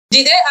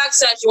Did they ask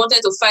her if she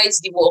wanted to fight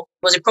the war?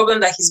 Was a problem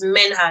that his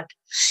men had.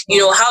 You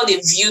know, how they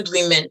viewed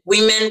women.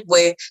 Women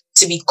were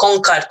to be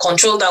conquered.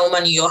 Control that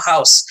woman in your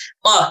house.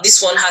 Oh,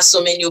 this one has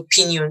so many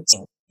opinions.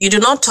 You do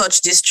not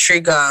touch this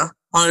trigger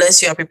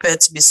unless you are prepared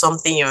to be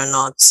something you're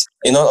not.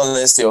 In all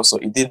honesty, also,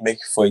 it did make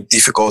for a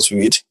difficult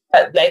read.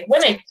 Like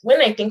when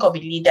I think of a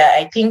leader,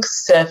 I think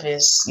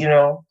service, you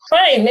know.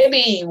 Fine,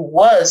 maybe he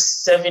was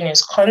serving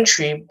his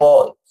country,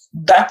 but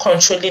that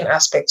controlling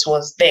aspect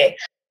was there.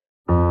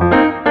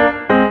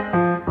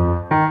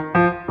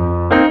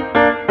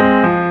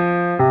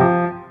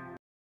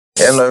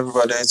 Hello,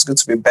 everybody. It's good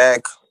to be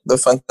back. The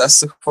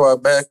Fantastic Four are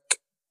back.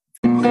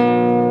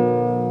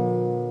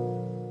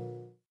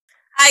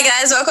 Hi,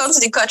 guys. Welcome to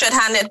the Cultured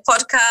Handed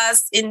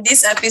podcast. In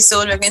this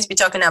episode, we're going to be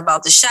talking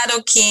about The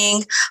Shadow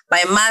King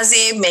by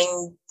Maaza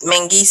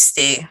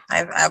Mengiste.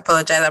 I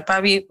apologize. I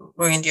probably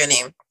ruined your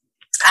name.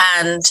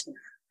 And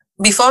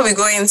before we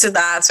go into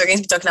that, we're going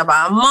to be talking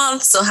about a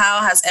month. So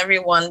how has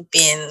everyone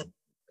been?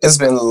 It's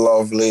been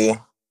lovely.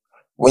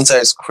 Winter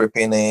is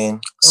creeping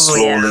in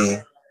slowly.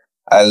 Yeah.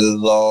 I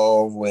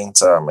love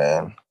winter,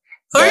 man.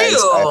 For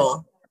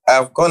real?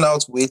 I've gone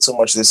out way too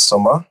much this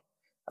summer.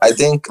 I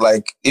think,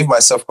 like, if my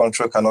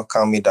self-control cannot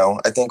calm me down,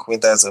 I think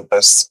winter is the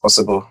best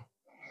possible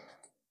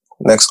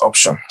next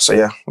option. So,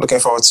 yeah, looking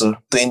forward to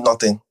doing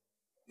nothing.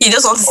 You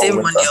just want to save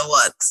money or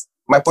what?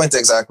 My point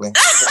exactly.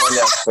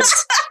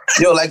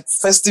 Yo, like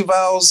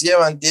festivals here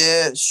and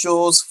there,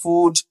 shows,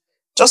 food,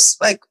 just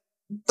like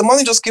the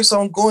money just keeps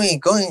on going.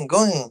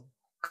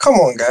 Come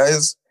on,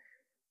 guys.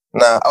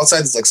 Nah,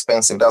 outside is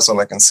expensive. That's all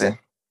I can say.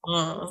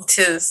 It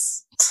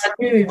is. I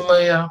agree with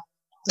Moya.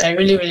 I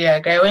really, really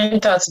agree. I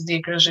went out to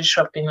the grocery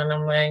shopping and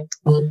I'm like,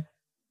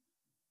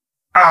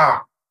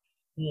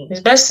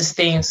 it's best to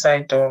stay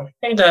inside though. I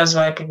think that's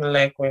why people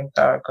like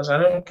winter, because I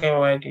don't care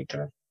what they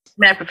do.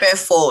 I prepare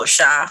for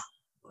Sha,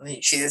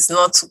 which is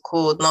not too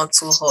cold, not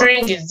too hot.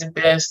 Spring is the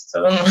best. I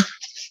don't know.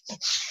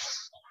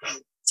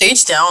 To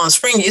each their own.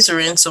 Spring used to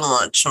rain so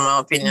much, in my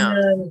opinion.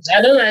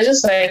 I don't know. I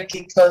just like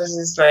it because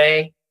it's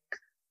like,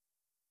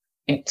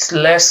 it's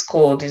less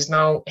cold. It's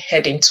now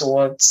heading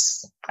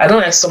towards. I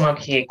don't like summer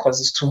here because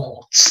it's too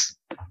hot,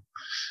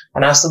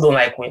 and I still don't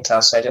like winter,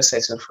 so I just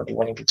settled for the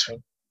one in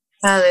between.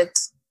 Valid.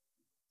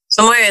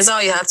 So, Moya, is that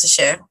all you have to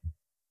share?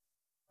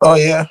 Oh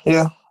yeah.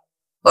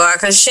 Well, I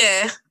can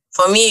share.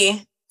 For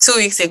me, 2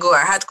 weeks ago,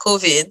 I had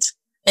COVID,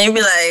 and you'd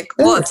be like,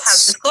 "What?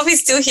 Is COVID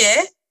still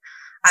here?"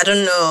 I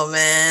don't know,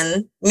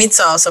 man. Me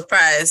too. I was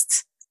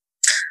surprised.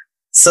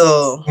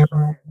 So.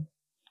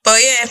 But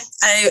yeah,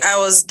 I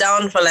was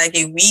down for like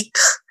a week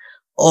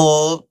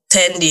or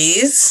 10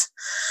 days.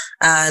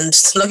 And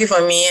lucky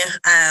for me,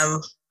 I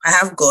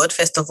have God,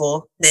 first of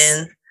all.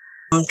 Then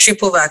I'm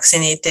triple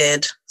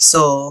vaccinated.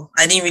 So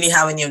I didn't really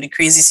have any of the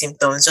crazy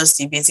symptoms, just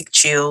the basic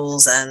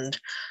chills and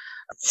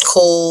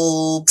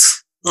cold,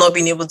 not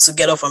being able to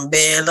get up from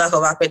bed, lack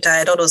of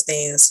appetite, all those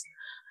things.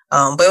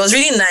 But it was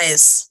really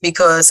nice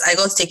because I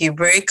got to take a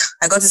break.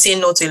 I got to say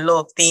no to a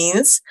lot of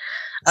things.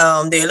 There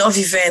were a lot of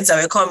events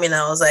that were coming.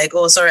 I was like,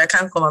 oh, sorry, I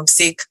can't come, I'm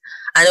sick.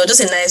 And it was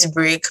just a nice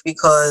break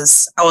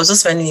because I was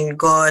just spending it with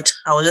God.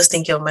 I was just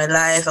thinking of my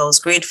life. I was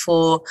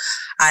grateful.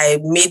 I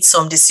made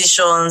some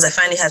decisions. I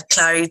finally had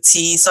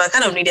clarity. So I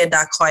kind of needed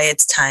that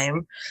quiet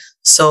time.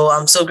 So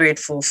I'm so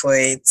grateful for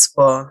it.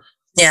 But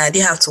yeah, I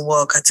didn't have to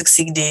work. I took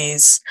 6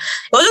 days.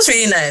 It was just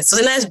really nice. It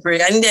was a nice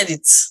break. I needed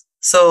it.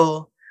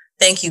 So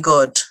thank you,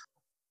 God.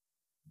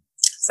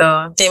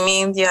 So,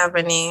 Demi, do you have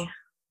any?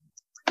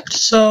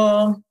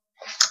 So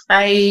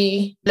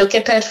I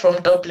located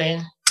from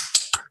Dublin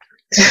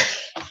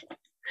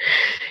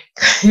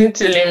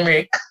to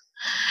Limerick.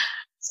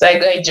 So I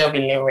got a job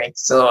in Limerick.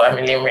 So I'm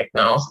in Limerick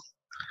now.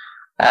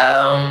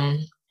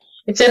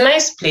 It's a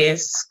nice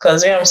place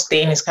because where I'm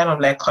staying is kind of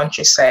like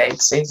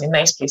countryside. So it's a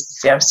nice place to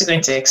stay. I'm still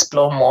going to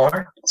explore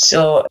more.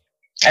 So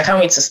I can't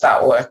wait to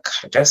start work.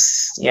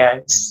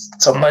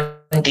 It's on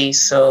Monday.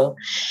 So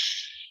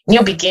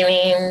new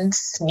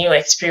beginnings, new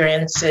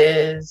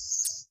experiences.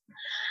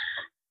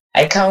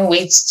 I can't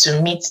wait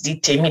to meet the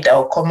Temi that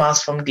will come out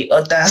from the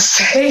other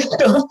side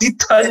of the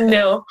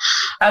tunnel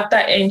after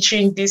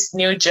entering this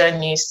new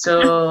journey.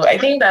 So I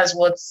think that's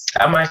what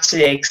I'm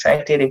actually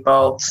excited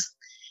about.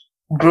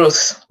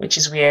 Growth, which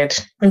is weird.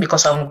 Maybe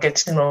because I'm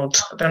getting old.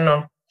 I don't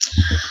know.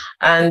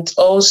 And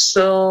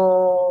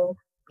also,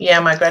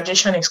 my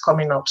graduation is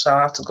coming up, so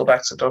I'll have to go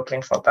back to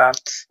Dublin for that.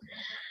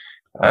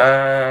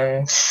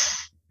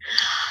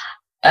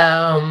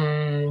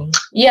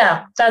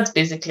 That's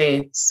basically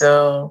it.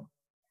 So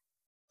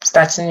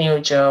starting a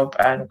new job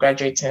and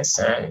graduating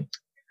soon.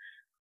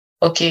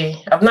 Okay,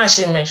 I've not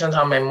actually mentioned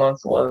how my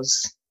month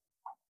was.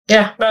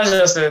 Yeah, that's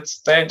just it.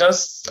 I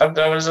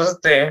was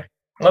just there.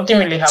 Nothing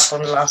really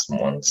happened last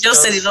month. You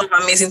just said a lot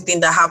of amazing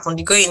things that happened.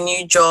 You got a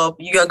new job,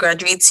 you are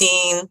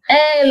graduating.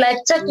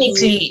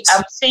 Technically,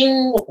 I'm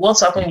saying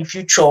what's happening in the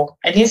future.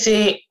 I didn't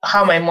say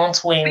how my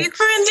month went. But you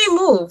currently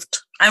moved.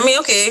 I mean,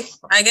 okay,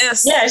 I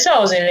guess. Yeah, I said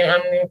I'm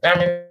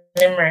in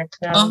Limerick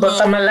now,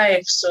 but I'm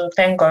alive, so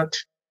thank God.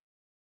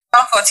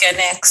 What's your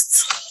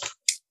next?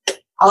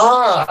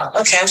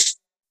 Okay.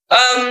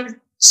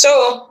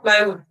 So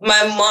my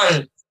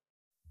month,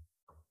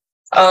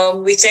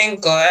 we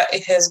thank God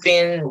it has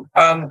been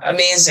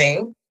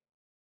amazing.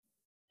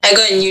 I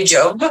got a new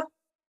job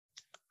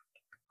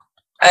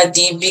at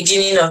the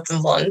beginning of the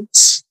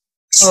month.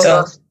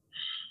 So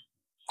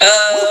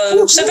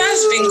so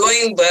that's been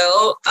going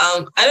well.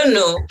 I don't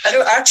know.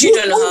 I actually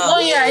don't know how.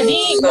 I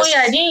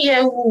didn't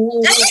hear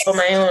who for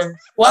my own.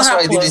 What That's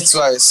happened? why I did it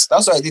twice.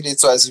 That's why I did it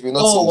twice. If you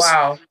notice. Oh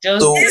wow!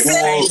 Just So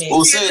timing.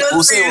 we'll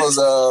say it was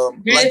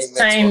Great like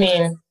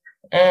timing.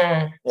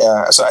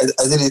 Yeah, so I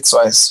did it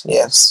twice.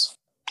 Yes.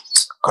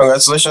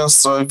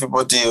 Congratulations to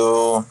everybody.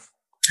 Oh.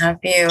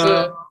 Happy.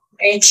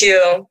 Thank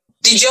you.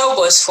 The job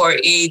was for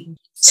a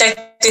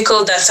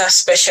technical data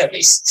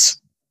specialist.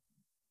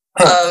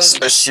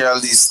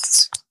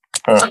 Specialist.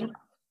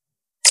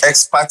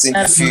 Expert in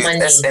the field.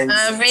 Expert.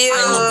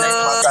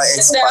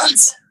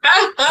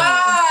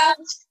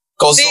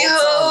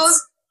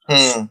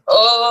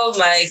 Oh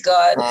my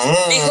God.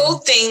 The whole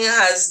thing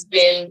has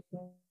been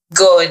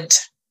good,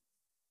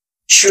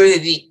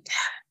 truly,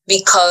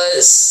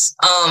 because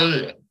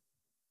I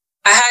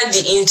had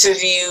the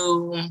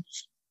interview.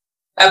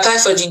 I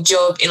applied for the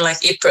job in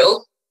like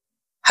April,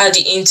 had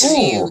the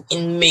interview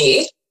in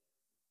May,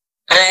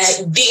 and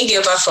I didn't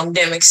get back from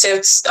them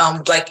except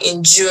like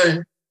in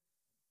June,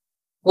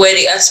 where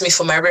they asked me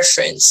for my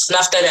reference. And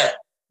after that,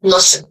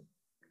 nothing.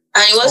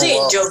 And it wasn't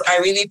a job I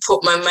really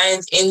put my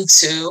mind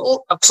into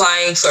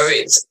applying for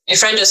it. A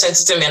friend just sent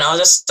it to me and I was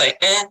just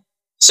like,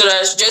 So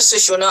that just so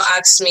she will not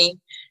ask me,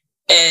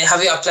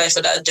 have you applied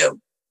for that job?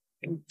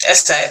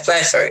 Yes, I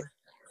applied for it.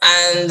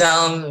 And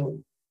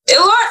a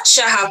lot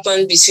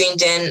happened between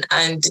then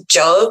and the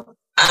job.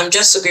 I'm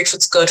just so grateful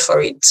to God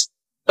for it.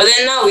 But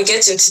then now we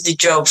get into the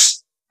job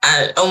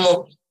and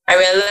I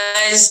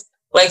realized,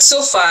 like,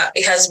 so far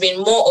it has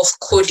been more of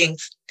coding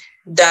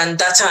than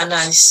data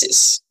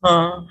analysis.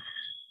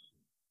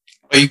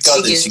 You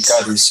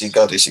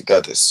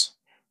got this.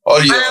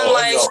 All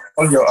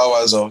your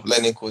hours of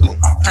learning coding.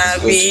 I'm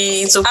telling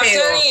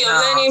you,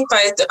 learning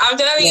Python. I'm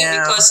telling you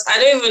because I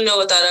don't even know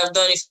what I'd have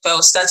done if I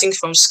was starting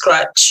from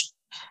scratch.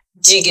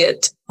 Do you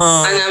get?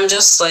 And I'm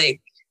just like,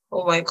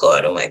 oh my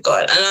God. And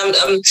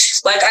I'm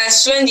like, I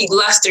spent the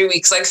last 3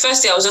 weeks. Like,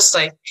 first day I was just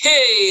like,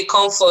 hey,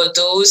 Comfort,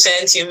 who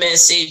sent you a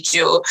message,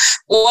 yo?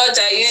 What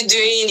are you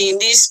doing in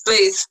this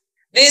place?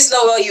 This is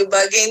not what you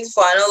bargained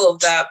for and all of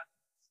that.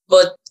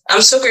 But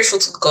I'm so grateful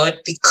to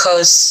God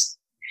because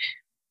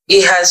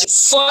it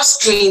has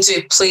forced me into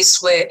a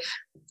place where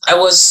I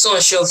was so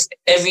unsure of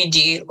every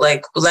day,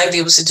 like, will I be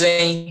able to do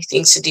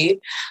anything today?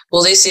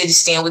 Will they say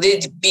this thing? Will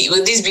this be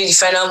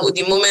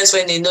the moments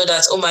when they know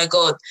that, oh my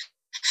God,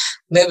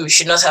 maybe we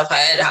should not have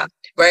hired her,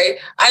 right?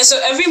 And so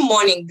every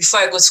morning before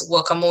I go to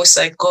work, I'm always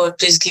like, God,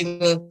 please give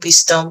me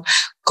wisdom.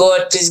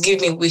 God, please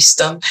give me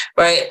wisdom,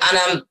 right? And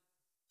I'm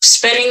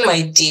spending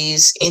my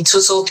days in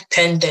total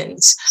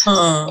dependence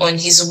on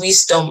his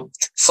wisdom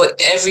for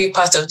every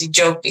part of the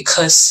job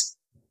because,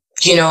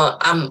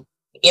 I'm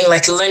in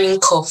like a learning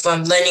curve.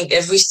 I'm learning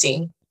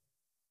everything,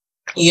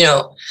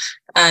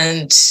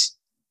 and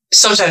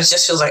sometimes it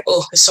just feels like,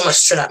 oh, there's so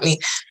much thrown at me.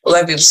 Will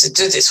I be able to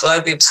do this? Will I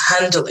be able to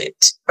handle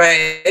it?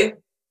 Right?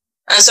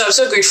 And so I'm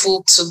so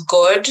grateful to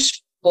God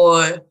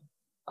for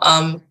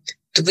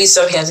the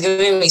wisdom he has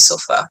given me so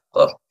far.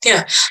 But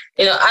yeah,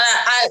 and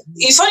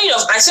it's funny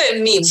enough, I saw a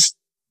meme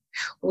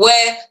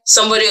where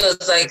somebody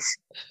was like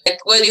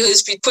when the Holy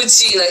Spirit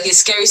puts you in like a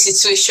scary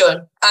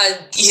situation and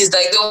he's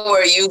like, don't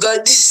worry, you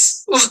got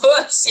this.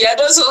 But yeah,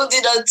 just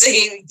holding on to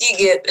him, you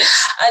get.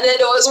 And then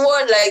there was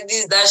one like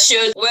this that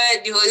showed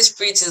where the Holy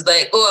Spirit is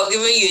like, oh, I've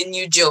given you a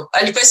new job.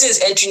 And the person is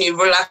entering a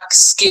roller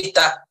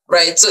skater,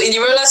 right? So in the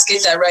roller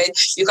skater, right,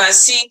 you can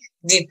see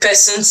the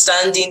person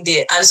standing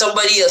there and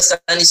somebody else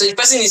standing. So the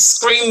person is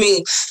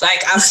screaming,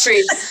 like,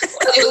 afraid.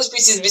 The Holy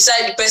Spirit is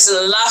beside the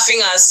person,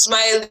 laughing and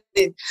smiling.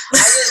 And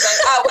it's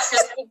like,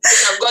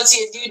 I've got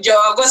you a new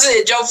job. I've got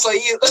a job for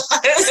you.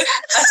 And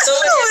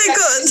somebody oh my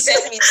God.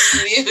 sent me to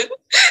you.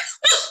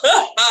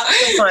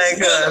 Oh my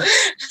God.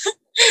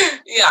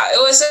 Yeah,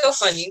 it was so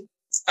funny.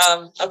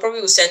 I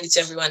probably will send it to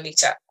everyone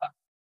later.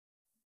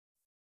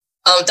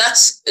 That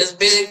is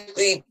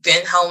basically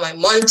been how my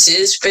month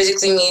is.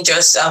 Basically me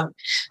just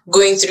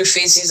going through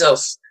phases of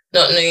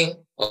not knowing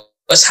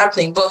what's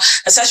happening. But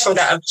aside from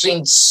that, I've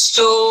been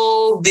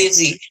so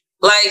busy.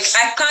 Like,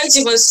 I can't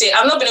even say,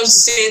 I've not been able to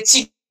say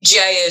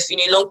TGIF in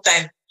a long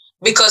time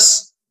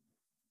because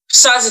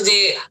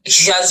Saturday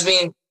has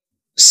been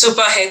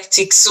super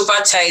hectic,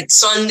 super tight.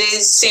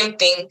 Sundays, same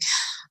thing.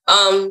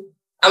 I'm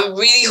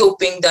really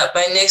hoping that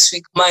by next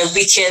week, my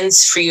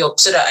weekends free up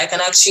so that I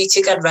can actually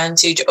take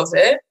advantage of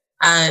it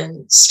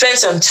and spend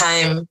some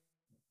time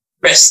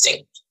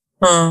resting.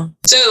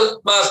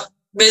 So, but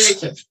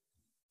basically,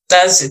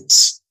 that's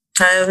it.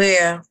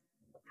 Hallelujah.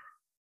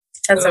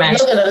 I'm not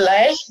gonna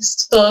lie.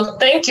 So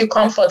thank you,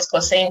 Comfort, for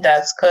saying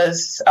that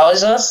because I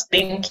was just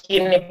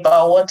thinking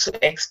about what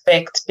to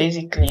expect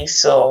basically.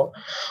 So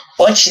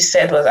what she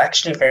said was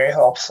actually very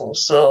helpful.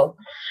 So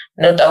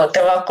know that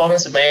whatever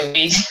comes my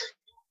way,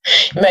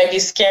 It might be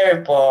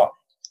scary, but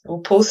we'll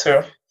pull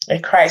through.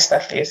 In Christ,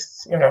 at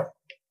least,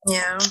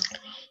 Yeah.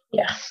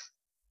 Yeah.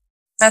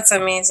 That's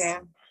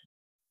amazing.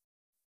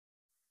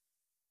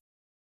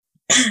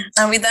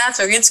 And with that,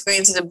 we're going to go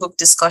into the book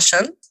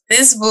discussion.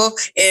 This book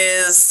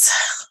is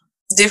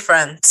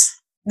different.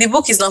 The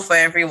book is not for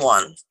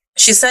everyone.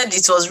 She said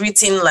it was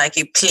written like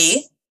a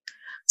play.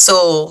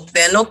 So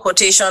there are no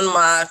quotation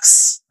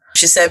marks.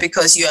 She said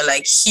because you are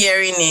like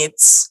hearing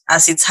it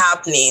as it's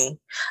happening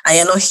and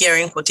you're not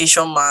hearing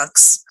quotation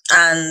marks.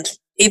 And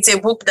it's a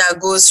book that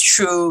goes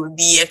through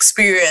the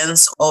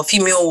experience of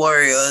female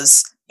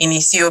warriors in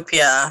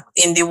Ethiopia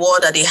in the war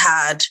that they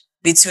had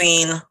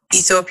between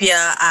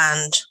Ethiopia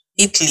and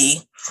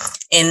Italy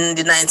in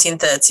the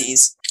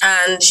 1930s.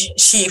 And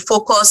she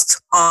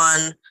focused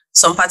on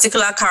some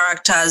particular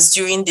characters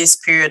during this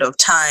period of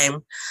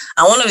time.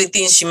 And one of the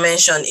things she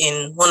mentioned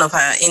in one of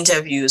her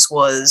interviews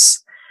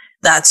was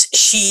that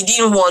she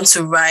didn't want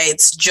to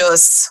write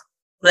just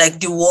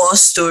like the war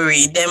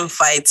story, them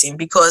fighting,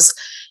 because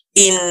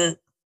in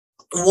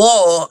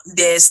war,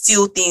 there's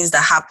still things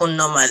that happen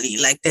normally.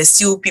 Like there's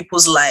still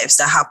people's lives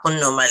that happen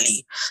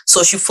normally.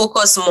 So she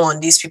focused more on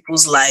these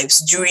people's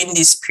lives during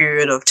this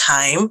period of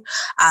time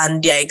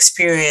and their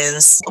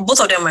experience.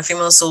 Both of them were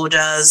female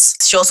soldiers.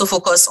 She also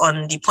focused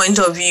on the point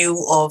of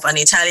view of an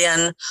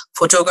Italian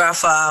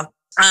photographer.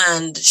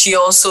 And she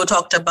also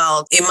talked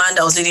about a man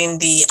that was leading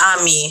the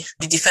army,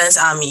 the defense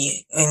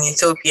army in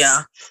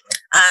Ethiopia.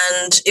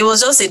 And it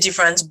was just a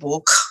different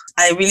book.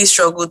 I really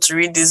struggled to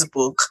read this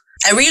book.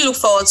 I really look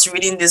forward to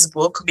reading this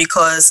book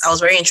because I was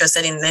very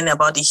interested in learning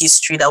about the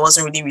history that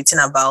wasn't really written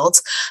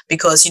about,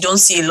 because you don't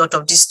see a lot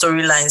of these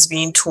storylines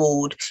being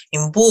told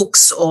in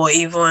books or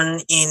even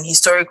in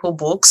historical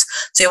books.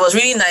 So it was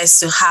really nice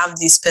to have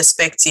this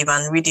perspective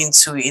and read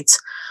into it.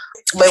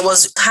 But it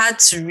was hard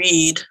to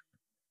read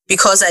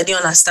because I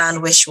didn't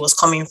understand where she was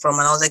coming from,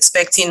 and I was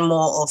expecting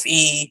more of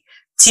a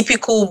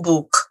typical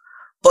book.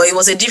 But it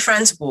was a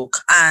different book,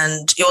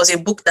 and it was a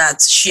book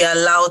that she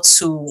allowed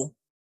to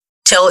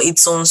tell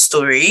its own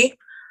story.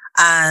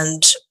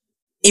 And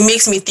it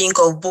makes me think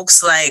of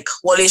books like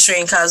Wole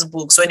Soyinka's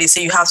books, where they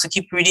say you have to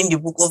keep reading the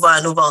book over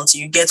and over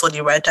until you get what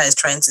the writer is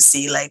trying to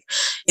say. Like,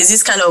 is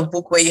this kind of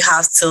book where you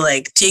have to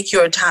like take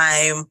your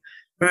time,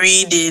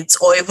 read it,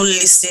 or even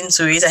listen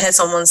to it? I heard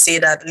someone say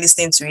that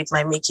listening to it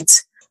might make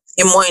it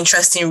a more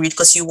interesting read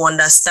because you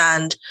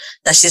understand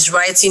that she's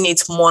writing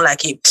it more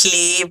like a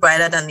play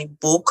rather than a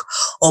book,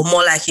 or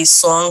more like a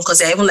song, because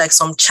there are even like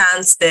some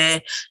chants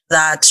there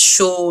that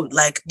show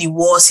like the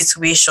war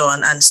situation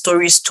and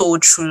stories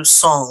told through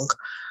song.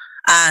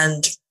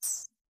 And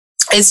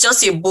it's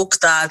just a book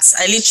that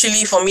I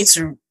literally, for me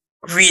to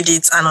read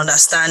it and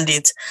understand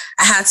it,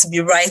 I had to be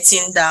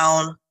writing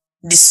down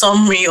the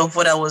summary of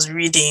what I was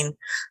reading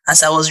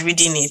as I was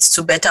reading it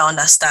to better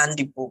understand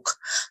the book.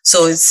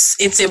 So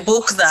it's a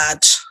book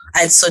that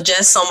I'd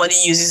suggest somebody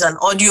uses an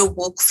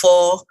audiobook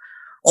for,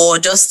 or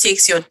just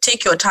take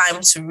your time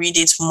to read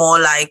it more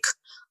like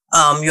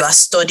you are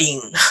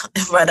studying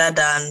rather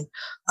than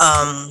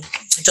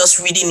just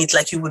reading it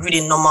like you would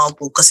read a normal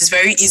book, because it's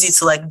very easy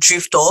to like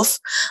drift off.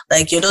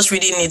 Like you're just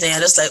reading it and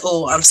you're just like,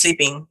 oh, I'm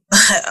sleeping.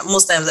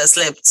 Most times I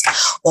slept,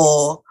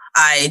 or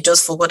I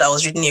just forgot I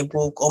was reading a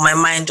book, or my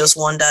mind just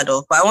wandered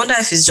off. But I wonder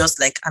if it's just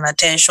like an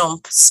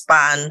attention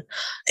span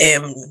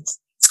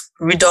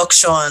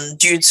reduction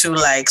due to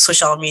like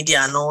social media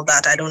and all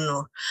that. I don't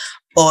know.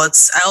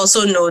 But I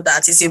also know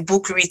that it's a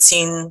book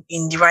written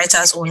in the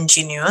writer's own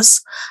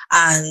genius.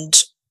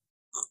 And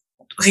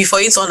for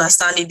you to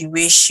understand it the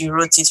way she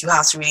wrote it, you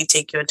have to really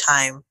take your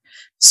time.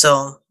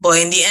 So, but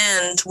in the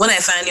end, when I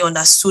finally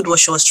understood what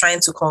she was trying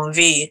to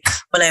convey,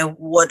 when I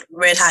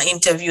read her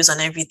interviews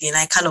and everything,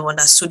 I kind of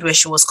understood where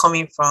she was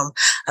coming from.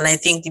 And I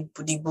think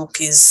the book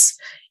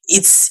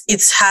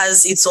it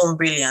has its own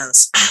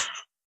brilliance.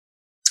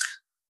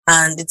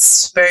 And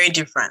it's very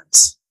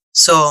different.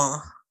 So,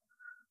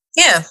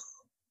 yeah,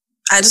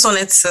 I just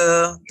wanted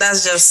to,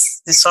 that's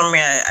just the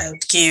summary I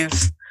would give.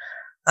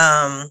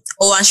 And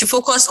she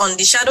focused on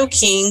the Shadow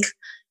King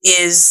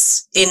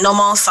is a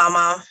normal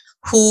farmer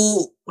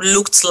who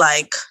looked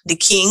like the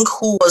king,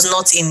 who was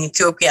not in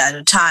Ethiopia at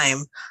the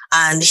time.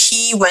 And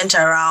he went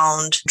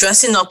around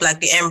dressing up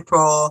like the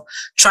emperor,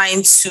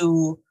 trying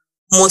to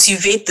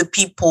motivate the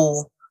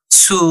people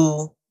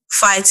to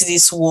fight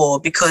this war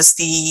because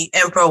the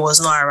emperor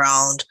was not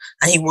around,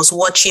 and he was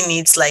watching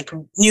it like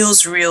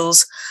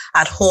newsreels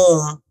at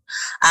home.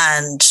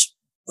 And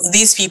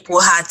these people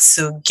had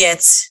to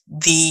get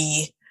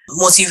the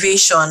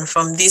motivation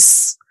from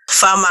this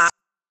farmer.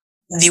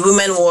 The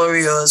women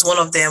warriors, one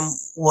of them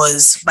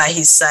was by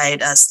his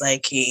side as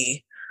like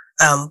a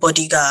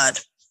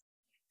bodyguard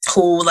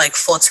who like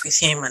fought with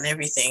him and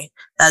everything.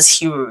 That's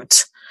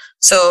Hirut.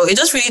 So it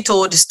just really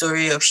told the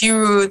story of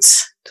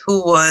Hirut,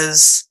 who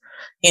was,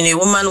 a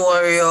woman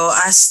warrior.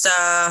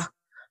 Asta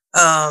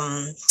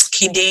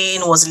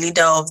Kidane was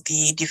leader of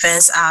the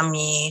defense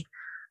army,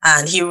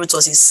 and Hirut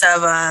was his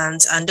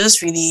servant, and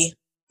just really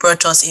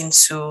brought us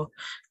into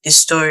the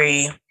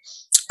story.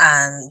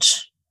 And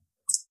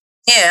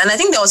Yeah, and I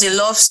think there was a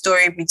love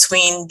story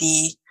between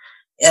the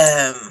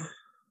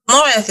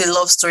not like a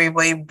love story,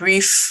 but a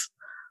brief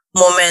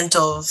moment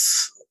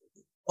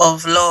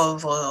of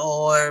love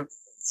or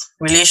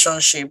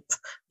relationship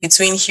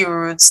between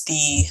Hirut,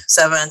 the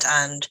servant,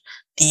 and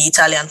the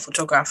Italian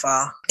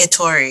photographer,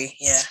 Ettore.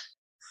 Yeah.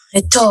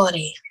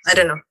 Ettore. I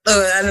don't know.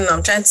 Oh, I don't know.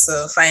 I'm trying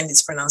to find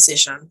its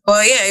pronunciation.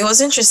 But yeah, it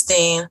was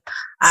interesting.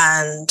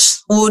 And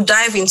we'll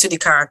dive into the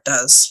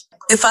characters.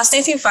 The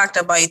fascinating fact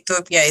about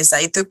Ethiopia is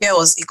that Ethiopia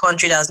was a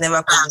country that was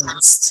never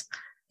colonized.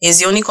 It's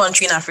the only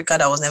country in Africa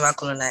that was never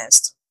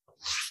colonized.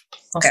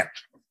 Okay.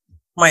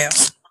 Maya.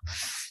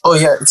 Oh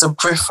yeah, it's a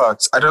brief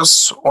fact. I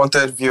just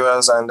wanted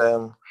viewers and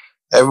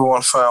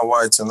everyone far and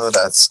wide to know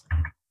that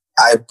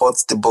I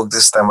bought the book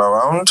this time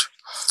around.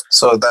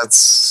 So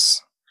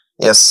that's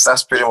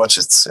pretty much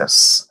it.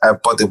 Yes, I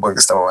bought the book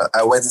this time around.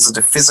 I went into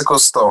the physical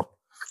store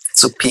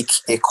to pick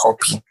a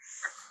copy.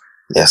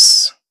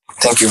 Yes.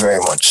 Thank you very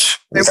much.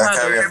 You can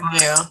carry on.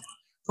 Maya.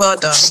 Well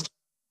done.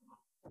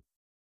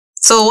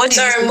 So what did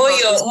Sorry,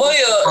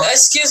 Moyo,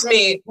 excuse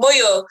me.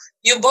 Moyo,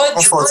 you bought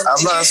the book.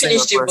 I'm not answering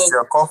your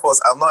question. Comfort,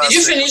 I'm not Did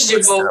you finish the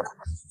book?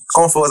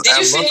 Comfort, Did you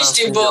I'm not finish the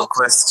answering your book?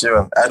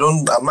 question.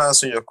 I'm not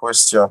answering your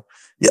question.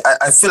 Yeah,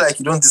 I feel like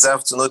you don't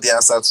deserve to know the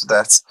answer to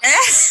that.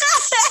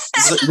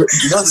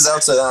 You don't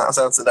deserve to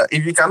answer to that.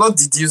 If you cannot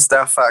deduce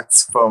that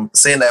fact from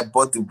saying I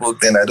bought the book,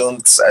 then I'm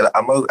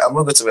not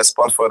going to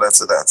respond further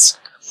to that.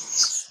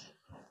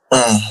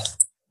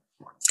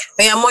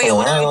 Yeah, Moyo,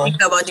 what do you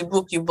think about the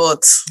book you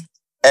bought?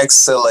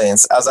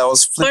 Excellent. As I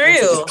was flipping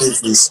through the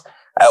pages,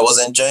 I was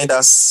enjoying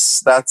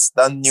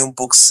that new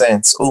book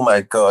scent. Oh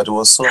my God, it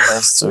was so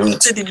nice to read.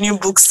 The new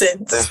book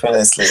scent.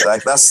 Definitely.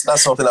 Like that's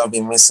something I've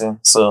been missing.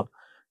 So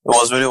it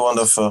was really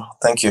wonderful.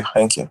 Thank you.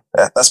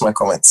 Yeah, that's my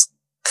comment.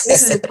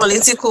 This is a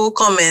political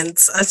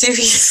comment. As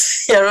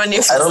if you're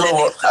running for I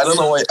don't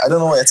know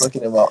what you're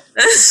talking about.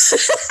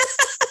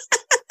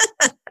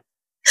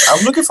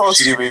 I'm looking forward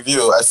to the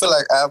review. I feel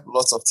like I have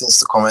lots of things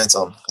to comment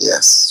on.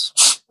 Yes.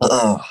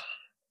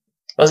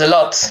 It was a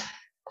lot.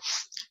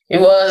 I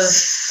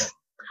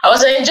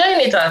was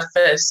enjoying it at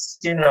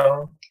first, and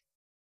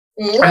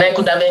I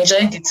could have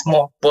enjoyed it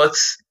more, but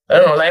I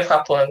don't know, life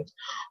happened.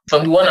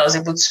 From the one I was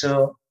able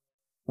to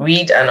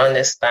read and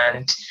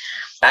understand,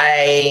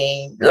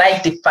 I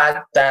like the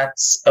fact that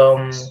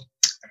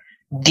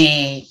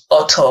the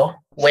author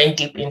went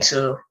deep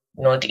into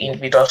the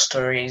individual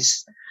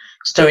stories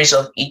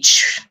of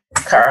each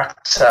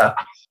character,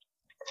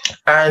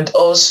 and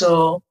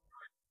also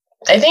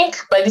I think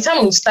by the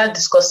time we start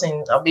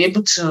discussing, I'll be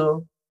able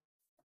to,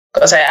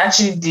 because I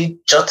actually did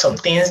jot some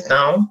things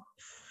down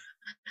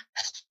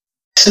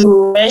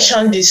to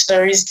mention the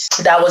stories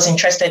that I was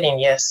interested in.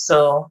 Yes,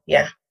 so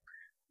yeah,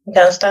 we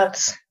can start.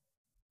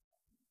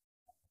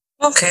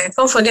 Okay,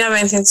 Comfort, do you have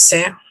anything to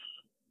say?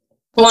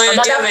 Another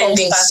fun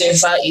fact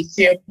about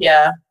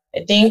Ethiopia,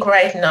 I think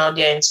right now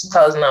they're in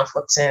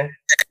 2014.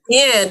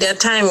 Yeah, their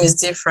time is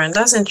different.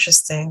 That's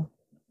interesting.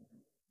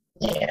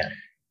 Yeah.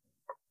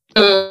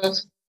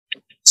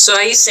 So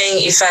are you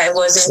saying if I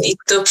was in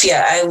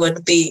Ethiopia, I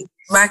would be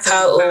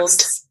how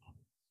old?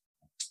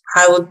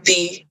 I would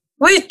be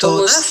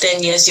almost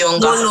 10 years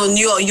younger. No,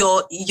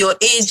 your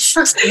age,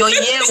 your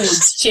year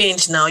would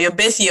change now. Your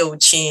birth year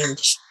would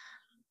change.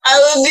 I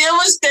would be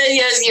almost 10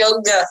 years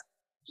younger.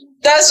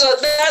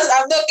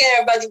 I'm not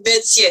caring about the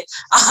birth year.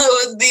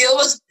 I would be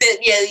almost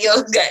 10 years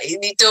younger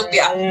in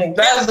Ethiopia.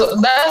 That's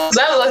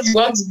what you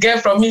want to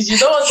get from it. You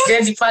don't want to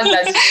get the fact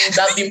that you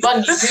have been born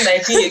in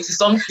 1980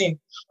 something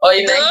or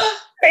in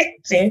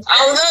 1980.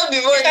 I will not be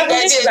born in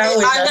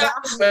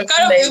 1988. I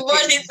can't be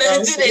born in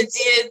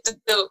 1988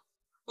 though.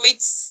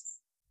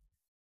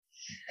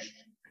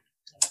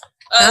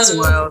 That's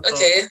wild.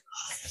 Okay.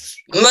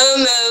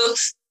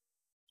 Momo.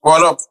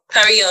 What up?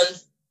 Carry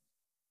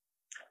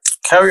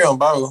on,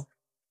 Baru.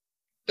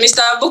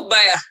 Mr. Book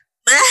Buyer.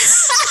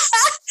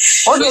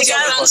 We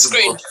can on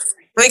screen.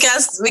 We can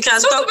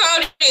talk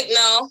about it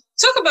now.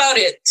 Talk about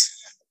it.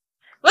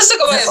 Let's talk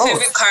about your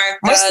favorite characters.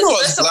 My screen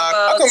was black.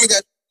 How come we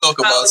get to talk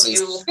about it?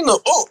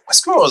 My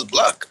screen was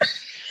black.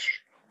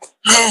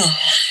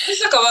 Let's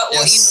talk about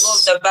what you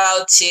loved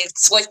about it,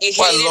 what you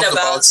hated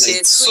about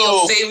it, who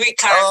your favorite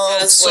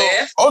characters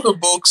were. All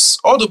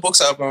the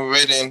books I've been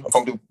reading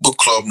from the book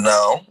club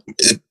now,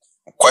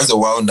 quite a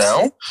while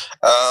now.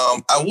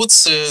 I would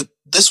say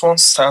this one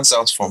stands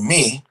out for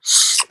me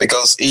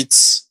because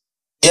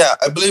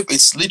I believe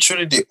it's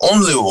literally the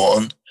only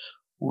one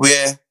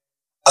where,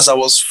 as I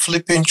was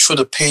flipping through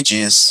the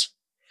pages,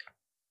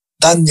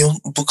 that new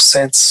book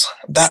scent,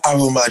 that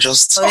aroma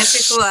just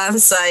political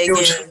answer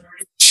again.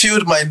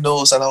 Filled my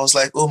nose, and I was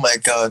like, oh my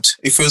God,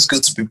 it feels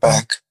good to be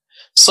back.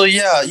 So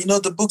yeah,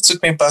 the book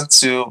took me back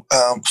to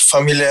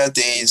familiar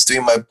days,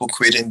 doing my book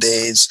reading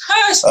days,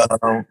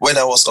 when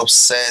I was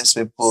obsessed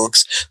with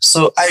books.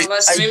 So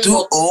I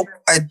do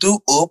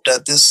hope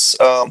that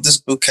this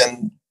book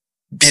can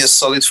be a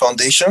solid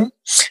foundation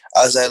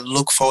as I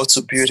look forward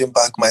to building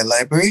back my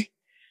library.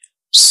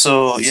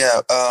 So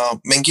yeah,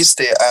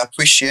 Mengiste, I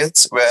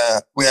appreciate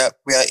we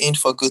are in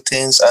for good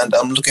things, and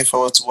I'm looking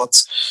forward to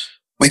what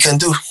we can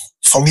do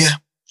from here.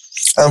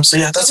 So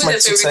yeah, that's my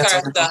Who's your favorite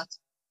character?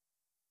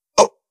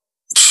 Oh,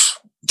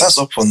 that's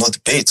up for no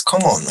debate.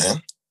 Come on,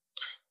 man.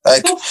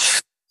 Like,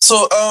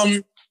 so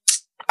I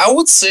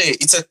would say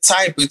it's a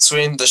tie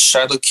between the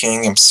Shadow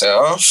King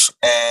himself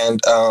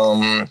and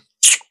I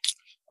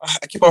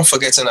keep on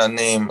forgetting her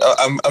name.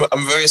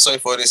 I'm very sorry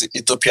for these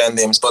Ethiopian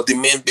names, but the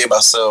main babe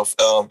herself.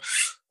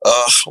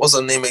 What's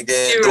her name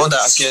again? The one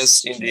that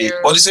appears in the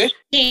what do you say?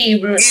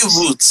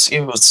 E-Roots.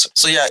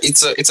 So yeah,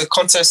 it's a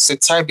contest, a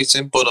tie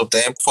between both of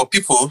them. For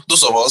people,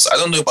 those of us, I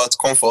don't know about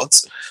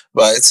Comfort,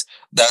 right?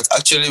 That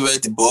actually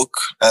read the book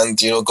and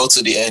go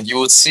to the end, you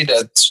would see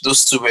that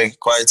those two were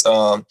quite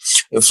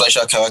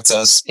influential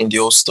characters in the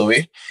whole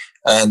story.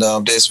 And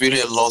there's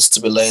really a lot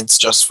to be learned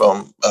just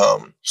from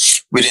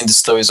reading the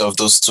stories of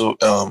those two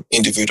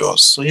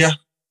individuals. So yeah.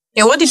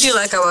 Yeah, what did you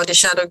like about the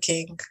Shadow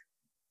King?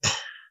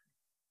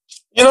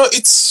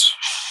 It's,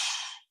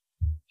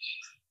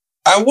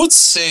 I would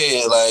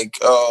say, like,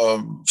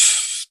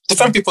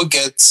 different people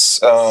get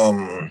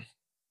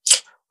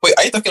wait,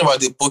 are you talking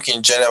about the book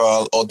in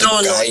general or the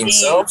guy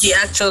himself? The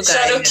actual guy.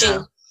 Shadow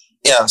King.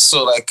 Yeah,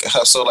 so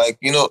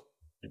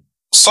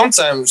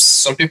sometimes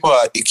some people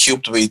are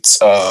equipped with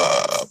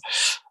the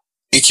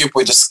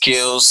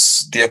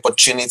skills, the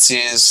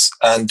opportunities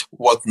and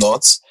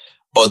whatnot,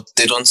 but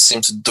they don't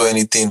seem to do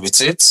anything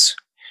with it.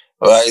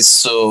 Right?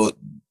 So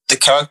the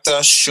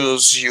character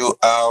shows you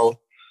how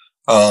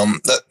I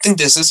think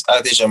there's this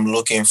adage I'm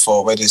looking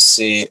for where they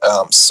say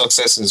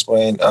success is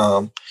when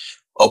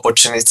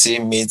opportunity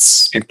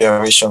meets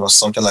preparation or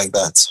something like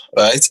that,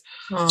 right?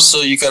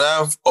 So you can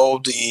have all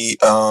the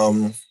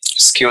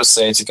skill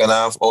sets, you can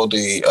have all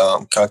the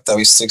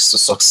characteristics to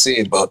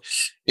succeed, but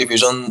if you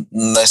don't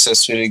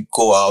necessarily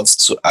go out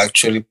to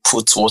actually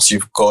put what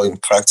you've got in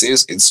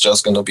practice, it's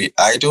just going to be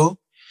idle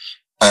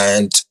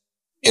and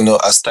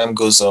as time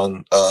goes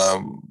on,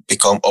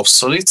 become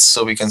obsolete.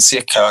 So we can see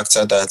a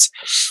character that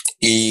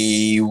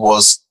he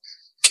had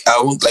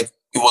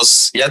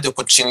the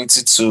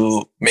opportunity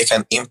to make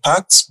an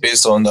impact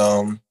based on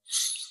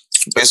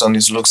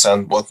his looks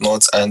and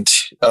whatnot. And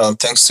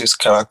thanks to his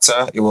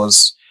character, he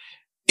was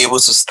able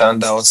to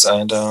stand out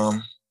and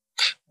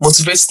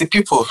motivate the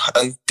people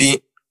and be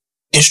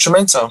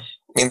instrumental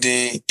in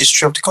the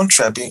history of the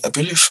country, I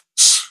believe.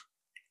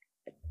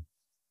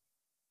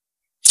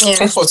 Yeah.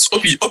 Comfort,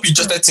 hope you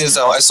jotted things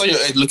down. I saw your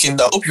head looking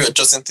down. Hope you're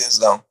jotting things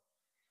down.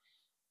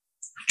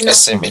 No.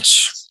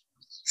 SMH.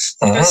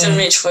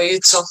 SMH for you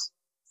too.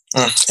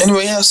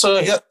 Anyway, yeah, so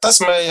yeah,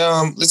 that's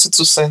my little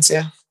 2 cents,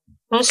 yeah.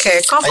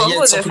 Okay, Comfort,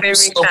 who's your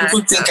favorite character?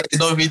 People think I did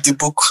not read the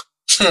book.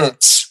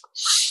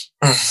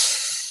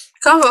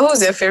 Comfort,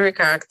 who's your favorite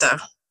character?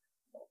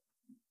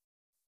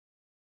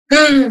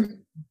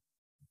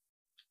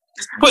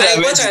 What I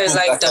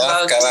liked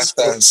about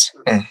characters.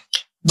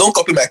 Don't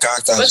copy my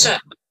characters.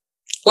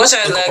 What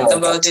I liked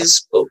about this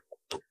book,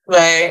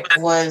 right,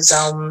 was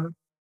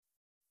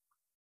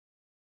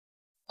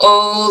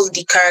all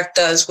the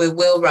characters were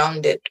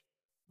well-rounded.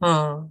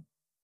 I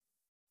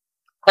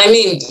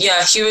mean,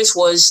 yeah, Hewitt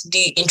was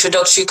the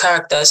introductory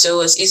character, so it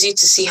was easy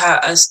to see her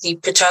as the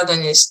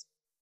protagonist,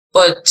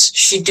 but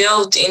she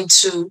delved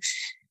into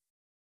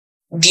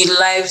the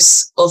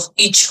lives of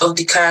each of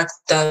the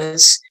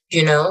characters,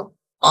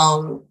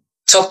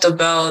 talked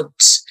about,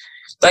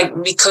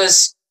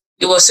 because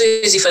it was so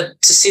easy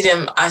to see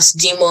them as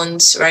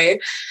demons, right?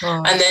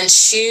 And then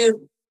she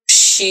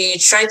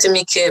tried to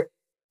make it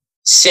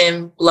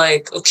seem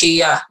like, okay,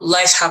 yeah,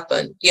 life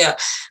happened. Yeah.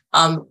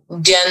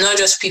 They are not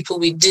just people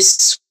with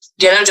this,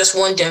 they're not just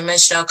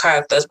one-dimensional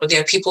characters, but they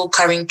are people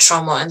carrying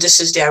trauma, and this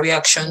is their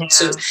reaction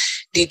to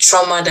the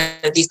trauma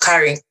that they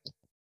carry.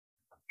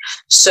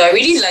 So I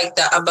really like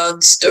that about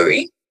the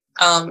story.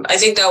 I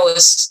think that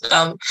was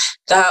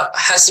that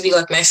has to be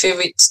like my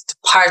favorite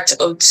part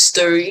of the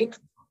story.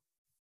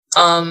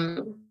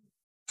 And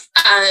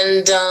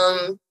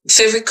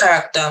favorite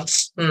character.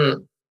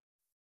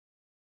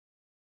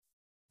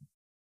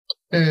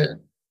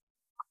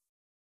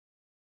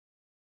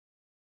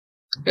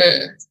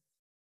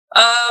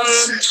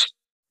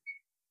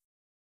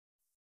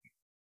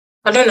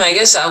 I don't know. I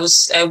guess I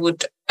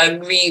would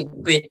agree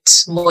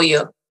with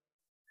Moya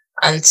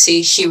and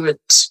say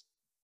Hewitt.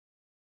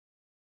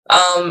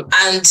 And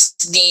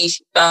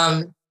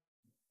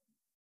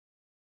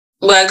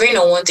we're agreeing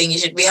on one thing: you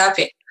should be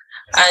happy.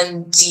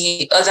 And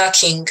the other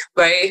king,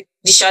 right?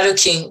 The Shadow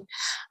King,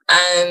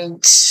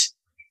 and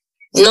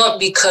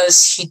not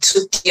because he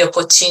took the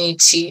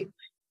opportunity,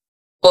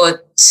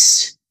 but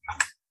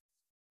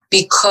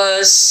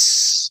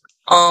because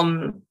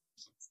of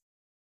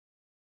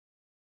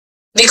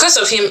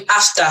him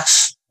after.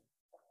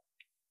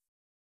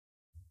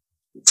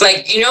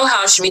 Like,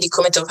 how she made the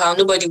comment of how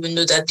nobody will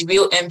know that the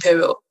real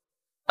emperor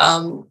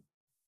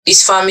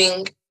is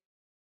farming,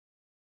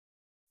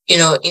 in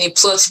a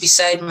plot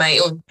beside my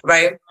own,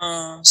 right?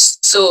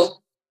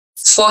 So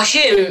for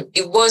him,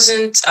 it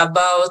wasn't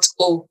about,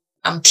 oh,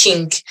 I'm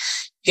king.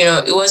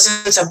 It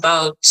wasn't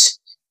about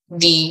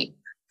the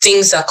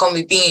things that come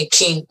with being a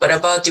king, but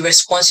about the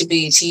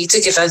responsibility. He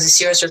took it as a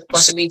serious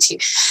responsibility.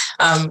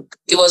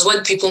 It was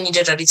what people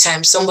needed at the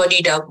time.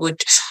 Somebody that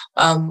would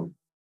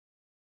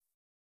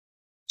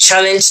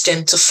challenge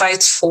them to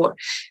fight for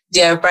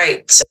their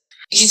rights.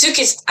 He took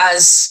it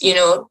as,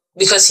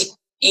 because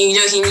he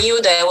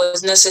knew that it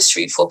was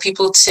necessary for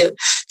people to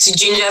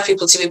ginger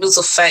people to be able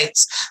to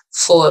fight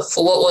for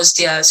what was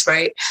theirs,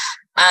 right?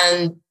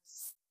 And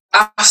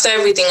after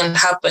everything had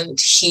happened,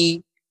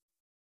 he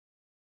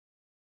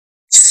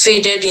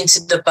faded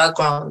into the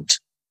background,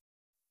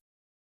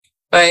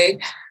 right?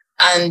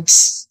 And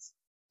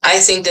I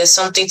think there's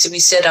something to be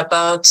said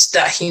about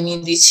that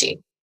humility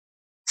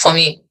for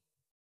me.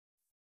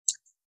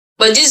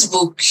 But this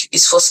book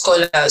is for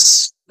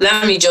scholars.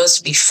 Let me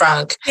just be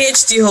frank.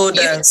 PhD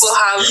holders. You people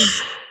have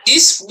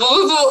this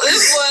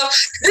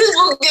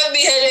book gave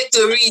me headache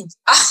to read.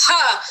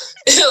 Aha!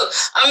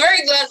 I'm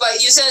very glad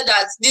that you said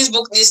that this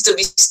book needs to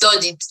be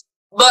studied.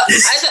 But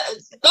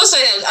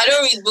I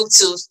don't read books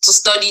to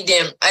study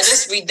them. I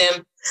just read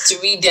them to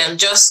read them.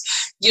 Just,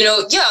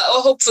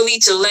 or hopefully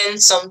to learn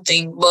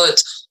something,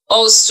 but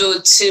also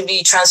to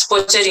be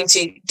transported into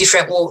a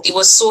different world. It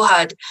was so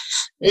hard.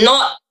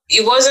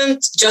 It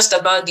wasn't just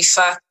about the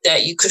fact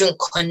that you couldn't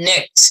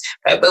connect,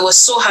 right? But it was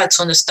so hard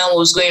to understand what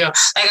was going on.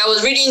 Like, I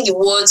was reading the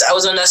words, I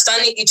was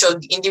understanding each of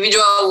the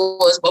individual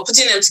words, but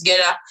putting them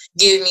together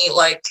gave me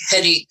like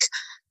headache,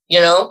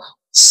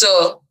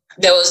 So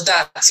there was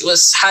that. It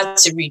was hard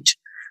to read,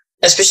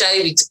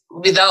 especially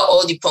without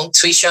all the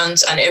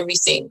punctuations and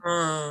everything.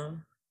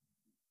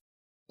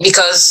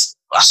 Because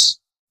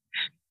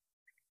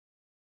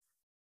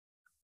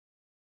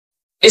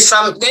if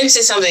I'm going to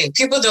say something,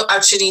 people don't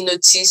actually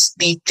notice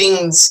the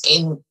things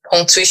in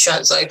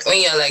punctuations. Like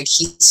when you're like,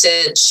 he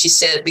said, she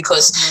said,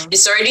 because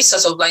it's already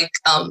sort of like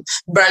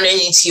branded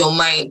into your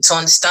mind to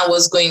understand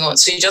what's going on.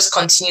 So it just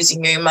continues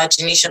in your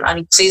imagination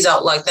and it plays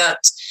out like that.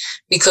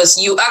 Because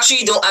you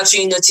actually don't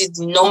actually notice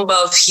the number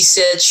of he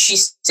said, she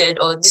said,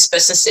 or this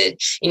person said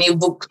in a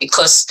book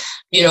because,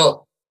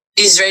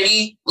 it's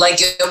ready,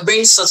 like your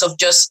brain sort of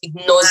just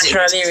ignores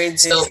naturally it.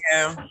 Reads so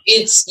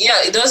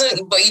it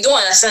doesn't, but you don't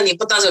understand the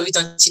importance of it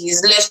until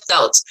it's left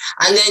out.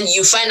 And then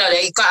you find out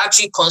that you can't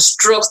actually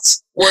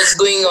construct what's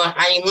going on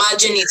and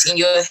imagine it in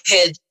your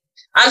head.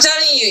 I'm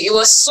telling you, it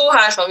was so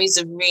hard for me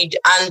to read.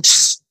 And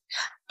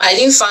I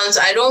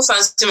don't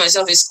fancy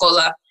myself a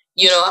scholar,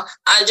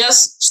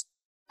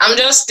 I'm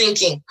just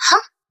thinking,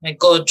 my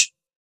God,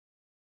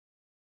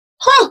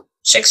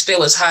 Shakespeare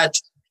was hard.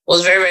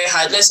 Was very, very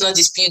hard. Let's not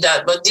dispute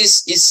that. But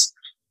this is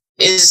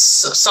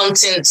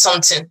something.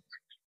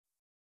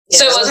 Yeah,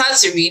 so it was hard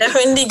to read.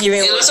 Definitely giving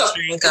it was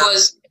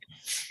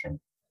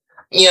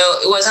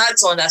hard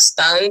to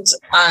understand,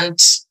 and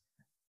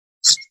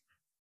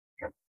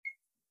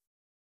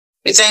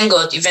we thank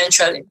God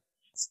eventually.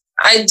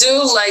 I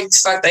do like the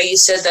fact that you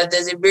said that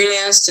there's a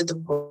brilliance to the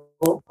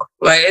book,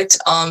 right?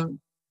 The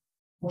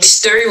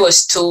story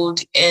was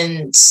told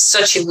in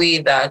such a way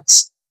that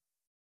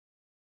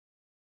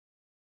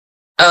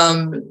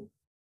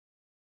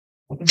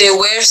there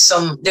were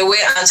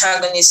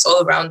antagonists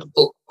all around the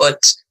book,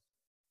 but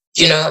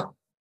I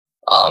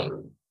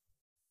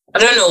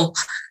don't know.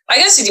 I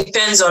guess it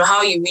depends on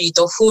how you read it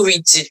or who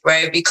reads it,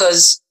 right?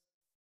 Because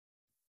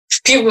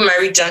people might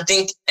read and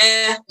think,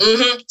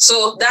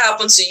 so that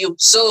happened to you.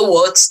 So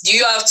what? Do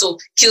you have to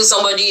kill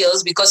somebody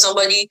else because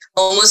somebody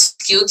almost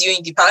killed you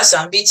in the past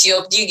and beat you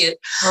up? Do you get?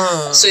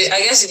 So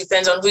I guess it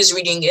depends on who's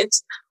reading it.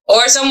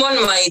 Or someone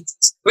might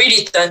read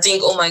it and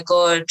think, oh my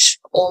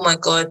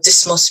God,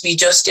 this must be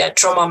just their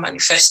trauma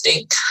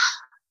manifesting.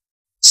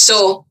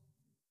 So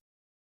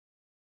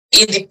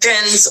it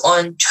depends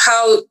on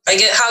how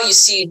you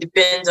see it,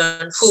 depends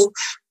on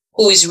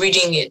who is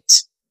reading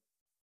it.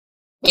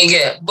 You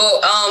get.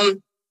 But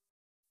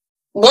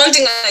one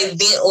thing I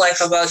didn't like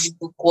about the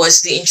book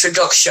was the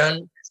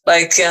introduction,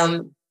 like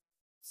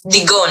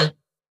the gun.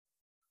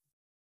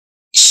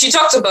 She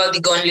talked about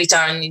the gun later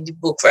on in the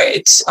book,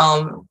 right?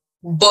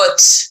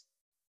 But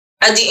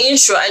at the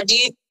intro,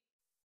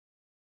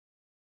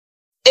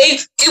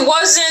 it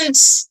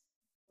wasn't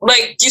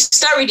like you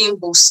start reading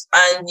books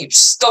and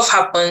stuff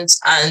happens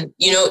and,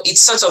 it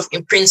sort of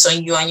imprints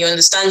on you and you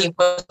understand the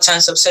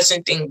importance of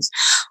certain things.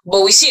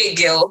 But we see a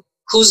girl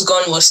whose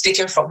gun was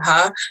taken from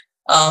her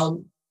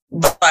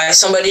by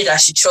somebody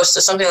that she trusts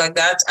or something like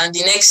that. And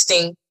the next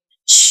thing,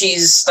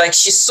 she's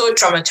so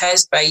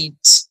traumatized by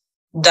it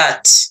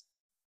that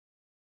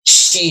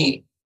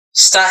she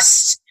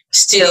starts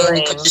stealing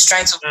because she's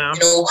trying to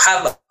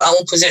have her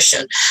own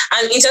possession.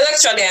 And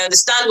intellectually, I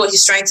understand what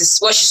she's trying to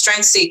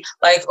say.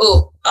 Like,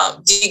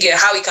 do you get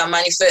how it can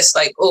manifest?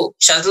 Like,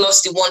 she has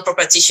lost the one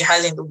property she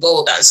has in the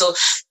world, and so.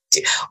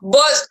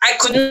 But I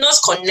could not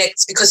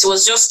connect because it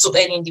was just too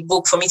early in the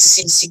book for me to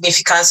see the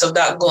significance of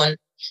that gun.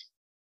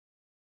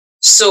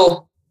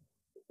 So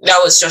that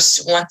was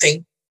just one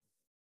thing.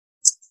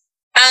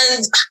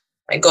 And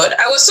my God,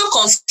 I was so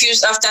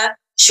confused after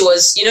she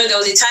was, there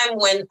was a time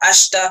when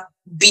Ashta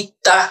beat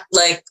her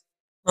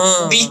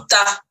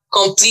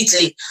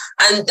completely.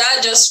 And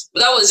that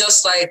was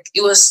just like,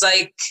 it was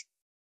like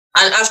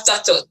an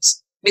afterthought.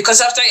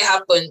 Because after it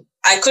happened,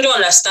 I couldn't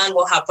understand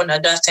what happened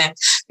at that time.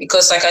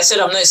 Because like I said,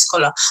 I'm not a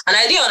scholar. And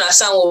I didn't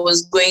understand what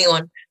was going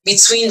on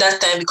between that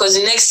time. Because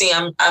the next thing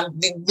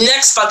the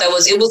next part I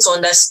was able to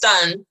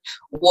understand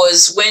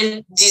was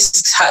when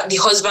the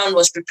husband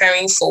was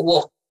preparing for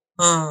war.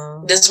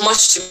 There's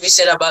much to be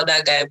said about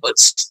that guy, but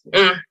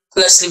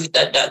let's leave it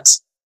at that.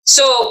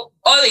 So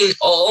all in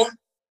all,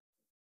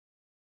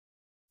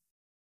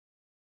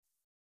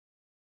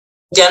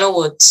 there are no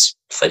words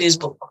for this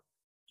book.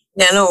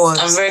 There are no words.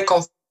 I'm very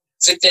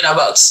conflicted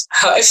about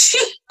how I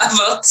feel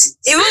about it.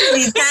 Even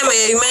the time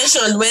you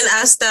mentioned when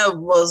Asta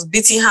was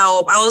beating her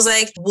up, I was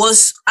like,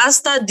 was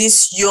Asta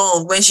this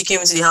young when she came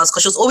into the house?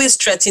 Because she was always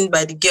threatened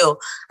by the girl.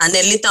 And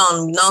then later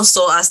on, we now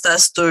saw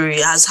Asta's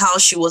story as how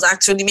she was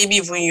actually maybe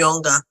even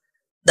younger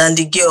than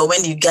the girl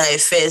when the guy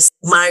first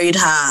married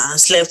her and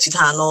slept with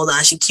her and all that.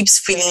 And she keeps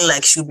feeling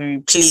like she'll be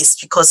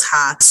replaced because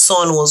her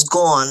son was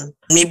gone.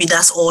 Maybe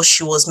that's all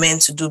she was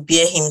meant to do,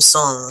 bear him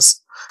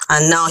sons.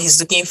 And now he's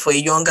looking for a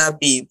younger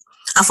babe.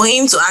 And for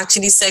him to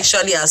actually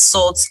sexually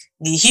assault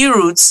the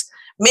Heroes,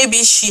 maybe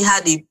she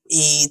had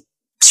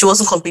she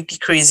wasn't completely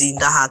crazy in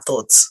that her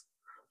thoughts,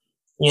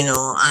 you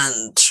know,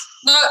 and...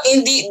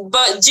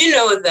 But do you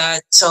know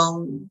that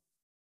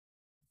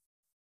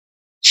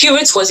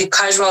Hewitt was a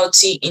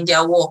casualty in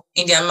their war,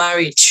 in their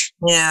marriage.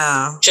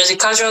 Yeah. She was a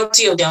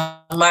casualty of their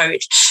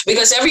marriage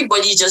because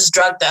everybody just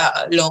dragged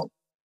her along.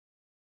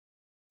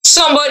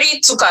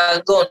 Somebody took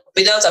her gun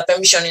without her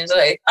permission. It's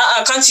like,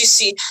 can't you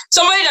see?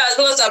 Somebody that has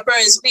lost her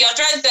parents, we are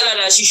trying to tell her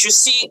that she should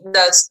see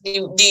that the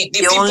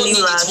people need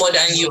it more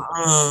than you.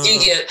 You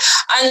get,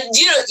 and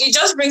you know, it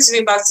just brings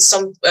me back to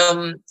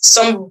something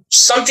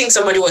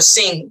somebody was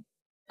saying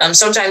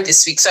sometime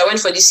this week. So I went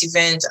for this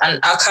event, and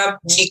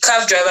the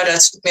cab driver that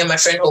took me and my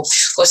friend home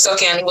was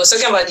talking, and he was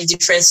talking about the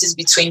differences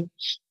between.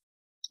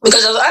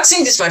 Because I was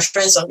asking this my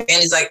friend something,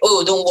 and he's like,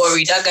 "Oh, don't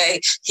worry, that guy,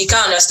 he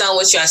can't understand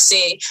what you are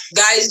saying.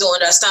 Guys don't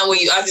understand when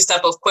you ask this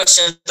type of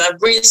questions. Their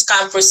brains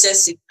can't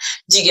process it."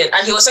 Do you get?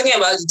 And he was talking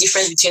about the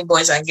difference between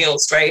boys and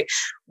girls, right?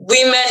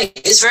 Women,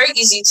 it's very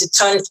easy to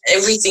turn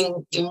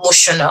everything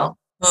emotional.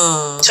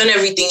 Turn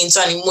everything into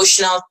an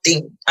emotional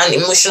thing, an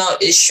emotional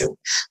issue.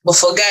 But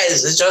for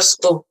guys, it's just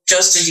do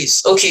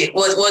this. Okay,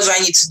 what do I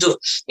need to do?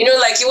 You know,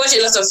 like you watch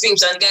a lot of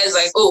films and guys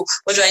like, oh,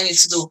 what do I need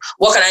to do?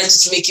 What can I do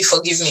to make you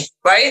forgive me?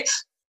 Right?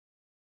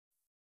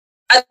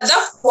 At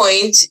that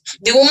point,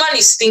 the woman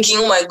is thinking,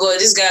 oh my God,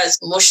 this guy has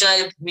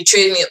emotionally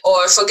betrayed me,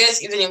 or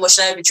forget even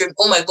emotionally betrayed me.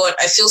 Oh my God,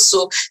 I feel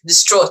so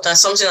distraught and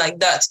something like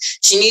that.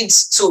 She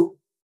needs to,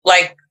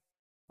 like,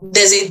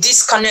 there's a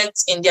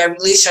disconnect in their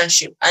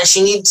relationship and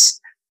she needs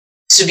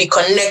to be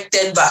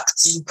connected back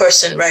to the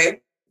person,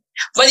 right?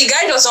 But the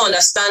guy doesn't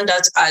understand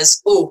that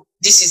as, oh,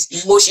 this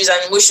is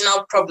an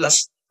emotional problem,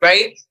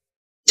 right?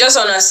 Just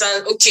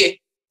understand, okay,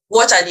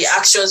 what are the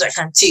actions I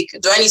can take?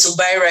 Do I need to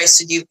buy rice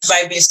today,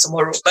 buy beans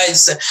tomorrow, buy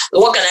this?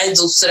 What can I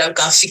do so that I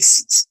can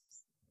fix it?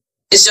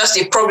 It's just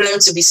a problem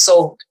to be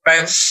solved,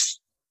 right?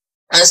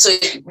 And so,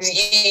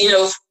 you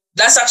know,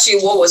 that's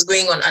actually what was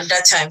going on at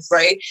that time,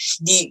 right?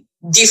 The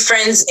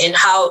difference in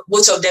how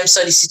both of them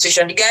saw the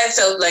situation. The guy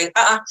felt like,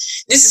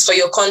 this is for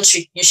your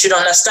country. You should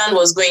understand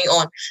what's going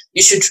on.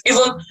 You should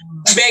even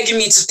beg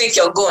me to take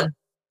your gun.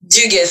 Do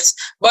you get?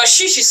 But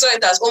she saw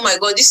it as, oh my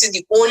God, this is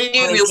the only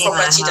real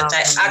property that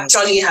I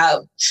actually have.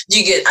 Do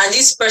you get? And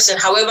this person,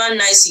 however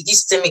nice he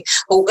is to me,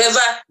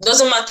 whoever,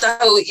 doesn't matter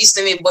how he is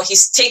to me, but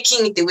he's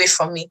taking it away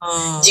from me.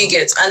 Do you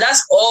get? And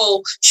that's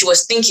all she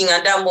was thinking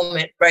at that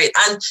moment, right?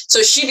 And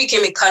so she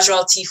became a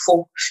casualty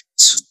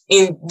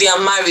in their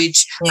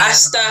marriage. Yeah.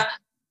 Asta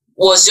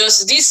was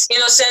just this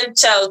innocent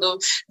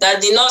child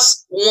that did not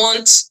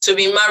want to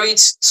be married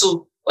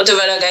to whatever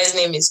that guy's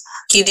name is.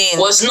 Kidin.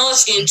 Was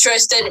not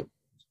interested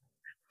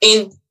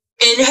in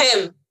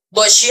him,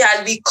 but she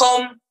had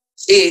become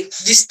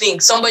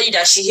somebody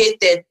that she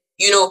hated.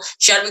 You know,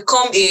 she had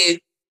become a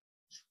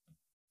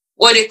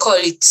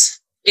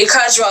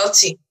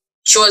casualty.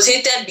 She was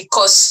hated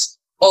because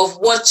of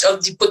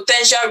the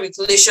potential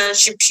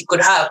relationship she could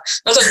have,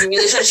 not of the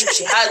relationship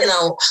she had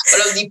now,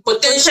 but of the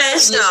potential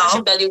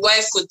relationship that the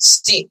wife could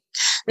see.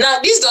 Now,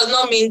 this does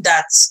not mean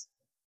that.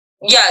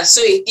 Yeah,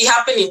 so it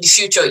happened in the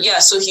future. Yeah,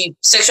 so he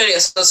sexually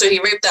assaulted, so he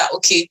raped her.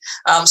 Okay,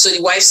 so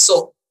the wife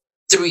saw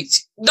through it.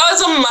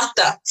 Doesn't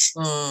matter.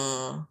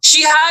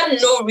 She had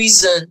no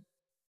reason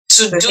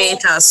to do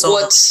hate her so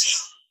what.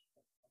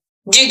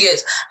 Do you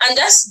get? And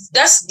that's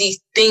the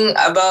thing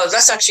about.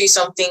 That's actually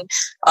something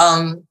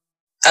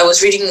I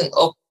was reading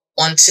up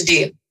on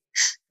today.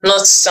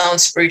 Not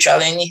sound spiritual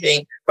or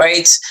anything,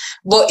 right?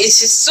 But it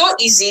is so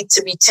easy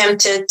to be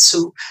tempted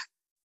to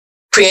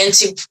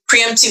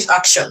preemptive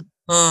action.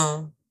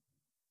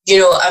 You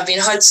know, I've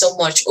been hurt so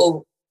much.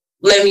 Oh,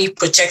 let me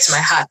protect my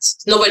heart.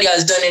 Nobody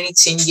has done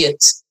anything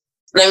yet.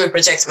 Let me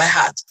protect my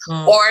heart.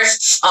 Or,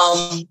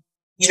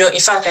 you know, in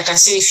fact, I can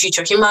see the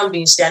future. Human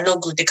beings, they are no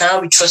good. They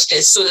cannot be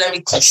trusted. So let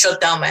me shut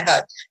down my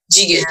heart.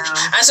 Do you get?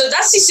 Yeah. And so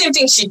that's the same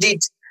thing she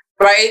did,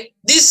 right?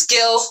 This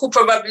girl who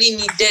probably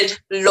needed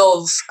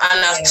love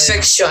and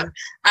affection,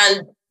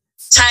 and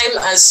time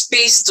and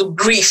space to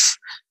grieve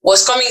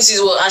was coming into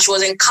this world, and she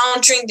was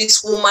encountering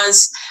this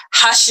woman's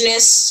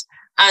harshness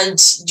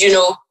and,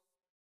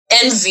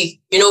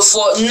 envy,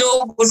 for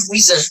no good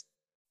reason,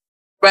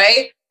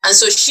 right? And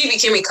so she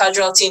became a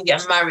casualty in their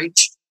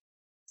marriage.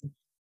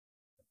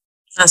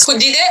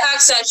 Did they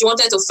ask her if she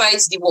wanted to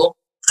fight the war?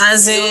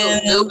 As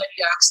in, nobody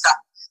asked her.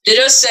 They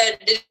just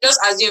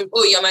assumed,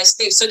 oh, you're my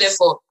slave, so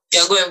therefore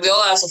you're going. We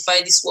all have to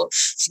fight this war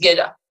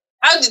together.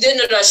 How did they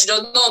know that she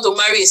doesn't want to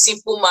marry a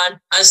simple man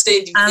and stay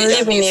in the village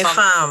and live in a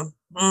farm?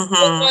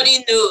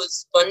 Nobody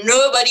knows, but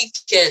nobody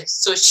cares.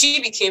 So she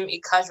became a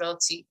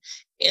casualty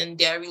in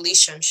their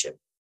relationship,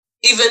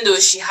 even though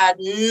she had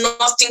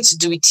nothing to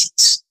do with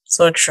it.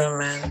 So true,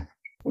 man.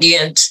 The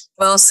end.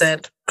 Well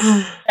said.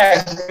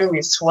 I agree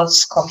with what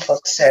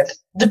Comfort said.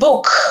 The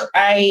book,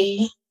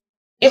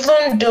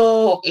 even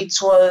though it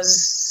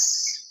was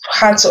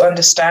hard to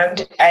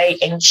understand, I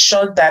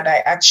ensured that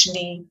I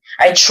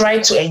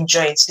tried to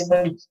enjoy it.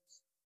 Even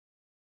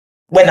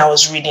when I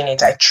was reading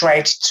it, I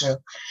tried to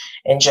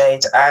enjoy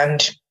it.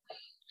 And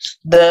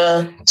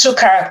the two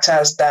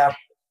characters that,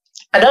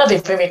 I don't have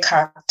a favorite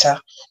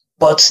character,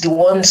 but the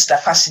ones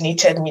that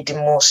fascinated me the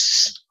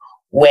most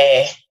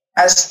were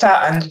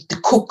Asta and the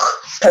cook,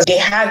 because they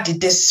had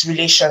this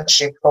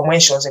relationship from when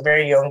she was a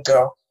very young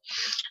girl.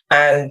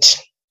 And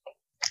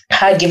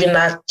her giving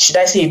her, should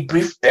I say, a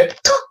brief pep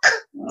talk?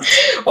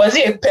 Was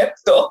it a pep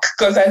talk?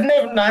 Because I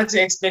never know how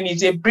to explain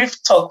it. A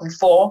brief talk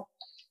before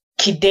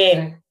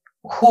Kiden,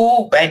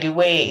 who, by the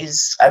way,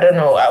 is, I don't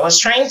know, I was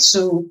trying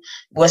to,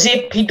 was he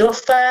a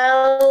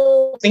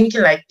pedophile?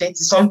 Thinking like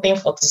 30-something,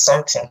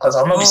 40-something, because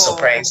I'll not be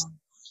surprised.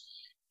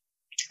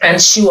 And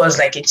she was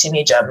like a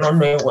teenager, not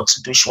knowing what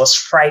to do. She was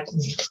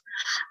frightened.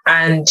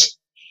 And,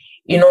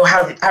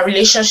 her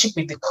relationship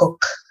with the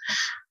cook.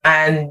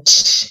 And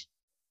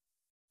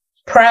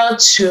prior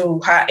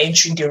to her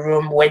entering the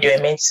room where they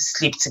were meant to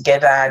sleep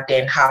together,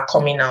 then her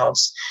coming out,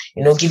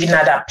 giving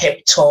her that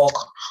pep talk,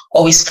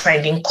 always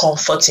finding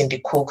comfort in the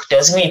cook. There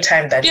was even a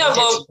time that... Yeah,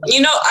 but,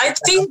 I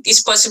think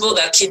it's possible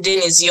that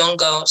Kiden is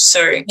younger.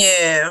 Sorry.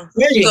 Yeah.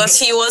 Really? Because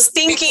he was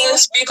thinking...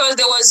 Because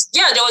there was a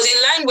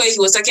line where he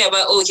was talking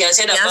about, he has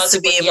heard about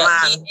it, but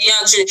he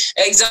actually...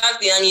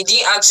 Exactly, and he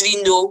didn't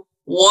actually know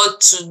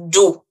what to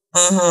do.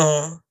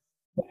 Mm-hmm.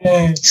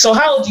 So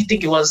how old do you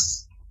think it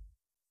was?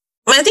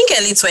 I think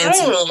early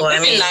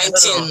 20s. Maybe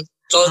 19.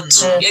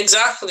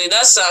 Exactly.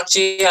 That's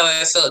actually how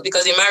I felt,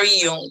 because they marry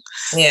young.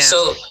 Yeah.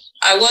 So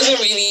I wasn't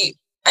really,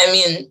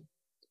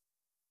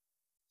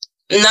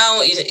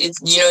 now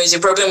it's a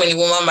problem when a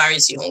woman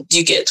marries young,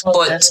 you get.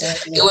 But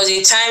it was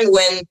a time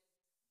when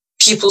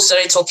people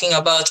started talking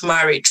about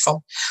marriage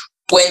from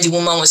when the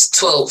woman was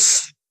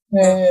 12.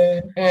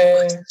 13.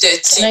 And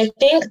I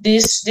think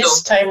this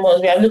time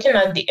we are looking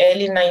at the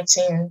early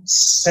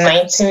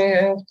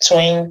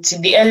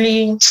 1920, the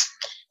early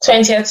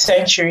 20th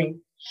century.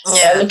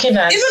 Yeah, looking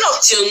at even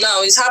up till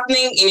now, it's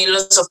happening in a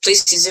lot of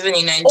places, even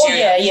in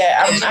Nigeria. Oh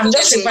yeah. I'm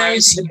just referring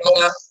to the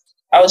book.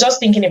 I was just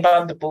thinking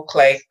about the book,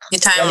 like the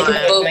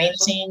timeline.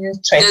 1920.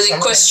 There's a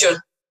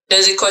question.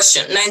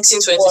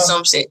 1920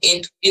 something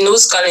in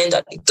whose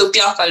calendar?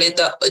 Ethiopia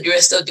calendar or the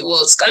rest of the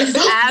world's calendar?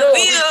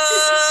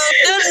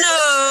 Don't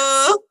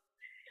know.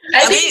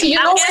 I think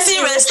I'm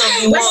guessing rest of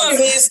the world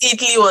means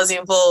Italy was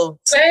involved.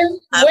 When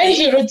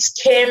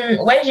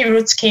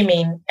Hirut came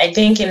in, I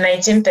think in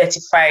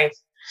 1935.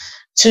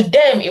 To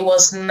them, it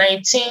was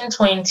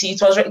 1920.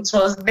 It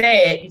was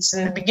there. It's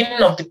in the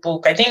beginning of the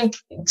book. I think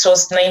it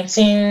was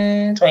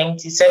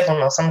 1927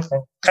 or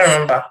something. Can't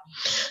remember.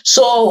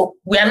 So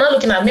we are not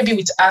looking at maybe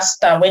with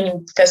Asta, when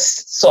you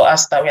first saw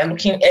Asta, we are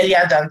looking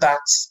earlier than that.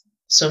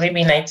 So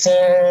maybe 19,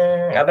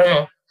 I don't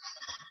know.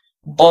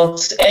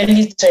 But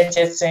early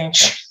 20th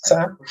century.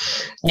 So,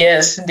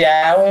 yes,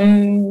 their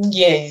own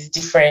year is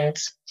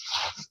different.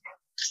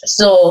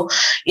 So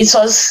it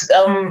was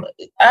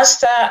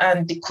Asta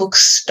and the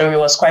cook's story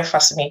was quite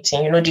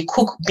fascinating. The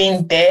cook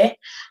being there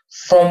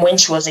from when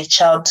she was a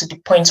child to the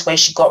point where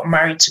she got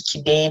married to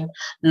Kiden,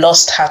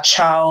 lost her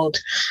child,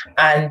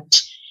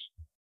 and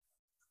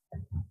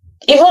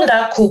even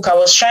that cook, I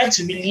was trying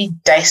to really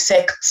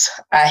dissect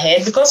her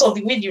head because of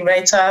the way the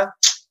writer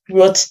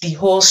wrote the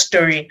whole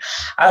story.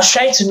 I was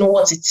trying to know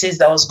what it is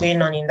that was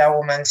going on in that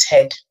woman's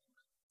head.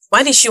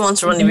 Why did she want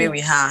to run away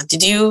with her?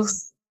 Did you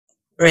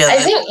realize?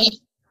 I think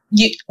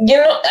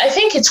I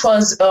think it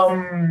was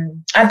her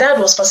dad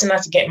was forcing her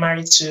to get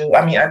married to.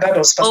 Her dad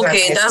was forcing her to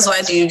get that's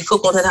why the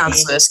cook wanted her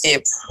to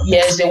escape.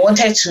 Yes, they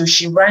wanted to.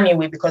 She ran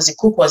away because the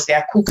cook was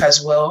their cook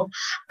as well,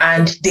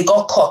 and they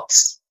got caught.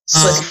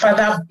 So the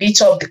father beat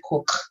up the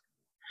cook,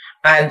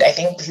 and I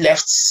think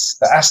left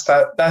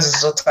Asta. That's his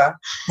daughter.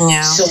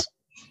 Yeah. So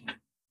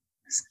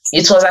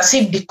it was as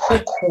if the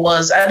cook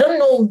was. I don't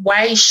know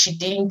why she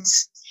didn't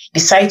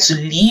decide to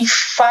leave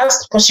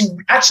fast, because she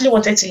actually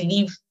wanted to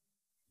leave.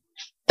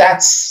 I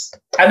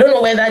don't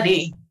know whether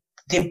they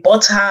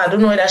bought her. I don't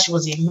know whether she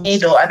was a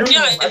maid or I don't know.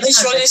 Yeah,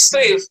 she was a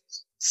slave.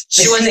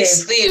 She was a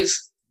slave.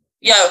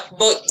 Yeah,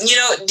 but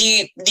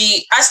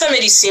the Asta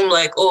made it seem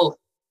like,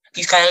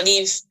 you can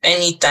leave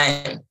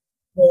anytime.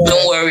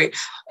 Don't worry.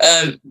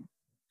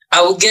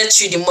 I will get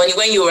you the money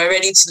when you are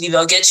ready to leave.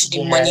 I'll get you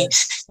the money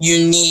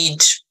you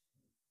need.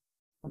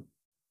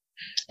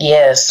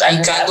 Yes, And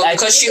you can go,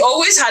 because she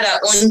always had her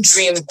own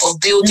dream of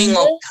building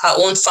up her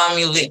own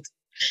family.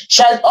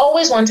 She had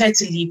always wanted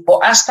to leave,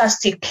 but Asta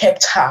still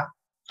kept her.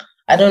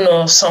 I don't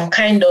know, some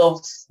kind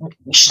of,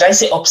 should I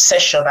say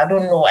obsession? I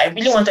don't know. I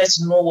really wanted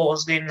to know what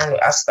was going on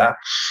with Asta.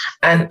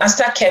 And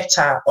Asta kept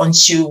her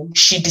until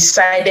she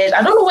decided,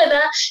 I don't know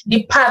whether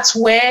the part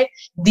where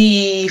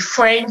the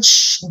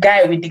French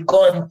guy with the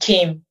gun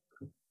came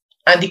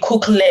and the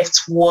cook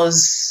left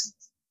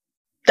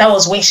that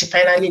was when she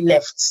finally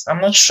left.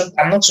 I'm not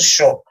too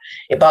sure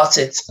about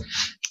it.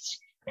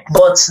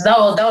 But that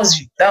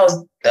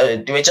was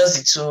they were just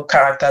the two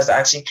characters that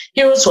actually.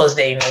 Heroes was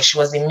there, she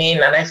was the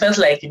main, and I felt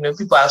like,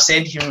 people have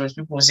said heroes,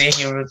 people say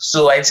heroes,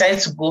 so I decided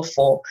to go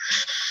for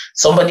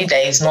somebody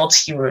that is not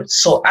hero.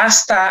 So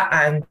Asta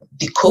and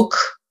the cook,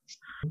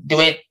 they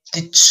were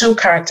the two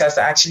characters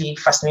that actually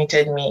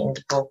fascinated me in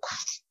the book.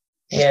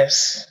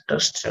 Yes,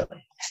 those two.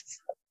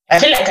 I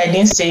feel like I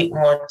didn't say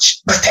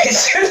much, but I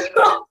said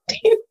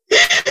nothing.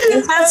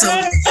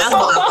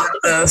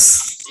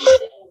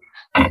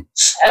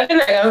 I feel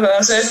like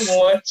I've said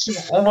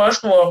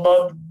much more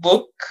about the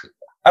book.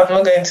 I'm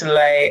not going to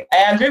lie.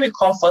 I agree with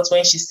Comfort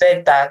when she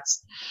said that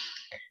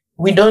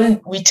we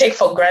take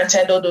for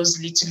granted all those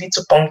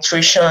little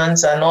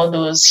punctuations and all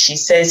those she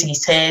says, he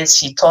says,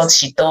 she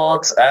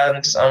thought,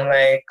 and I'm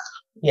like,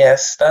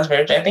 yes, that's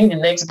very true. I think the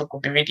next book will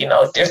be reading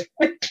out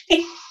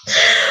definitely.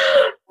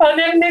 I'll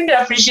definitely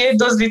appreciate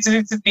those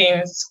little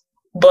things.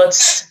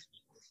 But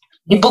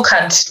the book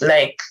had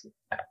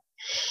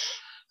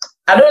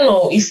I don't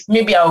know if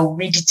maybe I'll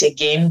read it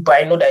again, but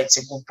I know that it's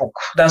a good book.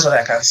 That's what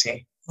I can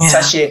say. Yeah. It's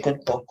actually a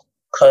good book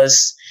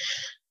because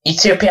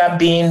Ethiopia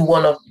being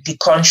one of the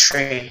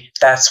country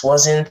that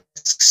wasn't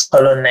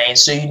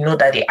colonized, so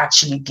that they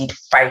actually did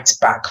fight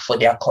back for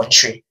their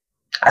country.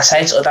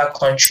 Aside other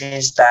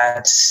countries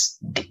that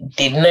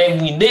they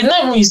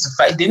not even used to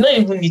fight, they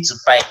don't even need to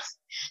fight.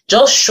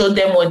 Just show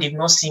them what they've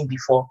not seen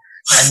before,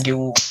 and they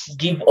will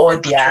give all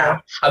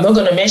their. I'm not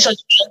going to mention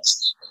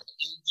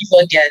give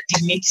all their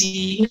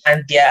dignity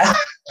and their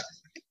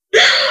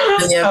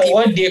and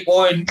what they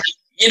own.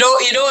 You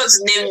don't want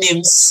to name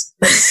names.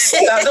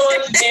 I don't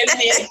want to name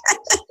names.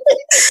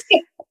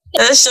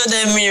 Let's show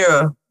them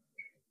mirror.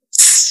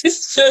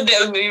 Show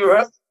them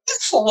mirror.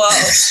 Wow.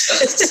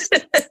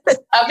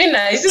 I mean,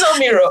 is it not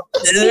mirror?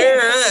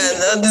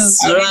 This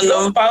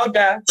random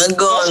powder and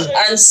gone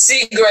and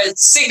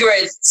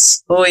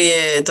cigarettes. Oh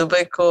yeah,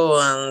 tobacco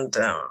and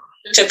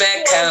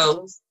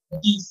tobacco.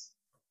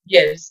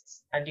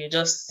 Yes, and you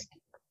just.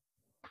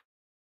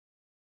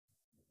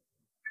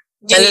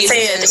 And they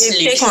say,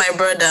 you take my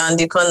brother on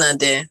the corner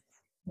there.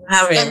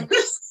 Have him.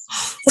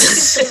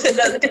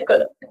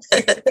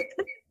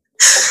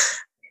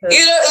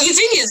 The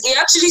thing is, it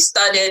actually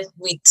started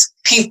with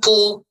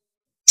people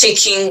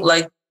taking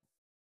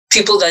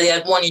people that they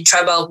had won in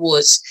tribal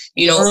wars,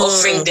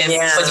 offering them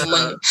for the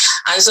money.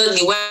 And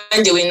suddenly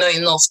when they were not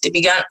enough, they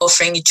began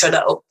offering each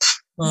other up.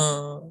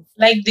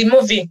 Like the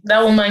movie,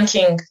 That Woman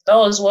King. That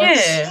was what?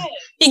 Yeah.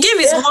 He gave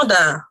his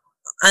mother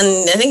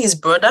and I think his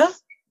brother.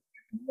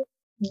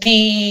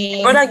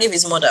 The brother gave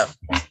his mother.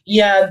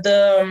 Yeah,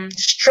 the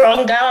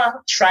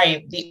stronger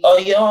tribe, the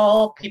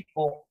Oyo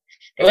people.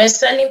 They were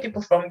sending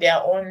people from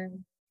their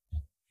own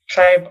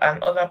tribe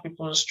and other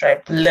people's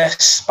tribe,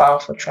 less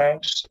powerful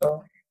tribes.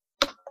 So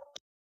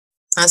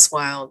that's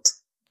wild.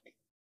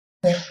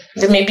 Yeah.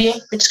 Maybe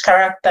which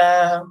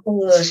character?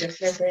 Who was your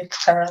favorite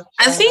character?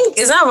 I think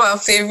it's not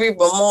about favorite,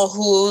 but more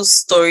whose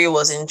story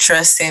was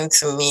interesting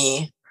to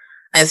me.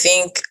 I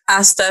think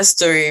Asta's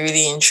story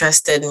really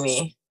interested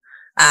me,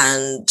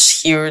 and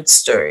Hiru's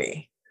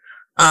story.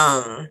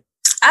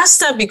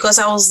 Asta, because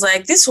I was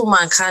like, this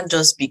woman can't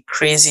just be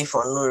crazy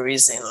for no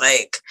reason.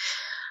 Like,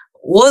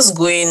 what's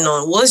going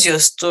on? What's your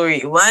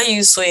story? Why are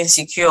you so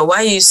insecure? Why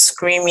are you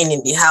screaming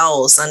in the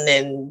house? And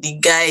then the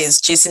guy is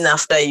chasing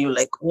after you.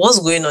 Like, what's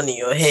going on in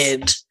your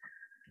head?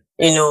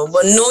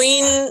 But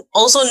knowing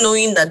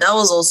that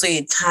was also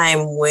a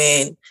time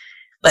when,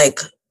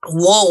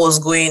 war was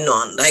going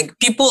on. Like,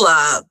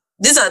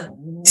 these are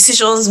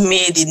decisions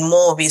made in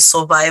more of a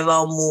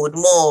survival mode,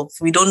 more of,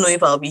 we don't know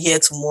if I'll be here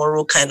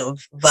tomorrow kind of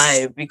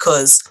vibe,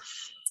 because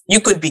you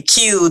could be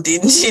killed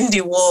in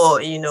the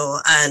war,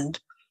 and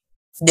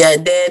they're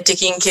there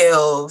taking care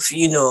of,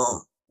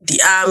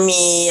 the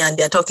army, and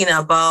they're talking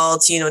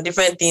about,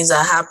 different things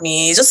that are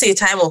happening. It's just a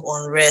time of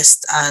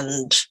unrest,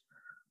 and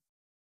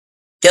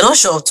they're not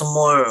sure of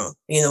tomorrow.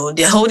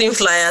 They're holding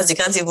flyers, they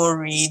can't even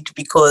read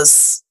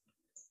because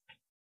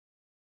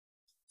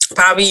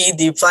probably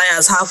the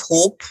flyers have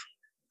hope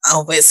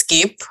of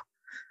escape,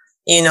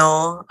 and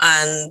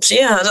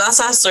that's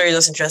our story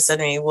just interested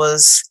me.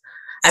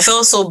 I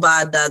felt so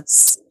bad that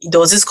there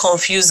was this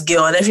confused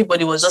girl and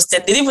everybody was just, they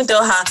didn't even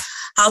tell her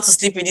how to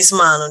sleep with this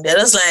man. They're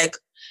just like,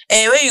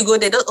 hey, where you go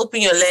there, just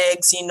open your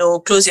legs,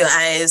 close your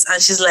eyes. And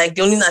she's like,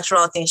 the only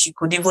natural thing she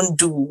could even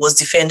do was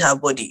defend her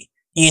body.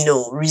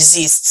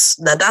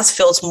 resist. That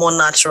felt more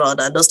natural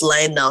than just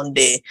lying down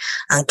there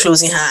and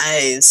closing her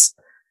eyes,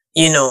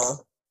 And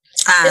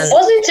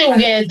wasn't it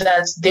weird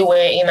that they were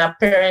in her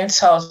parents'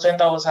 house when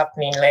that was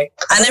happening?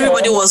 And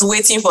everybody was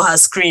waiting for her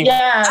scream.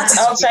 Yeah,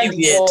 outside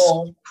really the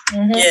door.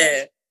 Mm-hmm.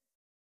 Yeah.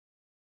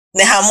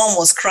 Then her mom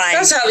was crying.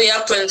 That's how it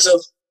happens,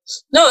 though.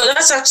 No,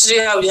 that's actually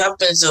how it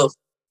happens, though.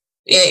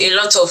 In a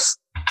lot of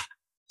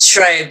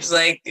tribes,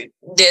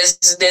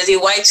 there's a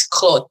white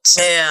cloth,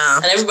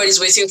 and everybody's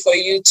waiting for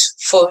you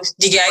for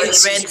the guy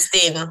red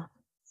stain.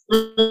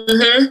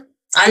 Mm-hmm.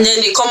 And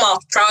then they come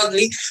out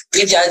proudly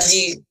with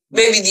the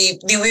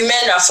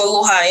women that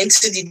follow her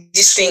into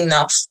this thing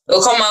now.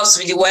 They'll come out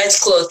with the white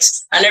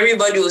cloth, and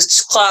everybody will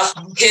clap,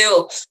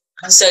 hail,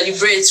 and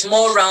celebrate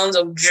more rounds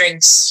of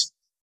drinks.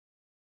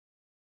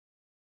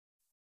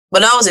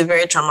 But that was a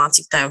very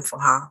traumatic time for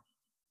her,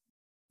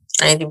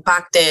 and it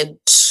impacted.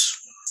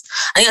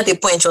 I think at the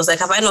point she was like,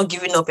 "Have I not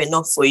given up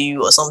enough for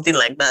you?" or something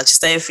like that. She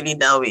started feeling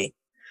that way.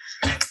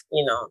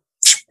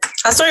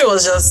 Her story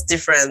was just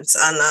different,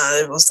 and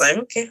it was like,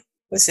 okay,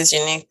 this is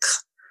unique.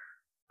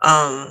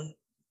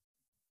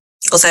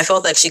 Because I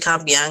felt like she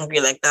can't be angry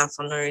like that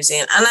for no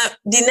reason. And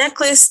the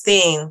necklace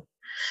thing,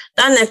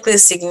 that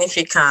necklace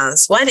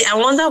significance. I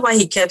wonder why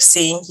he kept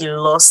saying he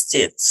lost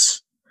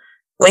it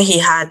when he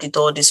had it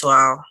all this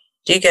while.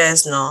 Do you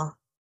guys know?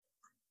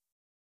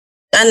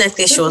 That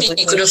necklace she was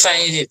looking. He couldn't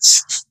find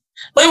it.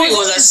 Maybe it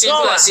was as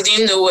simple as he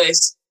didn't know it.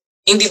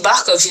 In the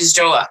back of his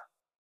drawer.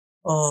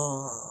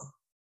 Oh.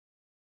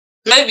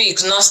 Maybe he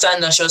could not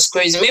stand that she was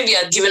crazy. Maybe he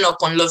had given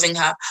up on loving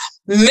her.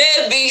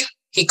 Maybe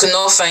he could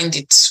not find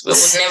it. We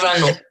would never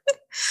know.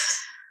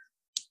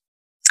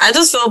 I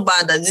just felt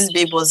bad that this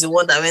babe was the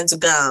one that went to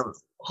go and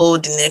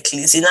hold the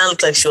necklace. It now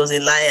looked like she was a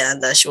liar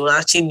and that she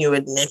actually knew where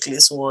the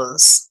necklace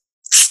was.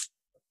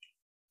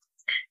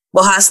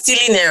 But her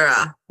stealing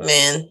era,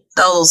 man,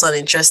 that was an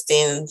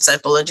interesting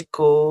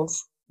psychological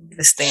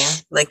thing.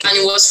 And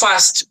it was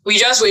fast. We're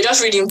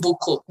just reading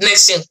book.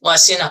 Next thing,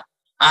 Wasina.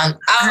 And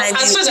at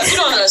first I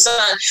couldn't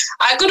understand.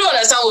 I couldn't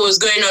understand what was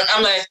going on.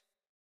 I'm like,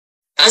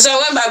 and so I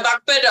went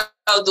back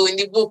pedal in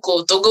the book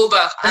to go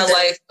back. I'm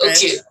like,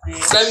 okay,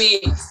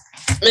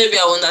 maybe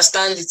I'll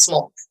understand it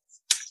more.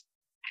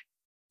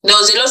 There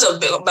was a lot of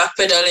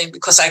backpedaling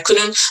because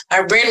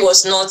my brain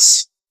was not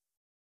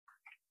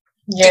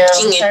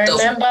picking it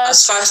up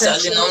as fast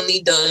as it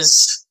normally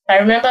does. I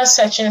remember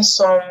searching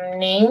some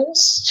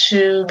names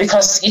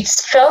because it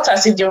felt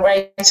as if the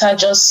writer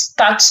just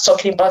starts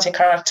talking about a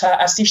character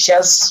as if she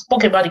has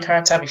spoken about the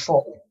character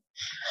before.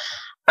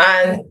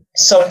 And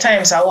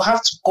sometimes I will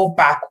have to go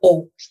back.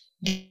 Oh,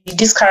 when did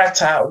this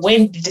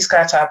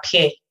character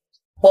appear?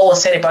 What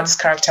was said about this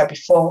character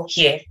before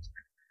here?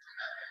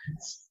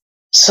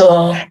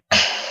 So,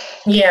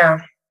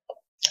 yeah.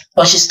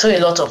 But she stole a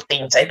lot of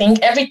things. I think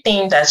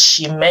everything that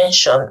she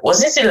mentioned,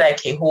 wasn't it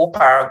like a whole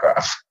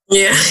paragraph?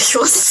 Yeah, it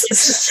was.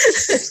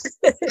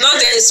 Not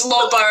a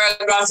small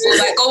paragraph,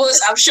 like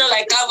almost, I'm sure,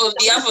 like half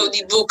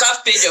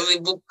page of the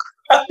book.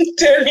 I'm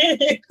telling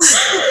you,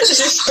 she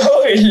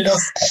stole a lot.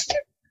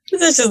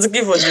 She's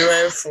looking for the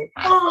rifle.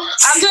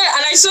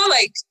 And I saw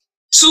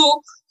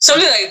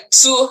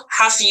two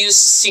half-used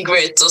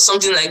cigarettes or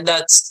something like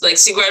that, like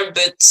cigarette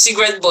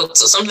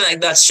butts or something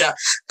like that.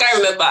 Can't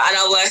remember. And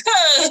I'm like,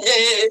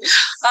 hey,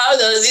 how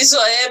does this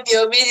one help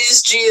your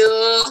ministry?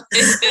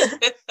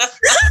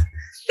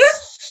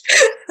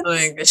 Oh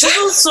my God. She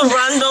does some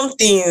random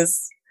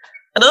things.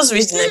 I just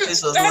wish the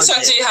necklace was. That's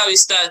actually how it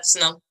starts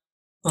now.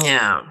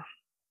 Yeah.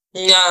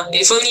 Yeah.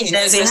 If only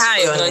there's a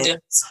high on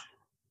it.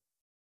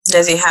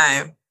 There's a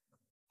high.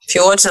 If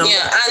you watch them.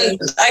 Yeah, and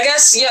I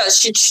guess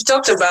she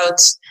talked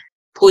about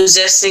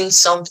possessing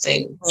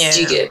something. Yeah.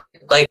 Do you get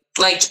like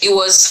it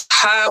was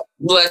her,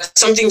 like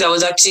something that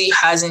was actually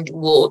hers in the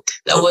world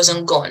that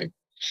wasn't gone.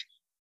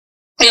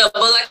 Yeah,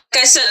 but like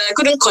I said, I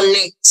couldn't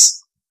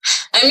connect.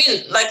 I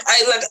mean,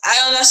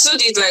 I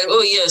understood it. Like,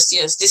 oh yes,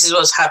 this is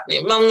what's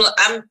happening. I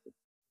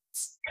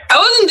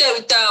wasn't there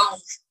with her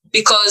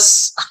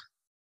because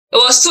it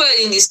was too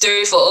early in the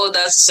story for all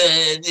that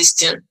this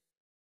thing.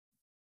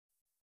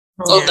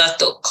 All that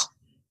talk.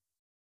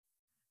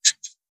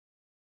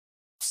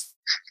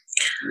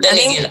 Then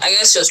again, I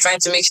guess she was trying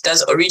to make it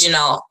as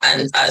original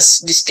and as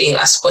distinct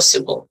as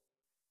possible.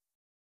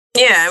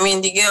 Yeah, I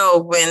mean, the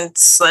girl went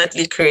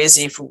slightly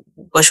crazy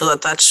because she was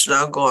attached to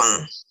that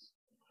gun.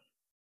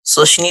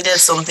 So she needed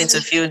something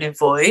to fill the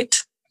void,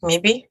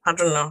 maybe? I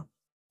don't know.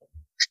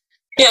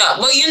 Yeah,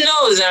 but you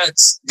know that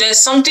there's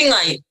something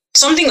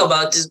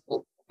about this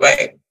book,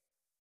 right?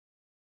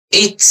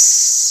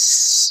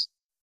 It's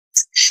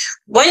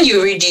when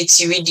you read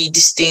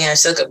this thing, I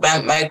said,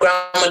 my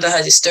grandmother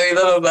had a story,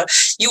 blah, blah, blah.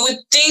 You would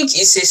think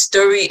it's a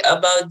story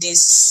about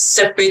this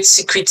separate,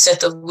 secret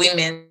set of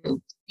women,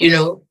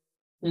 and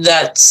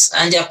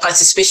their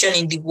participation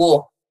in the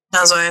war.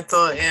 That's what I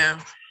thought, yeah.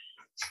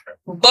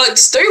 But the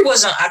story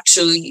wasn't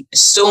actually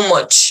so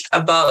much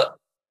about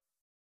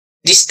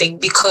this thing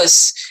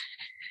because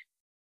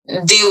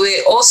they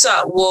were also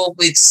at war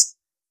with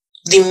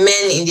the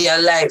men in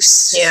their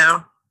lives.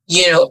 Yeah.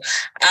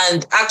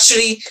 and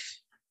actually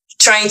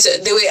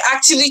they were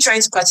actively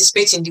trying to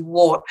participate in the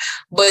war,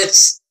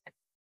 but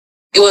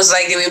it was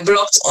like they were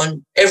blocked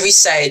on every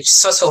side,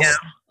 sort of,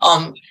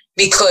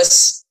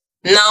 because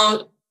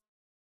now,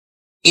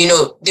 they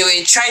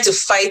were trying to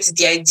fight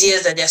the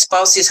ideas that their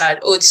spouses had.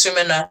 Oh, these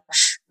women are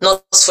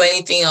not for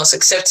anything else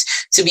except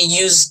to be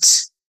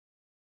used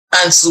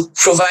and to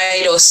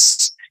provide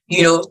us,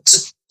 to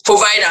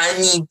provide our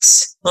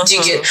needs. Do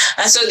you get?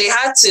 And so they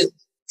had to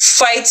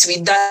fight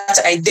with that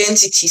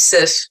identity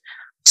self,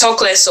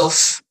 talk less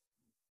of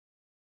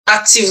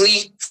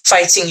actively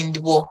fighting in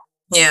the war.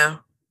 Yeah.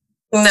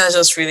 I think that's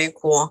just really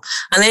cool.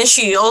 And then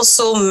she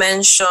also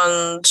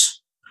mentioned,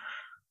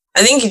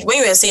 I think when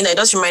you were saying that, it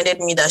just reminded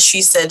me that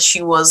she said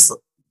she was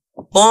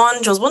born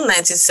in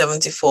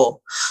 1974.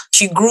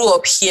 She grew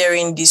up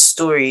hearing these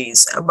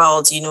stories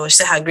about, she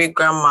said her great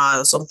grandma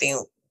or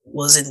something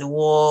was in the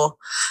war,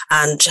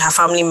 and her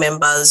family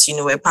members,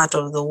 were part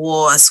of the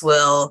war as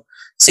well.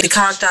 So the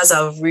characters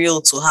are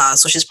real to her.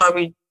 So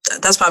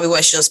that's probably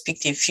why she just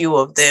picked a few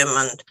of them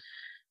and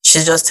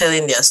she's just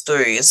telling their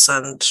stories.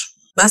 And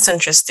that's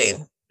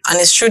interesting. And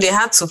it's true, they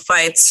had to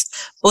fight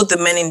both the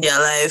men in their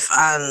life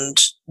and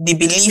the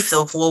belief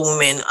of what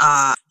women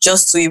are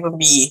just to even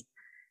be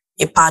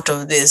a part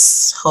of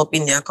this,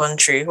 helping their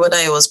country, whether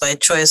it was by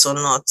choice or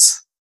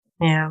not.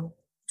 Yeah.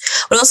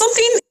 Well,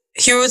 something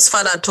Hiru's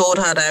father told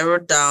her that I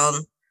wrote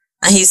down,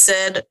 and he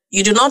said,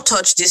 "You do not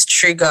touch this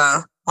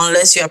trigger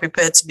unless you are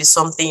prepared to be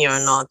something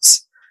you're not."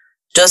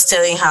 Just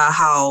telling her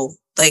how,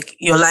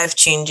 your life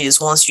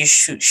changes once you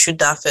shoot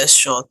that first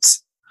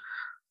shot,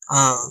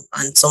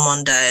 and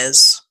someone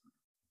dies.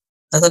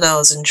 I thought that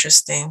was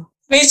interesting.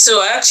 Me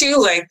too. I actually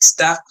liked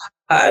that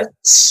part.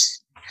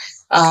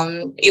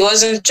 It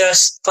wasn't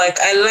just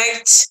I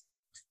liked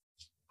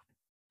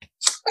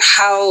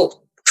how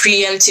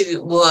preemptive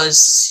it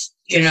was,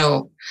 in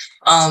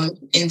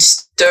the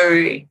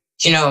story,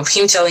 of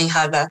him telling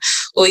her that,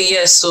 oh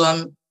yes, so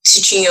I'm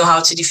teaching you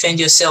how to defend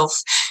yourself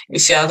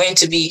if you are going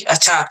to be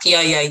attacked.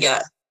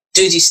 Yeah.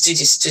 Do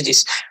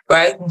this,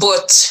 right?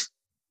 But,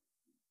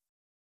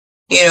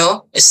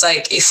 it's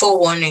like a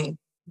forewarning.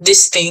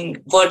 This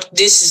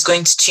is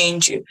going to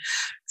change you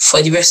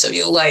for the rest of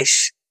your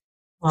life.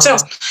 So,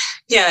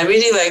 yeah, I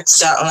really liked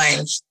that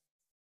line.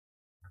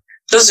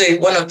 Those were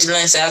one of the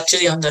lines I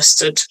actually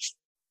understood.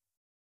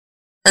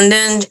 And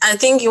then I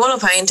think in one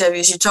of her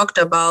interviews, she talked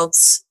about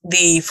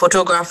the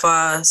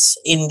photographers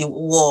in the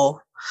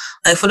war.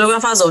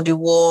 Photographers of the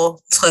war,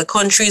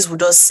 countries would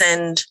just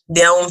send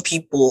their own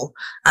people,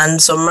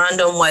 and some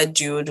random white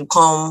dude would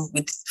come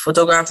with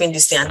photographing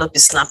this thing and not be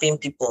snapping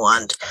people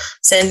and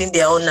sending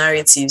their own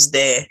narratives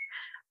there.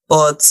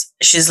 But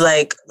she's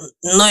like,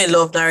 not a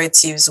lot of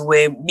narratives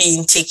were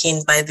being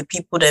taken by the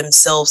people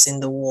themselves in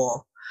the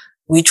war,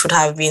 which would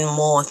have been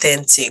more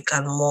authentic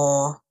and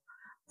more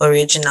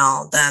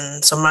original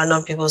than some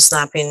random people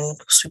snapping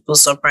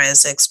people's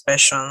surprise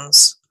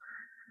expressions.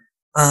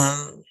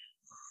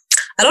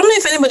 I don't know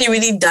if anybody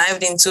really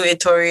dived into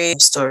Ettore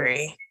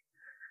story,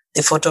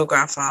 the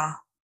photographer. I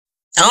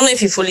don't know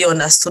if he fully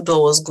understood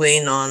what was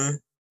going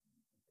on,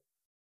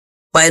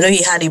 but I know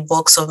he had a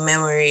box of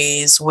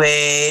memories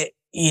where,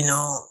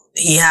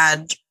 he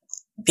had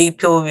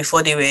people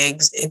before they were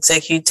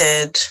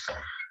executed.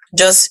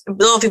 Just a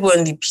lot of people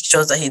in the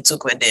pictures that he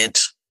took were dead.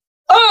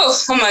 Oh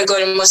my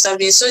God, it must have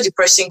been so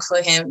depressing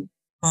for him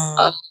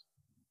to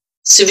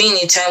be in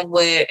a time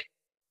where,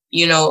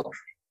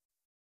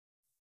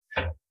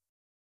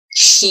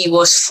 he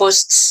was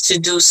forced to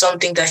do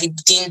something that he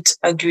didn't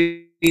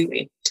agree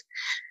with,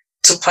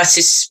 to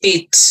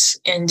participate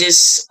in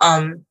this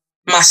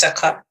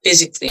massacre,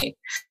 basically.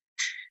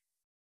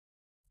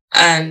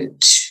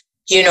 And,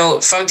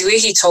 from the way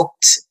he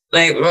talked,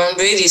 from the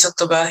way they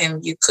talked about him,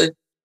 you could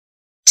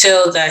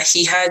tell that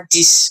he had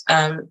this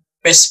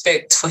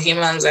respect for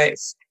human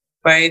life,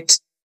 right?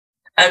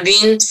 And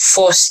being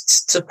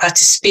forced to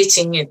participate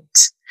in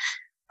it,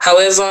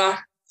 however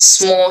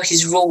small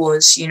his role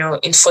was,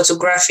 in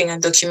photographing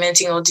and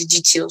documenting all the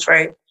details,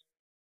 right?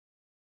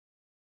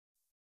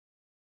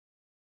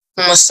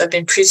 It must have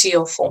been pretty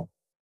awful.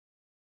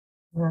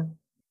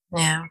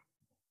 Yeah.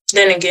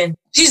 Then again,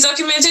 his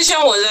documentation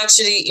was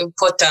actually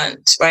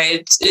important,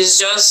 right? It's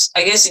just,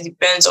 I guess it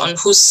depends on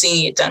who's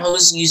seeing it and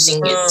who's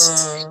using it.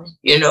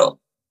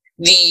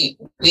 The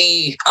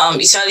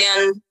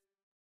Italian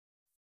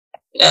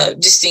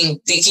this thing,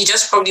 he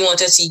just probably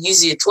wanted to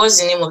use it. What's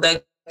the name of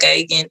that guy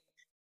again?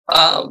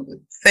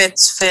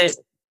 Feshumi?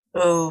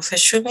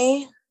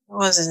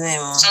 What's his name?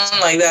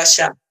 Something like that,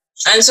 sha.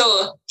 And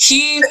so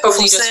he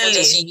probably just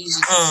wanted to use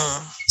it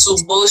to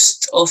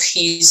boast of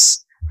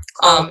his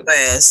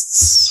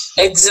conquests.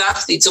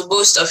 Exactly, to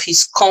boast of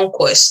his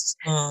conquest.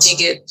 You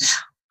get,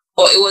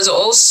 but it was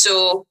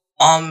also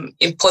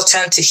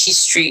important to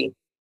history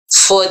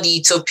for the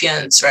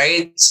Ethiopians,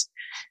 right?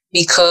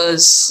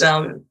 Because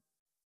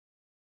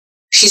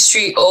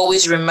history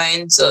always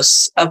reminds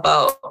us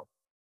about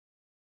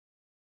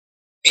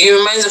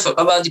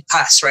the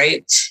past,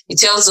 right? It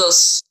tells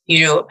us,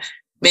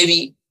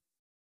 maybe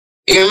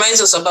it reminds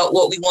us about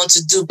what we want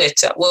to do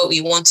better, what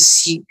we want to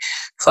see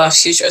for our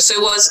future. So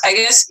I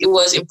guess it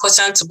was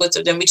important to both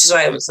of them, which is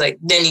why I was like,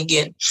 then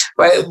again,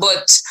 right?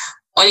 But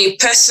on a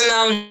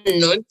personal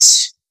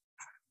note,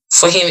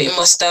 for him, it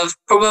must have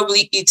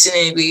probably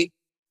eaten away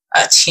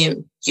at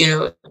him,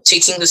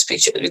 taking those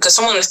pictures, because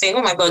someone will think,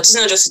 oh my God, it's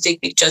not just to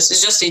take pictures,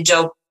 it's just a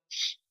job.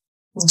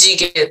 Do you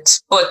get?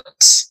 But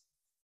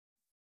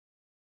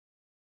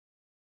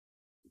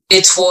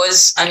it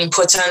was an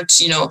important,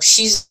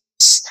 his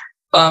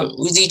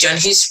religion,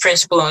 his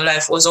principle on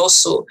life was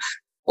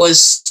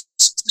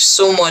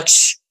so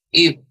much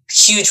a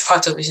huge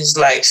part of his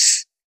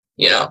life,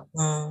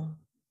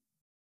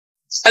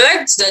 I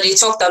liked that they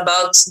talked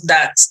about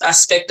that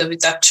aspect of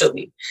it,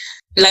 actually.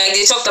 Like,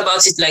 they talked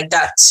about it like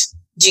that.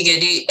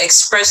 They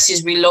expressed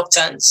his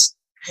reluctance,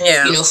 for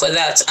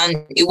that.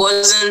 And it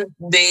wasn't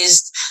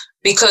based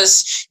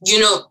because,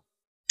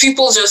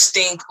 people just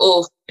think,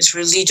 oh, it's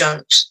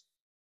religion.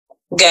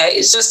 Guy,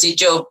 it's just a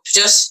job.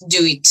 Just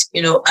do it,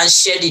 and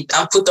shed it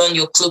and put on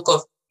your cloak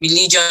of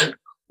religion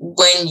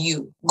when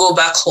you go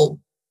back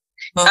home.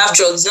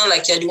 After all, it's not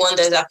like you're the one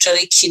that's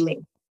actually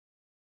killing,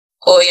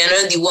 or you're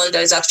not the one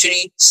that's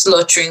actually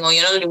slaughtering, or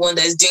you're not the one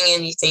that's doing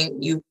anything.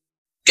 You're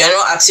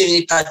not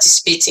actively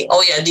participating.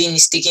 All you're doing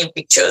is taking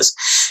pictures.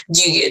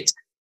 Do you get?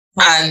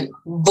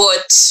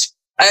 But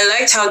I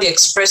liked how they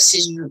expressed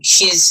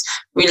his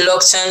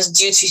reluctance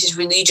due to his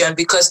religion,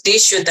 because they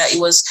showed that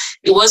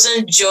it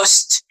wasn't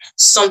just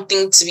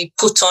something to be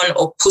put on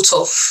or put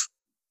off,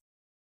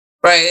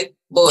 right?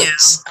 But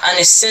an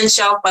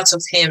essential part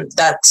of him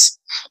that,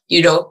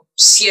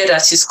 seared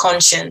at his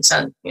conscience,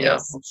 and,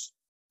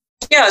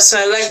 so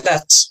I like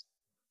that.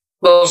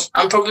 But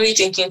I'm probably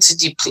thinking too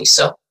deeply,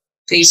 so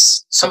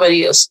please,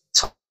 somebody else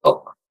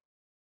talk.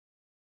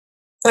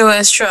 Well,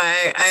 it's true.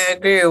 I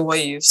agree with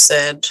what you've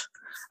said.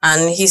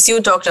 And he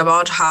still talked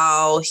about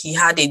how he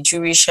had a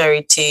Jewish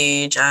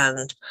heritage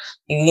and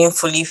he didn't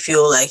fully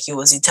feel like he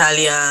was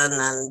Italian.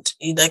 And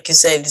like you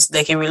said, it's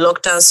like a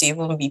reluctance to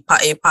even be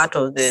a part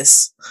of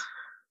this.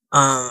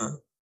 And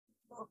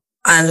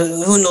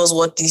who knows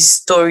what these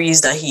stories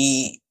that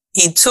he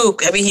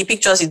took,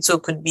 pictures he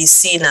took could be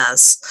seen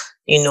as,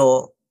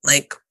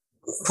 like,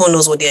 who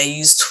knows what they are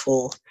used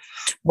for.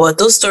 But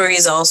those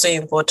stories are also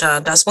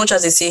important. As much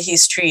as they say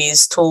history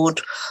is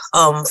told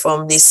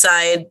from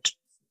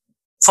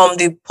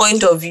the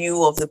point of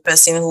view of the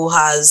person who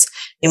has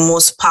the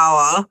most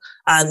power,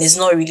 and is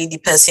not really the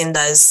person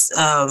that is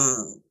I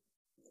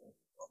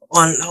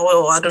don't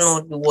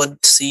know the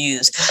word to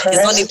use. Oppressed.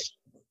 It's not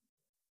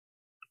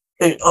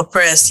the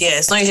oppressed. Yeah,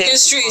 it's not.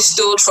 History is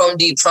told from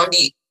the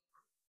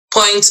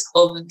point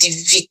of the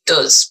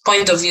victors,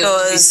 point of view of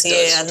the victors.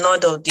 Yeah,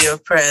 not of the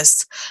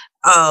oppressed.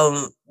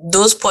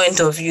 Those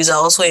point of views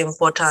are also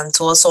important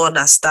to also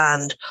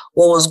understand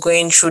what was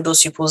going through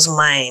those people's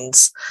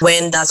minds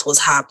when that was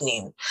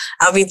happening.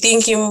 I've been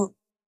thinking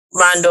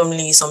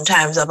randomly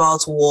sometimes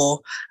about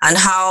war and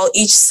how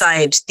each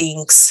side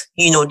thinks,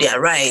 they're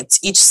right.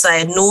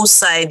 No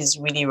side is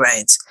really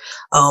right.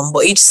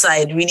 But each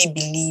side really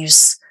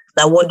believes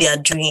that what they are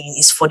doing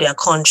is for their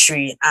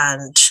country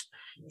and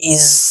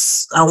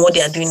what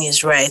they are doing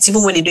is right,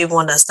 even when they don't even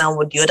understand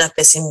what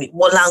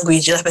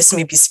language the other person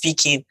may be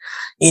speaking.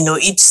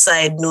 Each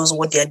side knows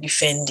what they are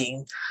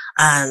defending,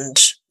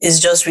 and it's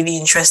just really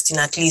interesting,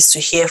 at least, to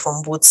hear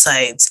from both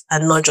sides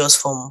and not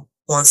just from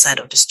one side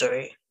of the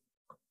story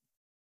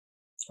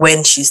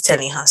when she's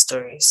telling her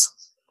stories.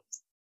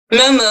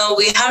 Memo,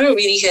 we haven't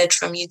really heard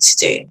from you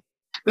today.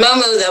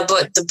 Memo that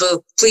bought the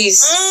book, please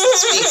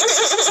speak.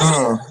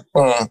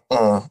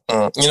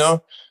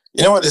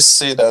 You know what they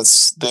say,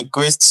 that's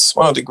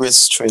one of the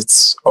great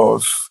traits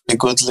of a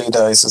good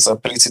leader is his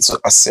ability to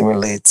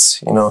assimilate,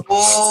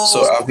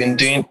 So I've been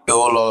doing a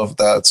whole lot of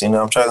that,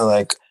 I'm trying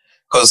to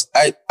because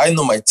I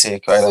know my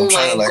take, right? I'm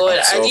trying to God,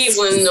 I didn't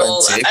even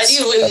know.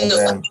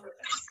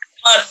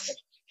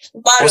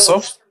 What's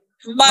up?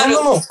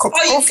 No.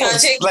 You can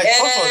take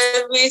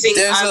everything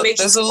and make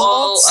it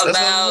all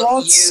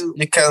about you.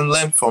 You can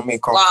learn from me,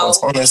 comfort.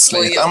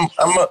 Honestly, I'm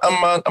an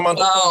open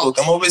book.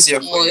 I'm always here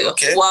for you.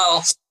 Okay.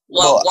 Wow.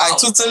 I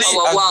totally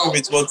agree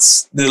with what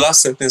the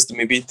last sentence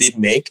maybe did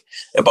make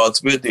about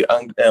where the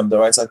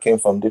writer came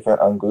from, different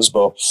angles.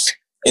 But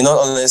in all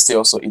honesty,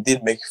 also it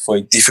did make for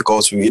a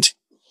difficult read,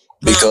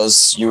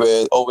 because you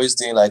were always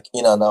doing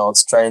in and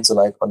out, trying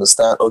to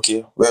understand,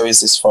 okay, where is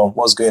this from?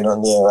 What's going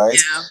on here, right?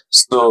 Yeah.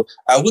 So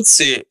I would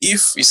say,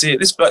 if you see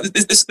this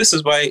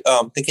is why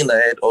thinking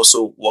ahead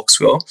also works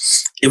well.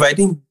 If I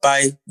didn't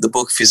buy the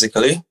book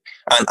physically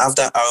and have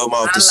that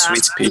aroma of the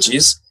sweet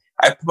pages,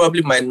 I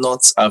probably might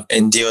not have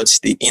endured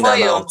the in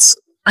and out.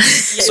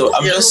 So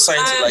I'm just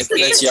trying to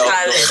let you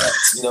out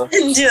know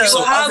that,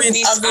 So have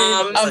this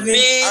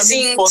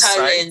amazing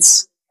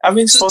talent.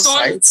 Having to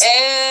turn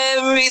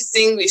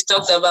everything we've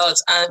talked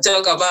about and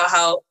talk about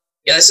how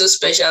you're so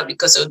special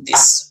because of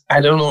this. I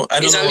don't know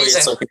what you're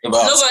talking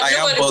about.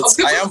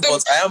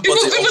 People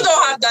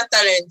don't have that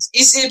talent.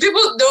 You see,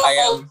 people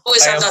don't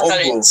always have that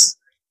talent.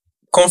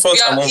 Comfort,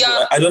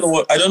 I don't know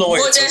what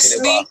you're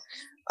talking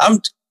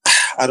about.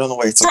 I don't know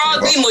what you're talking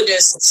Probably about.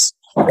 modest.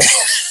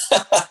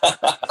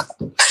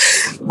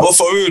 But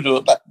for real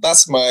though,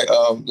 that's my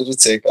little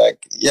take.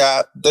 Like,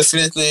 yeah,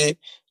 definitely.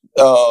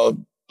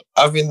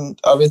 Having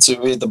to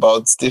read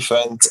about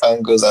different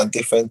angles and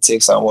different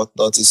takes and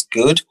whatnot is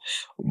good,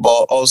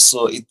 but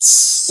also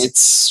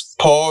it's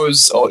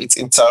pause or it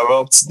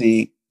interrupts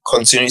the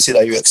continuity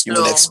that you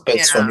would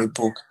expect from a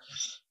book,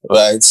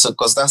 right? So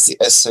because that's the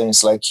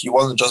essence. Like, you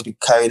want to just be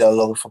carried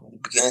along from the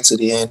beginning to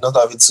the end, not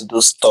having to do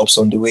stops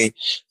on the way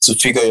to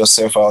figure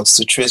yourself out,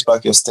 to trace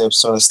back your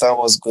steps, to understand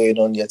what's going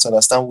on here, to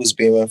understand who's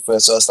being went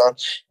first, to understand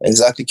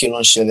exactly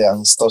Kilon Shelley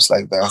and stuff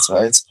like that,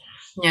 right?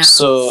 Yeah.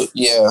 So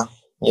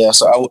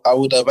so I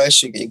would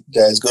advise you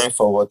guys going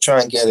forward,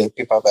 try and get a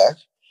paperback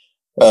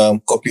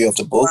copy of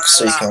the book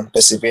so you can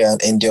persevere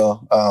and endure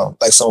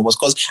like some of us.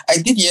 Because I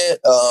did hear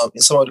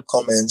in some of the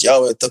comments,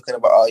 y'all were talking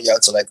about how you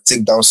had to like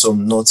take down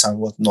some notes and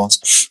whatnot.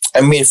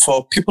 I mean,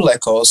 for people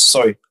like us,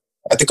 I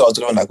think I was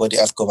the one that got the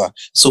hardcover.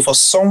 So for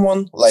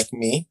someone like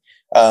me,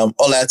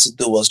 all I had to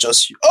do was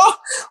just,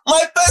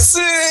 my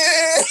person!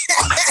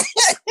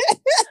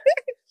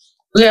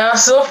 We are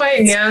so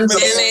fine, young. Baby,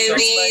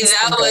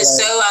 that was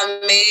so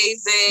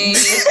amazing.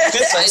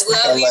 I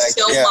love you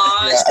so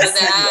much for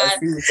that.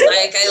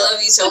 I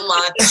love you so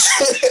much.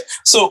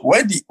 So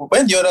when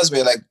the others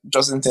were like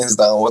jotting things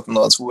down and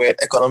whatnot, we're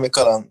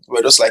economical and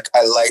we're just like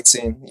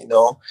highlighting,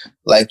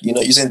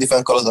 using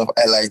different colors of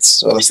highlights.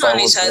 So which one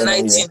is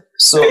highlighting?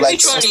 So like,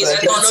 which one is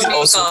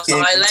economical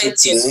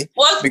highlighting?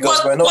 What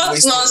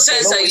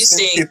nonsense are you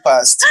saying?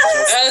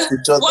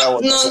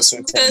 What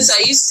nonsense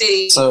are you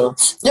saying? So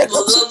yeah,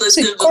 comfort.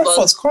 You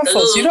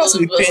don't have to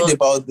be pained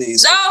about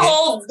this. That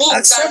whole book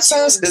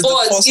that you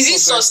bought, is it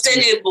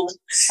sustainable?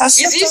 Is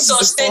it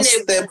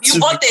sustainable? You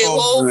bought a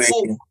whole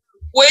book,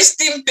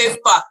 wasting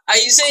paper, and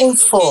you say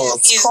it's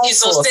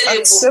sustainable.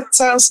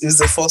 Acceptance is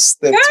the first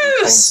step.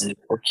 Yes.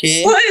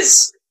 Okay. What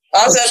is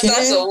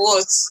acceptance of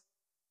what?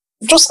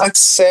 Just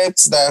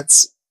accept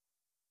that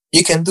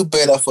you can do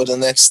better for the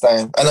next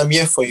time, and I'm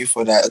here for you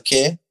for that.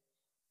 Okay.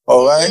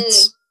 All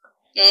right.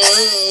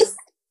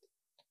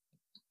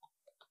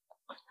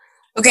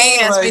 Okay,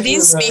 yes, we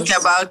didn't speak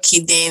about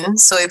Kidin,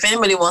 so if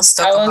anybody wants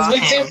to talk about him. I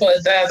was waiting for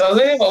that. I was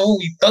waiting for who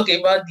we talk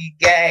about the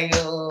guy.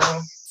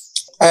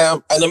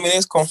 I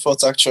nominate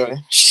Comfort,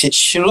 actually.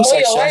 She looks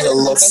like she has a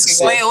lot to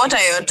say. Wait, what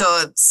are your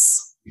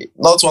thoughts?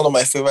 Not one of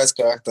my favorite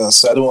characters,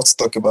 so I don't want to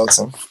talk about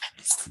him.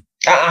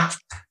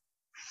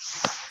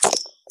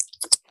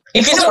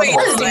 If you know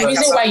what's the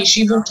reason why you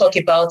should even talk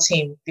about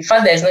him, the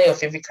fact that he's not your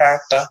favorite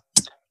character.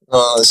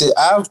 No, see,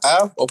 I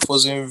have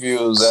opposing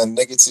views and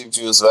negative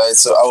views, right?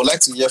 So I would like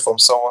to hear from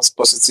someone's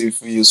positive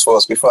views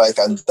first before I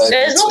can dive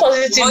There's no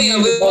positive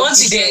view. We want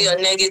to hear your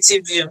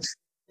negative view.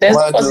 There's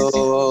no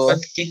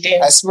positive view.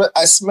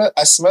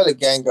 I smell a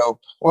gang up.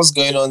 What's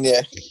going on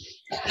here?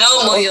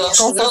 No, Moyo,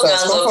 no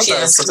gang up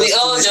here. We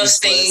all just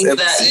think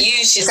that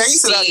you should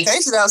see. Can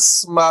you see that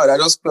smile that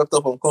just crept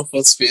up on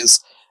Comfort's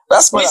face?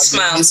 That smile has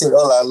been missing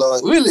all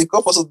along. Really,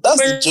 Comfort, so that's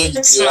the joy you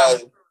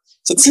derive.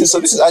 So this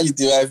is how you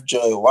derive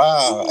joy.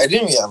 Wow, I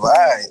didn't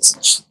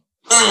realize.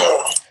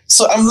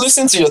 So I'm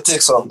listening to your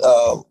takes on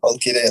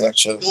Kidin,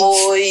 actually.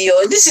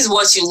 Moyo, this is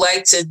what you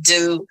like to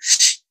do.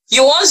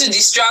 You want to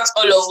distract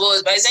all of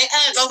us by saying,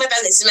 comfort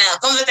and smile,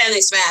 comfort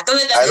and smile,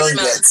 comfort and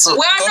smile. So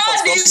we're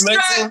not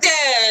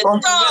distracted.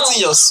 Complimenting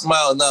your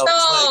smile now is not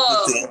a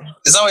good thing.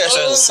 Is that what you're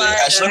trying to say?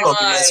 I should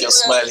compliment your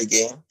smile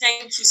again.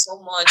 Thank you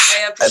so much.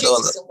 I appreciate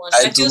you so much.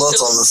 I do not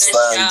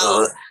understand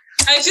though.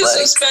 I feel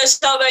so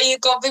special that you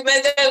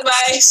complimented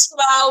my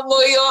smile,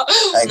 Moyo.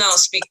 Now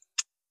speak.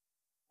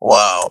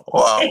 Wow.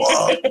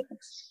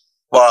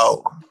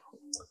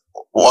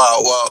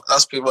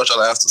 That's pretty much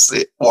all I have to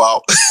say.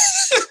 Wow.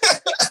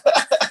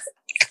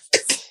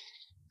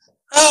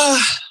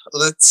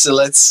 Let's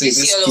see. You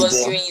see all of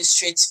us giving you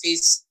straight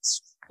face.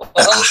 We're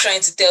all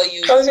trying to tell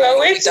you because we're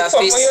waiting with our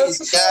for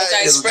faces.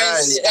 Guys,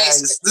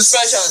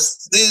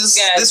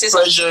 this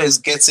pressure is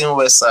getting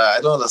worse. I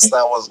don't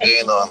understand what's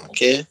going on.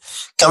 Okay,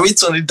 can we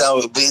tone it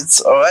down a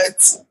bit? All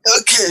right.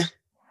 Okay.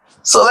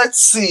 So let's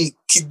see.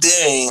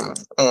 Kidin.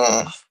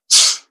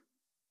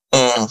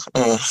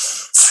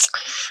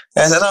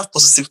 Guys, I don't have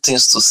positive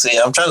things to say.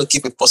 I'm trying to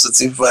keep a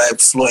positive vibe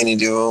flowing in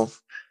the room.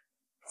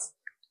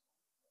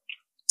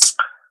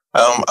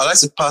 I'd like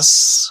to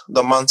pass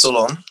the mantle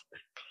on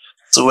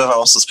to whoever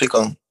wants to speak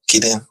on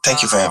Kidin.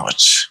 Thank you very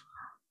much.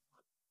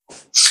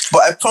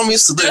 But I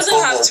promise to do it.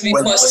 Doesn't have to be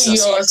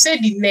positive. Say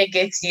the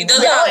negative. It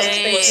doesn't have to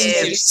be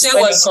positive. Say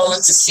what you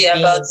want to say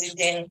about the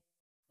name.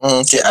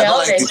 Okay, I don't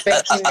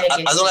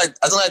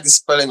like the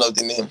spelling of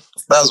the name.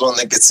 That's one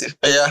negative.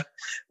 But yeah,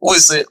 who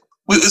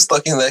is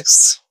talking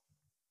next?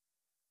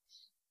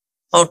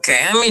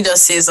 Okay, let me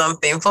just say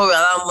something before we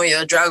allow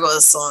Moyo drag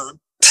us on.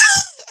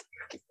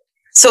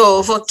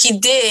 So for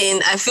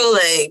Kidin, I feel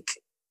like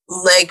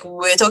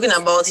we're talking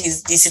about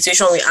the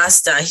situation with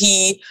Asta.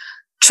 He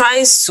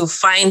tries to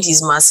find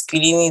his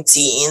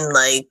masculinity in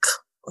like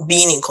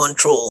being in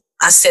control,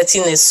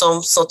 asserting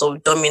some sort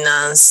of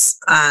dominance,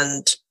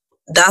 and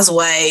that's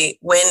why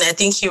when I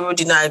think Hero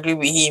did not agree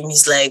with him,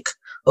 he's like,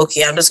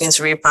 okay, I'm just going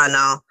to rape her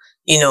now.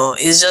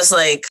 It's just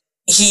like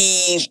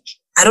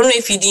I don't know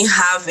if he didn't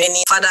have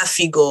any father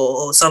figure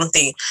or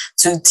something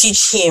to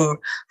teach him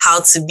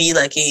how to be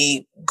like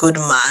a good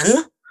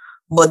man.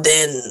 But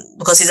then,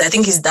 because I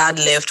think his dad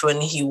left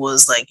when he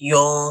was like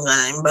young, and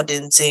I remember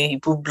them saying he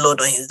put blood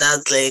on his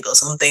dad's leg or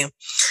something.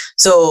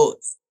 So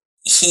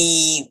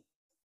he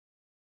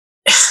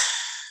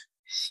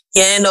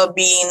ended up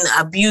being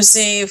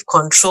abusive,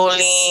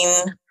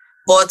 controlling,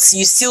 but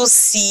you still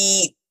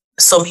see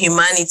some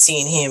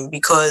humanity in him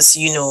because,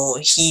 now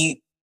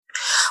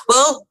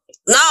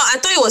I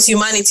thought it was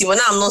humanity, but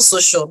now I'm not so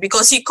sure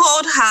because he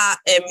called her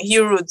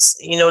Hirut,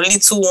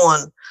 little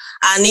one.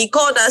 And he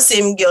called that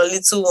same girl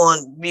little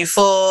one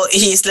before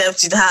he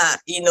slept with her,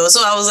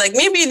 So I was like,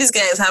 maybe this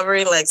guy is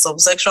having like some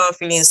sexual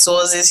feelings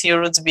towards this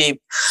Hirut babe.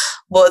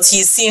 But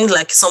he seemed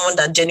like someone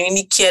that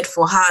genuinely cared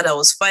for her, that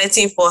was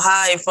fighting for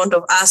her in front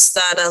of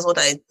Asta. That's what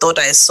I thought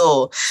I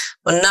saw.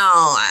 But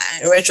now,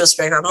 in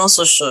retrospect, I'm not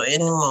so sure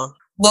anymore.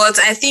 But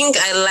I think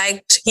I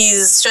liked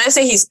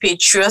his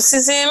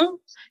patriotism.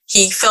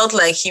 He felt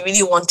like he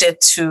really wanted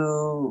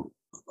to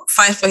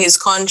fight for his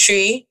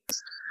country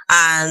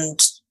and,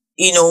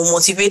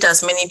 motivate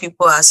as many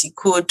people as he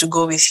could to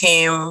go with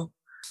him.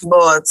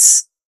 But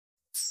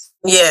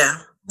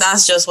yeah,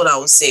 that's just what I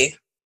would say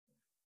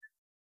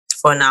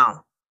for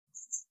now.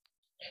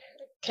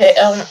 Okay,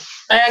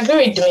 I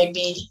agree with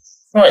maybe.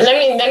 Well,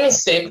 let me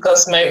say,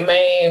 because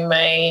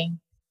my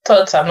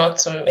thoughts are not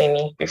too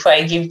many before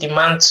I give the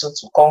mantle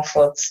to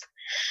Comfort.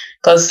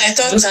 Because it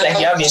looks like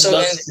you have a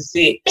lot to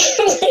say.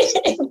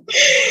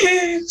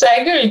 So I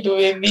agree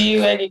with maybe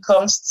when it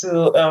comes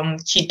to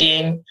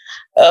Kiden.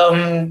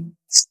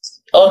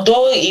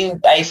 Although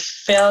I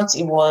felt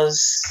it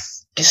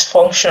was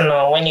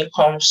dysfunctional when it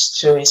comes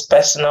to his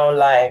personal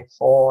life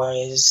or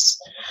his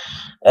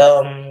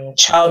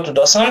childhood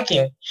or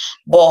something,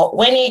 but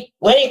when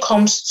it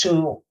comes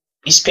to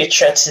his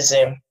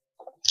patriotism,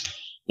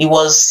 he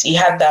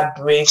had that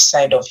brave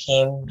side of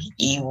him.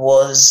 He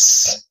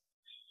was,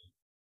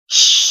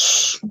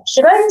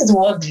 should I use the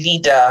word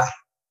leader?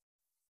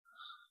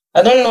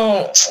 I don't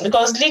know,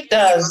 because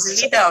leaders. He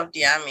was leader of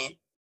the army.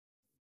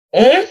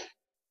 He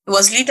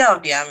was leader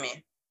of the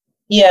army.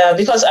 Yeah,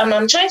 because I'm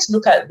trying to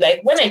look at,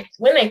 like, when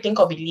I think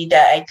of a leader,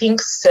 I think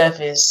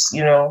service.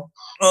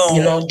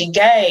 The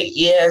guy,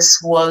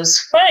 yes, was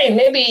fine.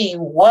 Maybe he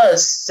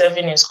was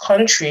serving his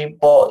country,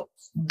 but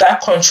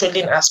that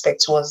controlling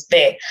aspect was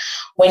there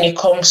when it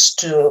comes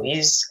to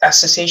his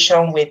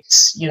association with,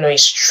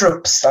 his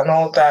troops and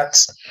all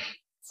that.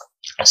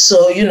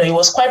 So, he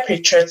was quite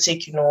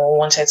patriotic,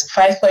 wanted to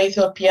fight for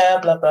Ethiopia,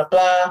 blah, blah,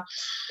 blah.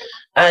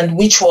 And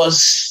which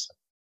was,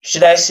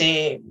 should I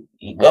say,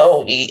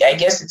 well, I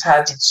guess it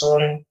had its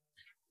own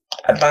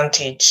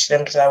advantage, let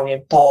me put it that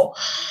way. But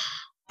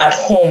at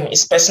home,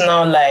 his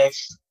personal life,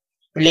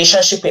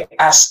 relationship with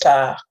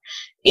Asta,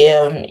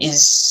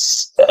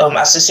 his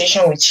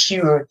association with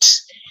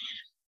Hirut,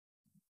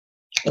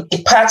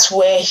 the part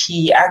where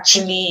he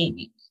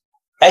actually,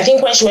 I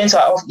think when she went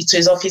to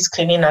his office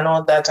cleaning and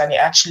all that, and he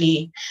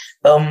actually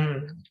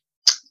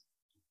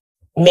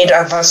made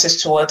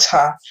advances towards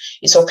her,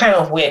 it's all kind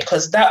of weird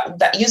because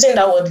that using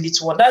that word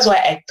little one, that's why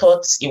I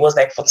thought it was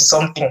like 40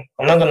 something.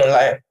 I'm not gonna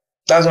lie,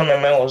 that's what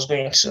my mind was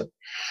going to.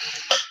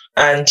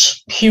 And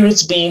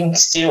Hirut being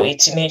still a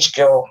teenage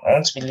girl, I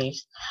want to believe.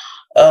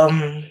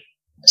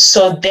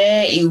 So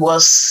there he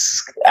was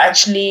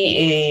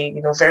actually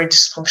a very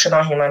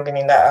dysfunctional human being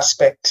in that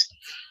aspect.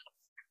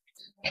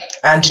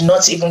 And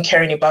not even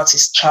caring about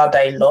his child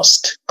that he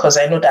lost, because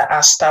I know that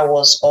Asta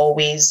was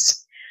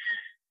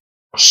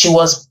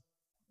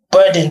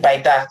burdened by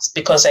that,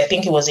 because I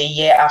think it was a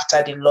year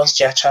after they lost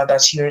their child that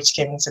Hirut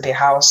came into the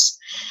house,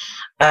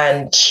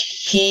 and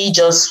he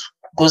just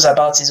goes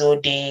about his whole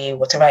day,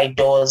 whatever he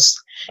does,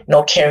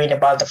 not caring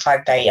about the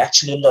fact that he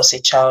actually lost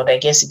a child. I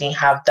guess he didn't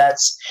have that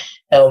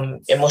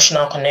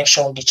emotional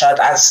connection with the child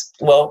as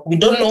well. We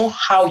don't know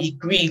how he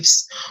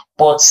grieves,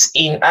 but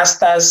in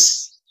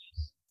Asta's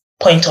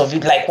point of view,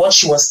 like what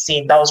she was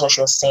saying, that was what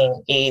she was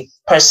saying. A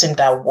person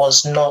that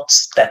was not,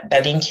 that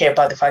didn't care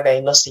about the fact that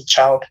he lost a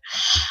child.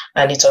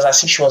 And it was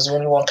as if she was the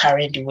only one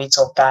carrying the weight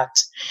of that.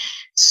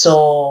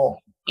 So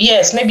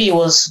yes, maybe he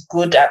was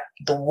good at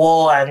the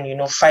war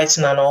and,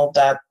 fighting and all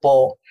that,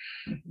 but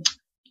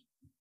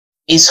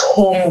his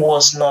home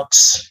was not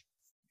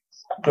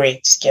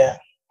great.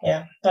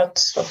 Yeah,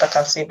 that's what I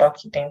can say about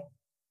Kiden.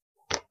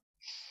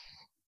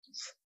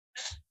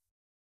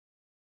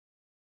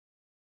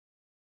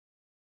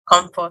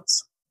 Comfort.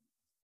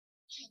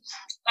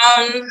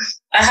 I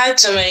had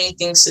so many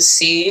things to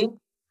say,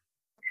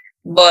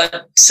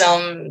 but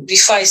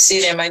before I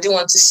say them, I do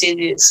want to say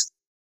this.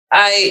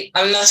 I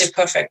am not a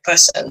perfect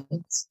person.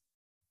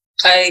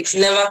 I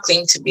never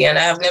claimed to be, and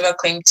I have never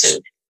claimed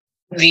to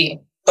be.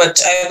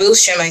 But I will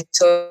share my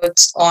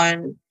thoughts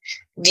on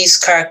these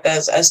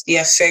characters as they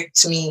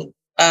affect me,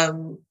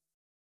 and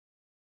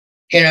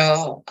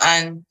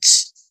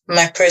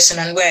my person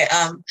and where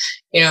I am,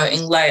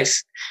 in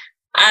life.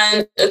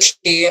 And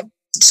okay,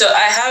 so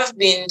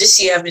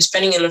this year I've been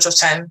spending a lot of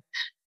time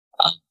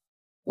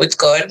with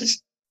God,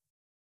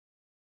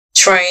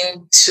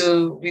 trying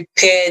to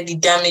repair the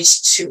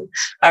damage to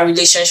a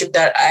relationship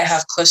that I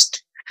have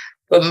caused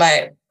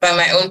by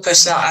my own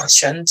personal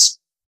actions.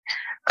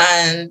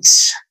 And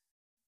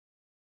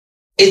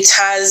it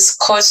has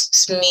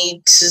caused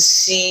me to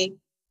see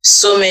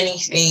so many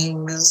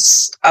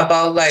things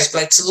about life,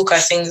 like to look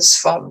at things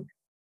from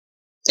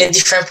a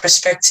different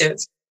perspective.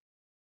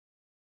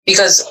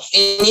 Because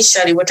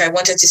initially what I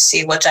wanted to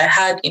say, what I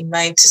had in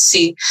mind to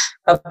say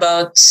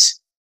about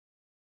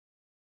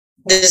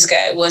this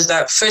guy was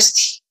that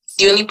first,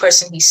 the only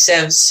person he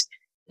serves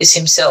is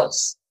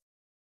himself.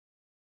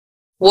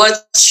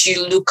 What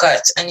you look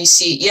at and you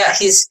see, yeah,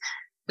 his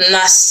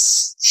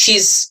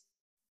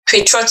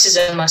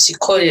patriotism, as you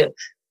call it,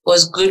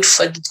 was good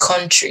for the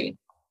country,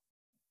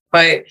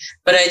 right?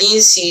 But I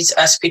didn't see it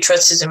as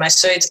patriotism. I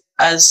saw it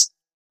as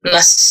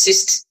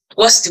narcissist.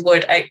 What's the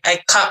word? I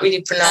can't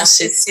really pronounce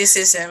it.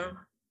 Narcissism.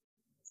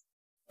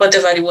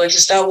 Whatever the word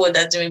is, that word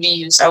that may be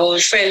used. I will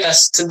refer it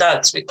as to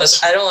that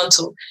because I don't want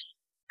to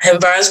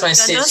embarrass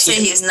myself. Don't say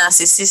he's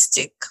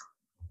narcissistic.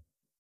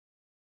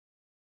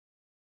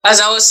 As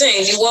I was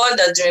saying, the word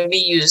that may be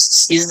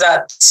used is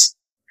that.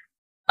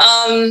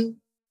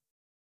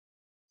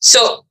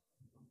 So,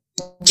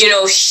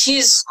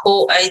 his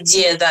whole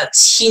idea that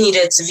he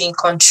needed to be in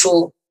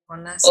control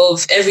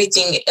of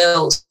everything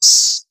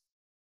else,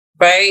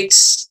 right?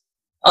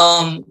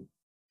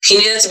 He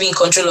needed to be in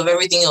control of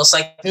everything else.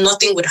 Like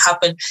nothing would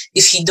happen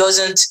if he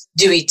doesn't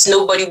do it.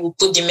 Nobody will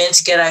put the men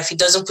together if he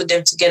doesn't put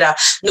them together.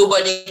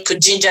 Nobody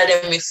could ginger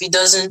them if he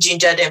doesn't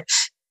ginger them.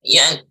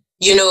 Yeah,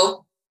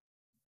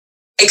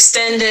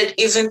 extended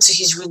even to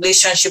his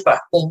relationship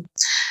at home.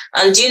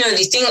 And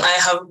the thing I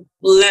have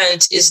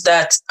learned is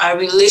that our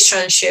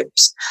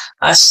relationships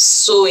are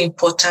so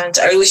important.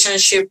 Our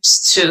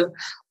relationships to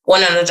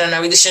one another and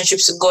our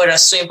relationships to God are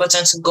so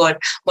important to God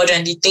more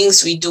than the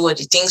things we do or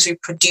the things we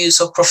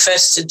produce or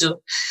profess to do,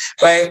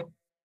 right?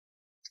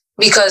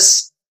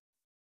 Because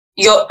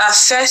our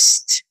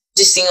first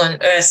this thing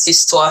on earth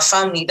is to our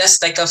family.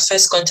 That's like our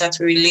first contact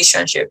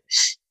relationship.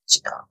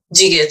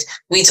 Do you get?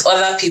 With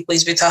other people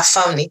is with our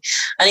family.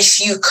 And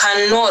if you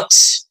cannot,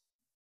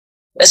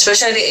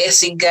 especially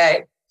as a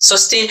guy,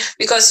 sustain,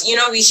 because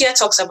we hear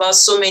talks about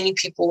so many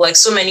people, like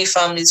so many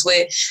families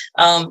where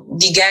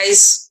the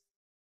guys,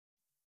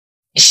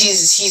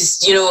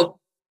 he's and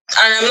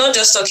I'm not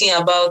just talking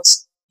about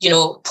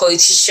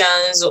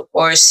politicians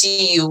or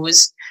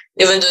CEOs,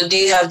 even though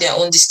they have their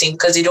own distinct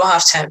because they don't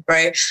have time,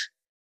 right?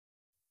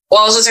 We're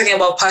also talking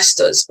about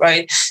pastors,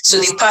 right? So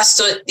the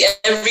pastor,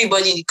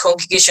 everybody in the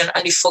congregation,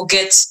 and they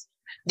forget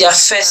their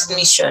first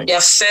mission,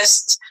 their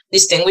first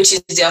this thing, which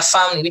is their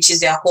family, which is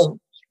their home.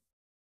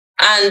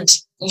 And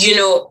he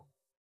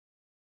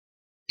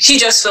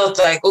just felt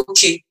like,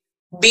 okay,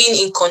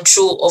 being in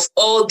control of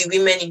all the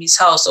women in his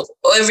house, of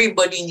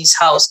everybody in his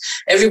house,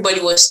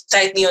 everybody was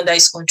tightly under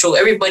his control.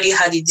 Everybody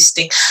had this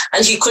thing.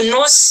 And he could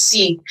not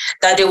see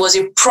that there was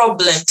a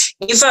problem.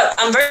 In fact,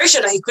 I'm very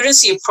sure that he couldn't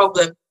see a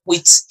problem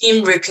with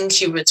him raping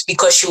Hubert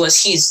because she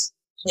was his.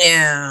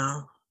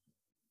 Yeah.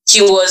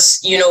 He was,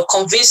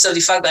 convinced of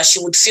the fact that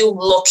she would feel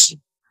lucky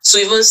to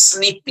even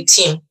sleep with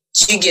him.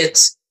 You get?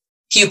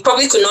 He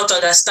probably could not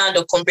understand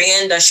or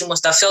comprehend that she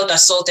must have felt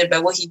assaulted by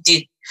what he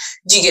did.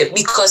 Do you get?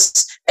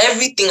 Because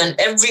everything and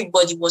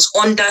everybody was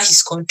under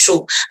his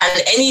control,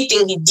 and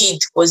anything he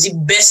did was the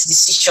best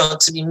decision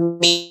to be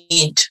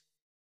made.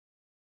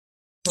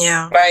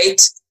 Yeah.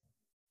 Right?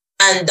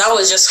 And that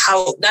was just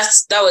how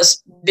that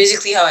was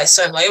basically how I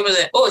saw him. Like it was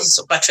like, oh, he's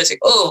so patriotic.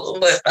 Oh,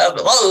 blah, blah,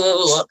 blah,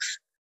 blah,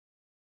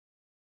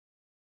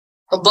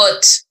 blah.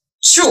 But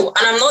true, and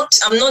I'm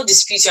not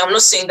disputing. I'm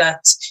not saying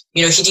that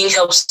he didn't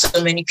help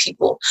so many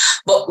people.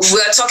 But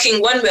we're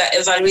talking when we're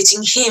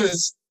evaluating him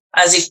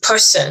as a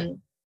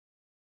person,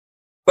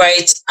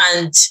 right?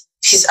 And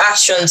his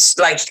actions,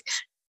 like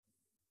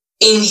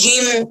in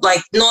him,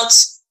 like not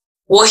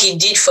what he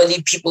did for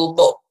the people,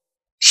 but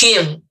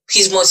him,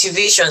 his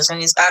motivations and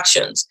his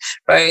actions,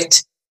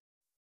 right?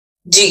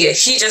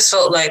 He just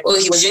felt like, oh,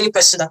 he was the only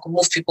person that could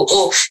move people.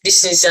 Oh,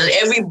 this is, and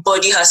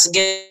everybody has to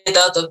get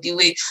out of the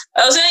way.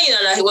 I was saying,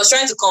 that he was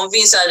trying to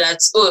convince her that,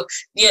 oh,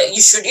 yeah,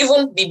 you should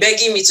even be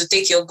begging me to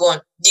take your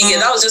gun.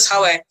 That was just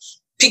how I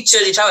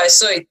pictured it, how I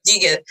saw it.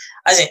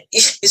 As in,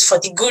 it's for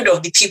the good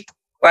of the people,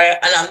 right?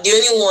 And I'm the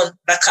only one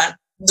that can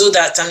do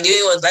that. I'm the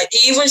only one. Like,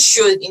 it even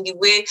showed in the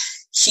way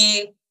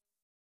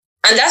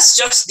and that's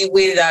just the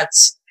way that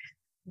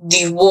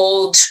the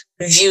world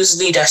views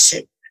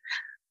leadership.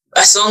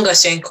 As long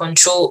as you're in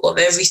control of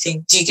everything,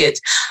 and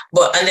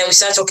then we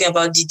start talking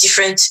about the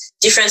different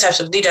types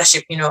of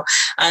leadership,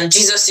 and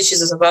Jesus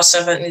teaches us about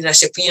servant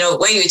leadership.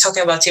 When you were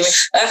talking about him,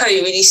 I like how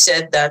you really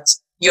said that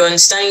your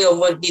understanding of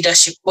what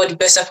the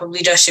best type of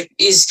leadership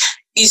is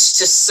to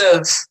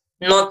serve,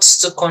 not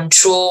to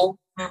control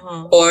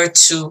or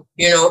to,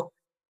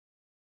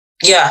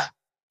 yeah.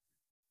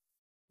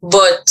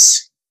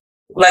 But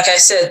like I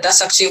said,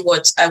 that's actually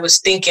what I was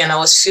thinking. I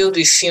was filled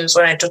with fumes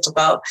when I thought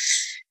about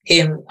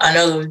him and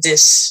all of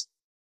this.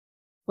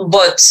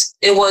 But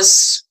it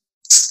was,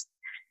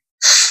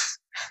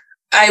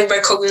 I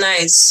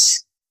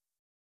recognize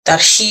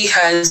that he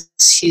has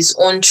his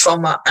own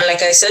trauma. And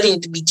like I said in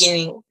the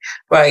beginning,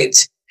 right,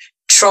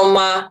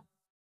 trauma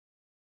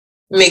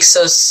makes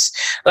us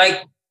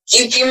like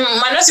it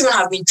might not even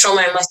have been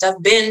trauma, it must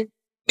have been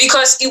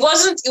because it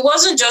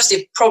wasn't just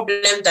a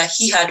problem that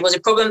he had, it was a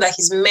problem that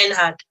his men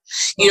had.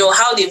 You know,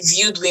 how they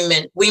viewed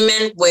women.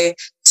 Women were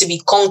to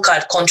be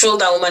conquered, control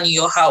that woman in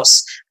your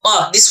house.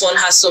 Oh, this one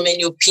has so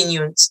many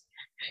opinions.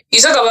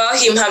 You talk about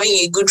him having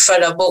a good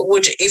father, but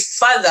would a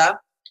father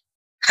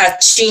have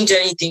changed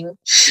anything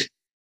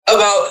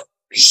about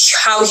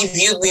how he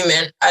viewed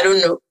women? I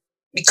don't know.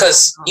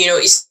 Because, you know,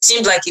 it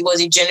seemed like it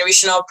was a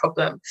generational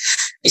problem.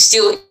 It's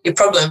still a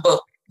problem,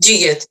 but do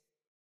you get?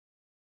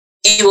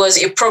 It was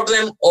a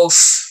problem of,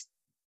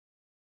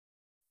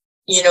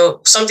 you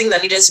know, something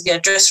that needed to be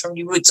addressed from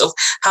the roots of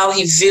how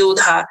he viewed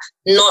her,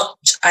 not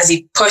as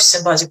a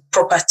person, but as a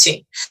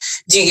property.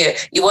 Do you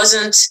get? It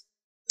wasn't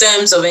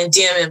terms of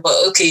endearment, but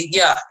okay,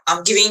 yeah,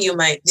 I'm giving you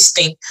this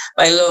thing,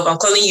 my love, I'm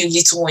calling you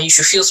little one, you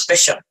should feel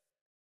special.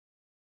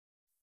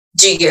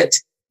 Do you get?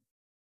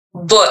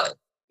 But,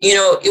 you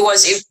know, it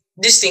was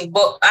this thing,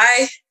 but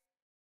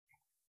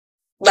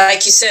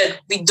like you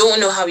said, we don't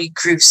know how he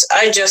grieves.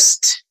 I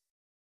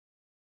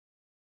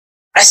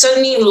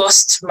suddenly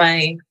lost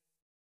my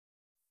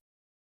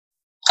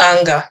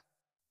anger.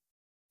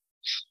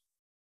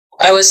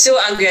 I was still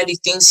angry at the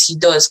things he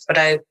does, but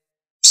I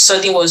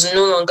suddenly was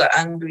no longer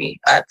angry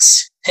at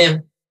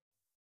him.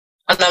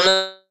 And I'm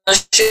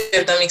not sure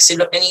if that makes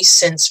any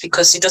sense,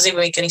 because it doesn't even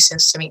make any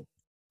sense to me.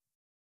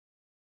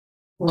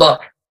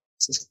 But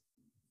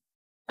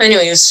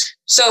anyways,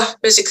 so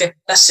basically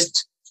that's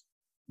it.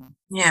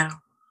 Yeah.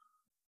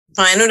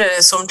 I know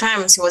that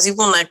sometimes he was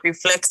even like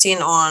reflecting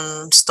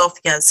on stuff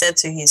he had said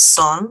to his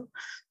son.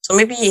 So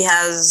maybe he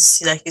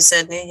has, like you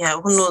said,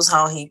 who knows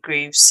how he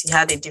grieves. He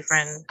had a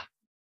different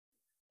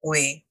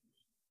way.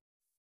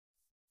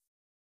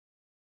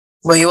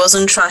 But he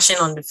wasn't trashing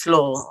on the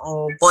floor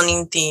or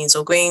burning things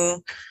or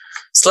going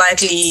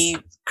slightly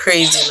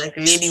crazy. Like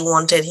the lady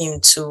wanted him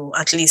to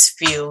at least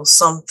feel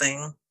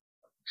something.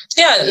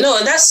 Yeah, no,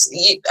 I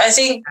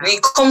think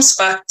it comes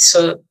back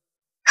to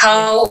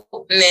how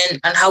men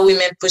and how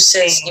women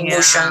process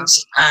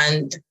emotions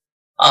and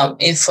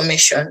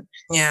information.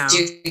 Yeah. Do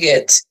you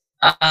get?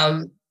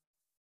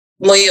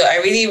 Moyo, I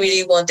really,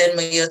 really wanted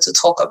Moyo to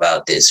talk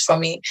about this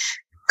from a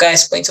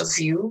guy's point of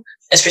view,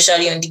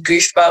 especially on the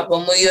grief part,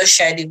 but Moyo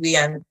shied away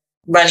and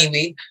ran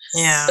away.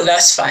 Yeah. So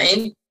that's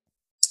fine.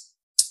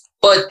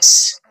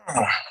 But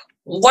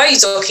why are you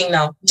talking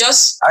now?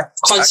 Just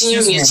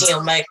continue muting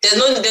your mic. There's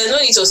no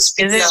need to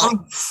speak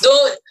now.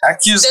 Don't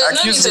accuse there's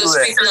no need to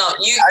speak now.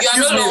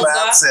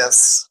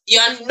 You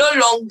are no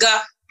longer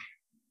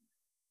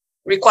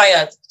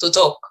required to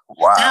talk.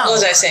 Wow. What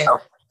was I saying?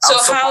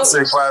 So how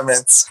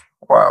requirements?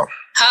 Wow.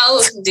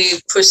 How they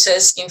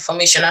process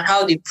information and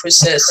how they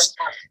process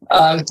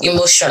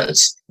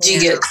emotions. Do you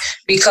get?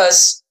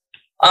 Because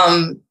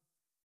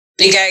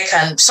the guy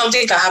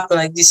something can happen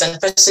like this and the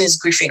person is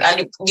grieving, and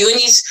the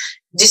only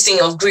this thing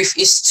of grief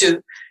is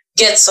to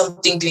get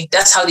something doing.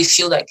 That's how they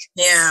feel like.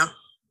 Yeah.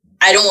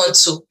 I don't want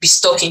to be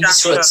stuck in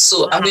this rut,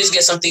 so I'm going to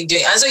get something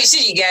doing. And so you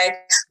see the guy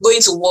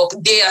going to work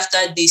day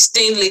after day,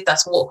 staying late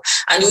at work,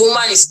 and the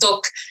woman is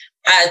stuck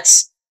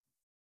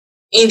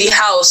in the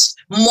house,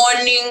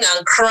 mourning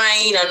and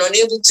crying and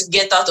unable to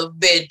get out of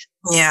bed.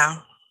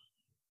 Yeah.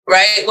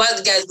 Right? While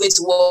the guy is going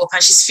to work,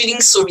 and she's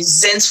feeling so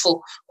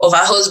resentful of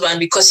her husband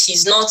because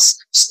he's not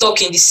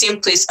stuck in the same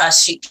place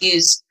as she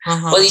is.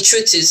 But the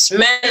truth is,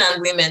 men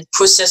and women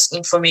process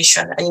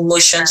information and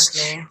emotions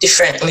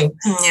differently.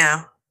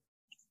 Yeah.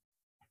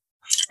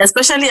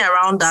 Especially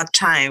around that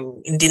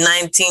time in the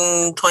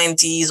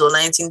 1920s or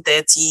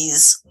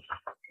 1930s.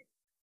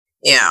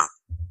 Yeah.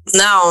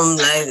 Now,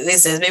 like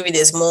this is maybe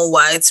there's more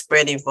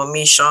widespread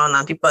information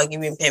and people are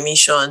given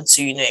permission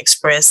to,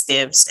 express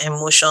their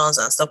emotions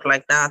and stuff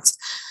like that,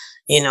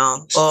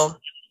 but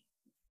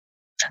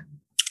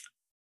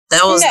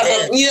that was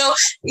but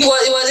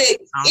it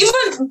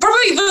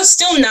was even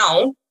still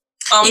now.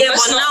 But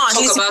now at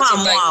least people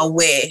are more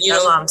aware.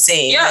 That's what I'm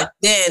saying. Yeah. Like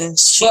then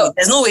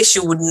there's no way she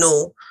would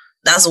know.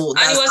 That's all.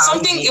 And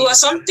it was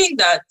something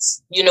that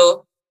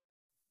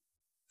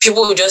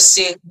people would just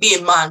say, be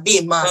a man, be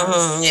a man,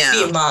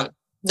 be a man.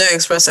 Don't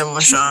express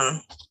emotion.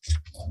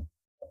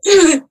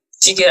 And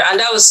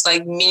that was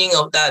like meaning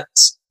of that.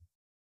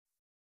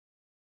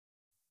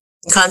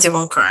 You can't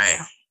even cry.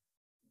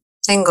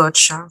 Thank God,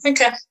 Sha.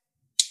 Okay.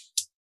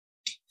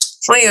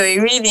 Well,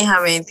 you really didn't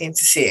have anything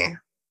to say.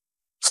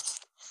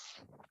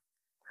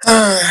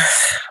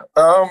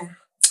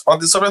 On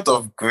the subject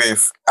of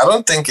grief, I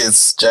don't think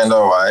it's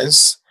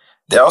gender-wise.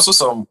 There are also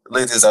some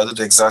ladies that do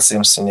the exact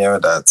same scenario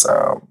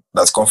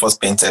that Comfort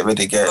painted, where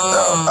they get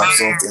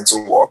absorbed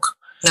into work.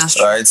 That's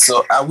true. Right.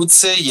 So I would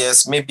say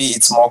yes, maybe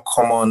it's more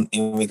common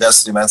in regards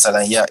to the men's side,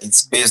 and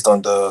it's based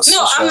on the.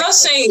 No, I'm not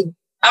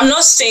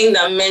saying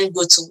that men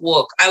go to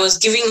work. I was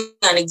giving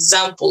an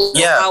example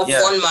of how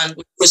one man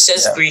would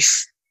process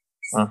grief.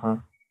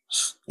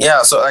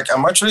 Yeah, so like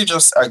I'm actually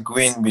just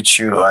agreeing with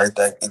you, right?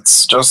 Like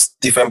it's just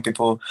different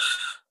people,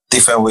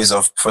 different ways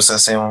of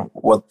processing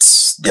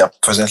what they are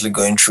presently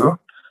going through.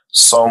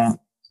 Some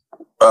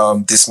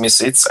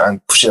dismiss it and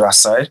push it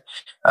aside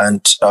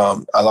and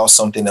allow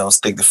something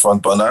else take the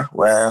front burner,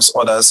 whereas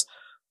others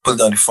put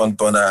it on the front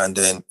burner and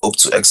then hope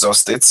to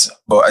exhaust it.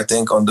 But I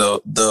think on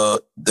the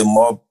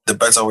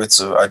better way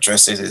to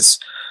address it is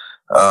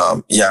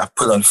put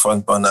it on the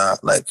front burner,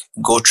 like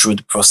go through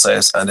the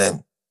process and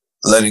then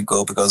let it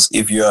go, because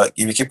if you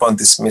keep on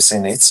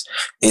dismissing it,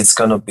 it's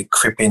gonna be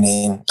creeping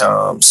in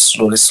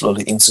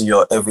slowly into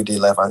your everyday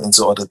life and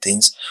into other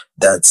things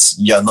that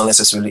you're not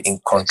necessarily in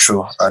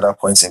control at that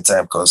point in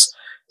time, because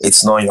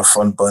it's not your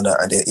front burner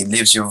and then it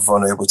leaves you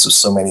vulnerable to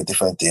so many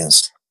different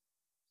things.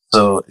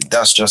 So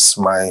that's just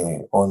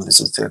my own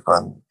little take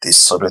on this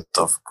subject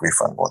of grief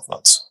and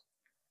whatnot.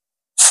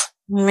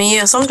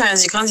 Yeah,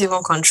 sometimes you can't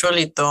even control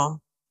it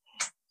though.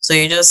 So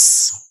you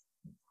just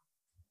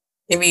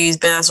maybe it's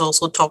better to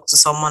also talk to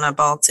someone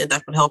about it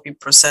that could help you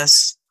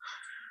process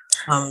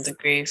the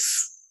grief.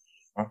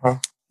 Mm-hmm.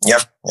 Yeah,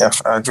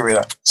 I agree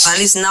with that. At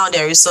least now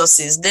there are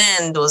resources.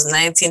 Then those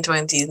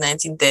 1920s,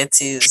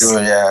 1930s.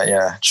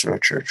 True.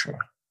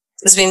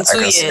 It's been 2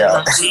 years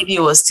and the lady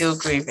was still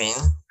grieving.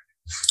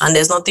 And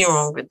there's nothing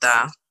wrong with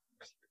that.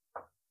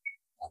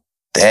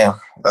 Damn,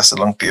 that's a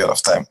long period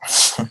of time.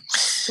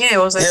 Yeah, it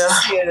was like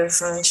 2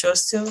 years and she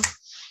was still...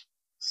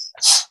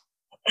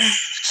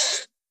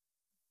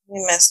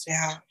 We messed with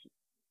her.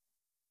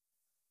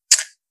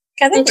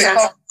 I think we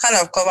kind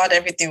of covered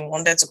everything we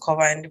wanted to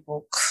cover in the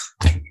book.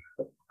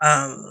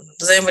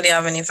 Does anybody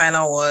have any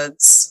final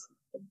words?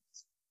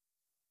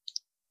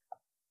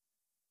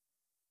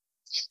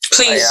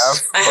 Please,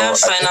 I have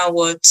final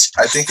words.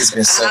 I think it's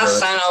been said. I have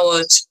final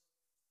words.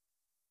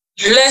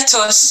 Let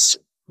us,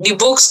 the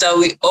books that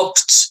we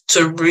opt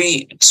to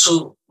read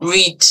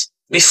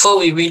before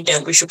we read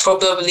them, we should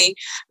probably,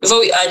 before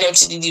we add them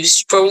to the list, we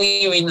should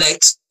probably read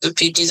like 2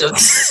 pages of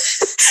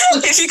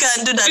If you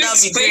can do that, that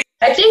would be great.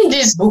 I think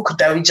this book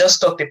that we just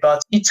talked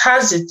about, it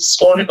has its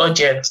own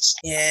audience.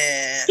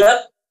 Yeah.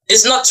 Yep.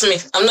 It's not to me.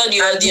 I'm not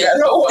the audience.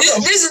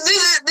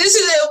 This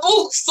is a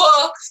book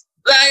for,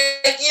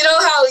 like, you know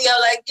how you're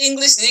like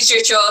English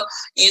literature,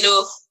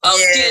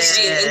 PhD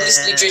in English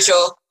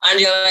literature, and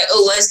you're like,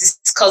 oh, let's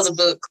discuss a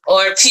book,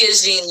 or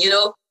PhD in,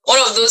 one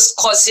of those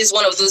courses,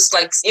 one of those,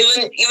 like,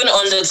 even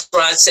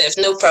undergrad self,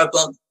 no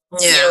problem.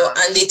 Yeah.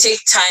 And they take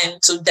time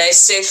to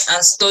dissect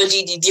and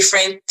study the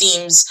different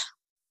themes.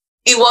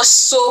 It was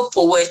so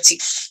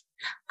poetic.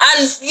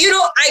 And,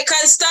 I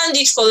can stand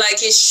it for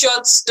like a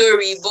short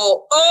story,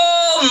 but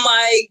oh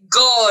my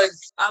God,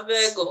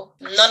 Abego.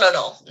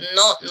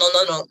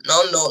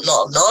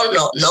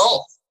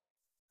 No.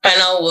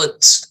 Final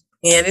words.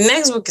 Yeah, the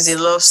next book is a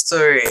love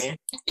story.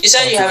 You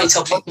said you have a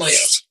topic,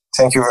 Moyo.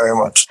 Thank you very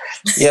much.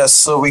 Yes,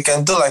 so we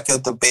can do like a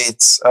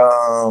debate.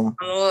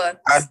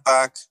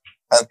 Hardback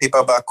and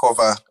paperback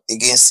cover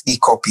against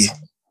e-copy.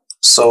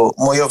 So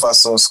Moyo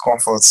versus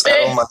Comfort.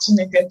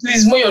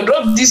 Please, Moyo,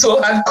 drop this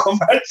whole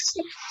hardcover.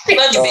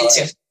 Not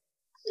debating.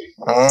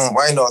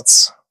 Why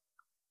not?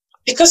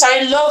 Because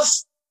I love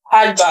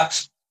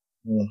hardback.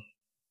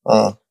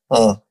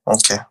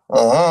 Okay.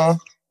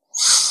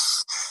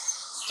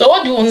 So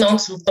what do you want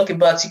to talk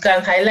about? You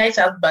can highlight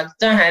hardback. You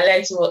can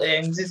highlight what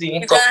this is. You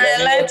can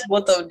highlight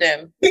both of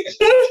them. You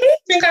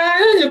can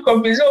highlight the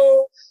copy.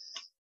 So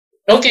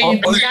okay, only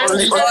one of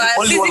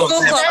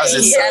them has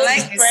a certain, I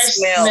like the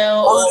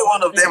smell. Only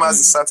one of them has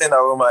a certain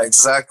aroma,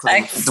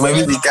 exactly.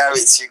 Maybe the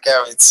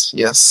Garrett.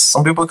 Yes.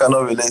 Some people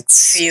cannot relate.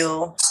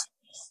 Feel.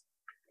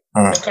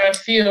 I can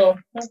feel.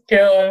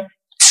 Okay.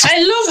 I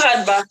love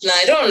hardback now.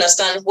 I don't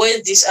understand where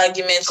this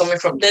argument coming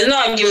from. There's no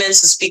argument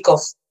to speak of.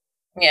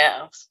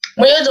 Yeah.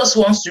 Moyo just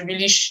wants to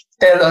really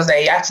tell us that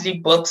he actually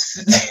bought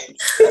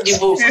the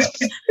book.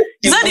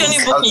 Is that the only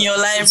book in your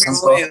library,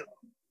 Moyo?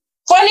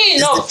 Funny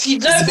enough, he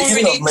doesn't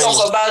really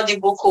talk about the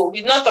book.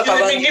 He did not talk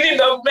about the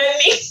beginning of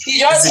many. He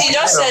just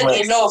said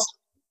enough.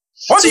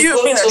 What do you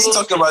mean I didn't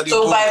talk about the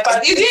book?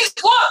 You did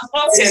what?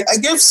 I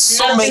gave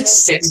so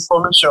much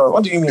information.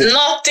 What do you mean?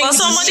 Nothing. For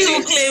somebody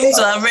who claims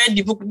to have read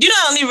the book, you know,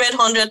 I only read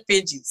 100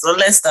 pages or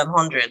less than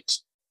 100.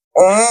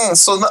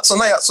 So now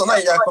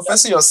you're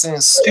confessing your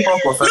sins. Keep on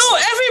confessing. No,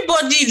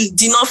 everybody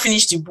did not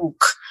finish the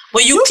book.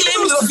 But you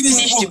claim to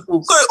finish the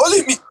book. So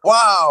only me.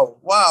 Wow.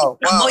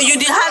 But you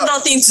had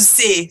nothing to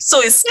say.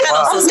 So it's kind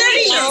of... I'm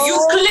telling you,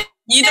 claim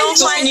you don't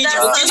find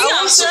that...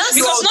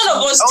 Because none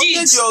of us did. I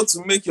wanted you all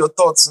to make your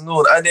thoughts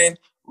known. And then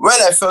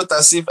when I felt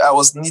as if I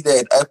was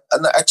needed,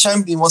 I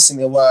chimed in once in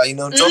a while,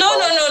 No. Moyo,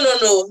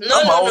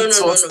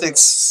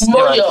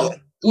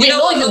 we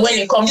know you when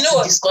it comes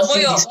to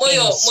discussing these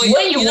things.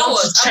 When you want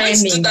to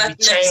chime in, you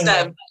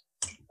chime in.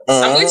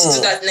 I'm going to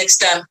do that next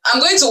time. I'm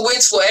going to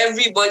wait for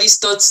everybody's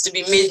thoughts to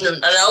be made known,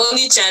 and I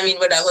only chime in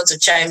when I want to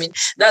chime in.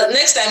 That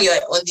next time you're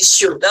on this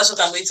show, that's what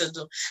I'm going to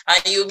do.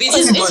 And you'll be.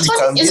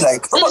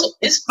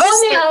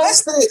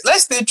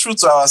 Let's stay true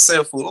to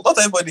ourselves. Not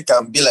everybody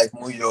can be like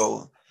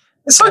Moyo.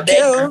 It's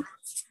okay.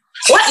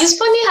 What is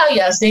funny how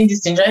you are saying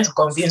this and trying to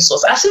convince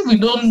us, as if we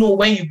don't know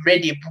when you've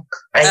read a book.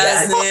 And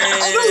As in,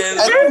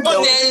 I don't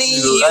know. telling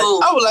you.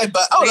 I would like,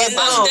 We I'm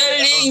know.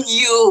 telling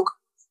you.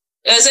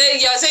 You're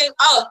saying,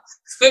 oh,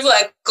 people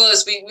like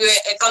us, we're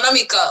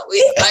economical.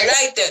 I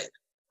write it.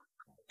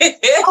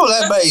 I would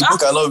like buy a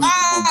book and not read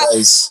the book,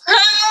 guys.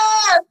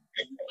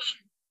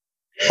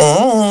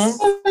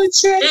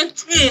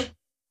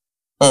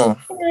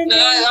 Mm-hmm. No,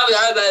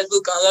 I buy a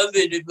book and not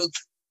read the book.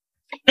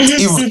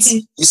 Even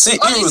you see,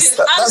 even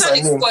Listen, that's answer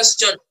her the name.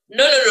 question.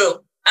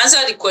 No.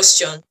 Answer the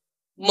question.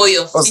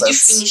 Moyo, What's did you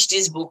that? finish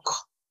this book?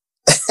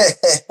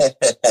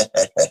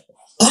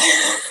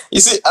 You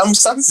see, I'm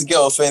starting to get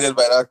offended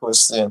by that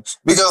question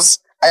because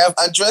I have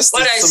addressed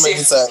What it I so say?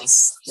 many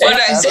times. What I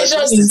I have say?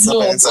 addressed it so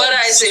many times.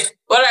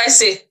 What I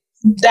say?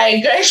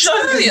 digression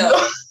is Yeah.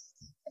 not.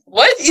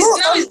 What is No,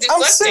 now is the I'm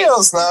question.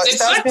 serious now. The It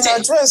has been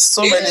question- addressed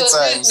so many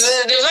times.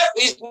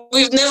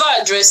 We've never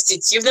addressed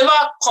it. You've never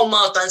come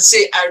out and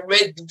say, I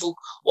read the book,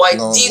 or I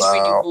No, did read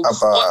the now, book,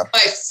 Abba. or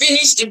I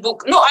finished the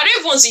book. No, I don't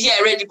even want to hear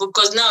I read the book,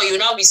 because now you'll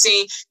now be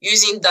saying,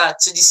 using that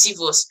to deceive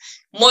us.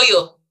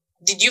 Moyo,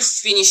 did you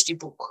finish the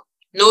book?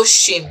 No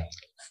shame.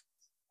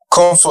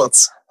 Comfort.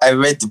 I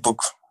read the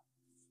book.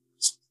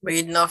 We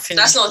did not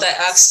finish. That's not what I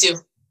asked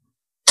you.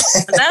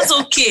 That's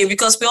okay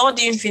because we all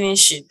didn't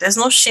finish it. There's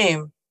no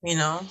shame, you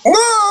know.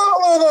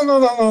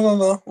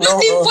 No.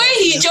 The way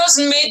he just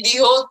made the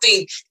whole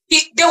thing,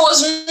 there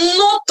was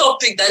no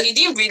topic that he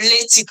didn't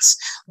relate it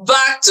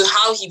back to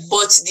how he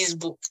bought this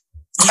book.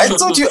 I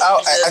told you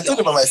I told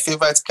you about my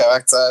favorite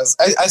characters.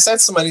 I said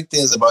so many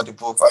things about the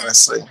book,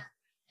 honestly.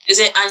 Is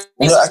it? And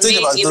No, I told you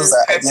made about it those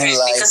that I didn't perfect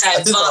like. because I I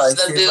told you about love my the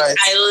book. favorite.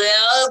 I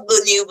love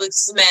the new book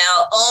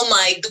smell. Oh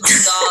my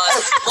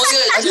god!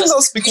 I didn't know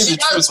speaking the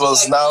truth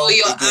was now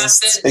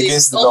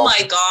against the Oh norm.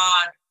 my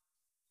god!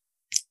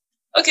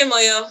 Okay,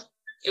 Moyo,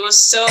 it was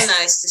so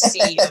nice to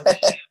see you.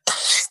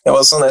 It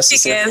was so nice to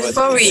see Okay, you.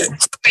 before we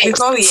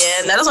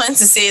end, I just wanted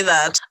to say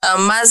that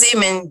Maaza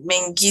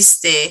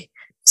Mengiste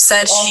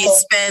said she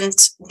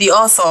spent, the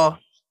author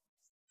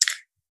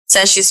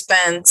said she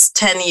spent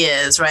 10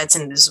 years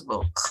writing this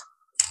book.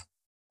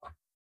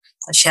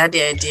 She had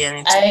the idea.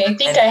 And I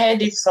think I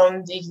heard it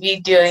from the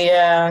video,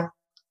 yeah.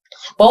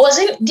 But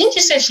didn't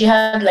you say she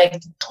had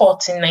like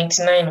thoughts in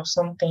 99 or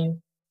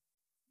something?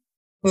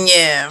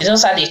 Yeah. She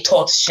just had a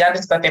thought. She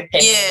hadn't started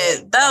penning.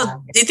 Yeah,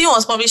 the thing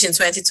was published in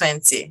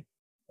 2020.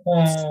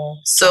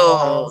 So,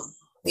 Wow.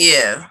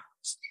 yeah,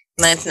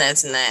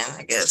 1999,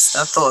 I guess,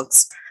 I thought.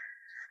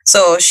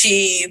 So it's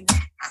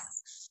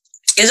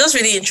just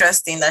really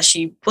interesting that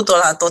she put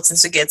all her thoughts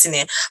into getting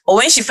it. But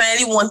when she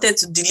finally wanted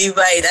to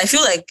deliver it, I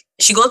feel like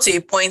she got to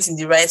a point in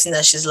the writing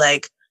that she's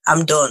like,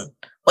 I'm done.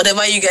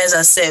 Whatever you guys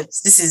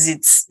accept, this is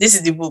it. This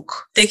is the book.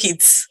 Take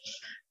it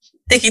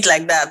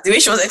like that. The way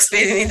she was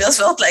explaining it just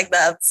felt like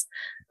that.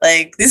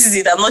 Like, this is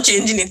it. I'm not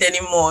changing it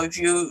anymore. If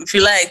you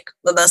like,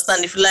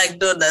 understand. If you like,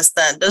 don't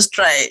understand. Just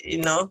try it,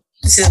 you know.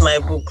 This is my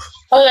book.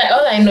 All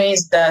I know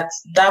is that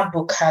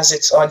book has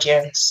its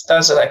audience.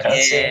 That's what I can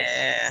say.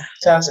 Yeah.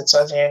 It has its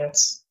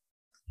audience.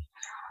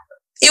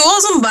 It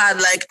wasn't bad.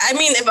 Like, I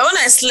mean, when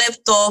I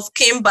slept off,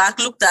 came back,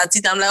 looked at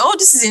it, I'm like, oh,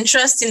 this is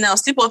interesting. Now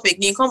sleep off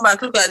again, come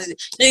back, look at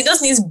it. It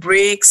just needs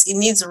breaks. It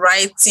needs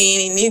writing.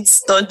 It needs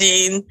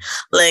studying.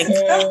 Like, when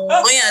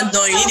you're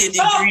done, you need a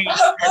degree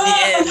at the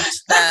end.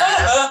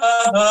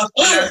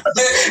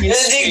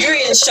 The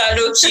degree in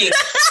shadow king.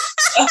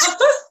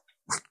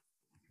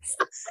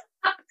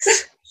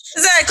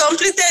 So I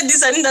completed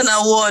this. I need an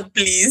award,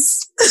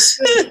 please.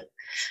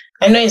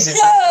 I know it's a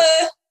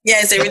Yeah,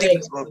 it's a really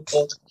good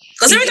book.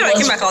 Because every time I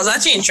came back, I was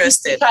actually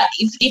interested.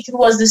 If it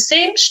was the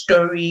same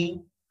story,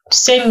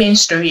 same main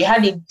story, it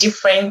had a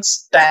different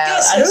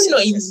style. I don't know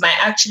if it might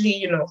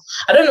actually,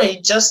 I don't know.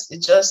 It just.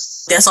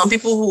 There are some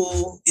people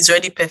who it's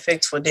already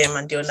perfect for them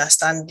and they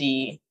understand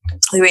the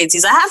way it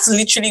is. I had to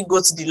literally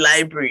go to the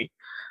library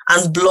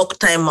and block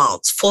time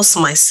out, force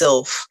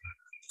myself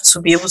to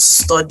be able to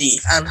study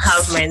and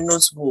have my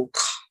notebook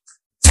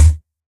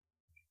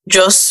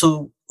just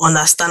to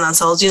understand. And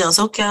so I was,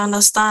 okay, I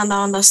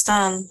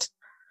understand.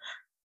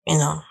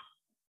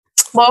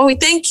 Well, we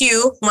thank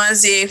you,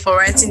 Maaza, for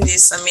writing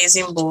this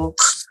amazing book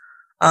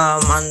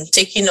and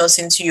taking us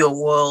into your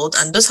world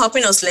and just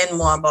helping us learn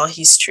more about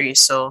history.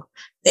 So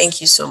thank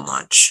you so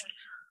much.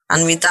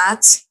 And with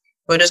that,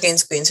 we're just going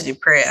to go into the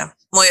prayer.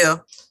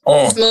 Moyo.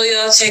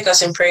 Moyo, take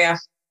us in prayer.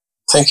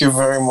 Thank you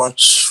very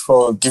much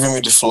for giving me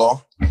the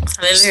floor.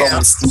 Hallelujah.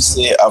 Some still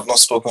say I've not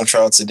spoken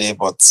throughout today,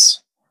 but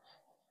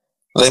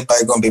let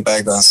bygone be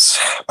bygones.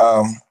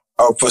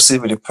 I'll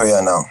proceed with the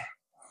prayer now.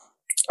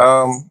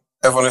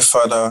 Heavenly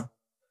Father,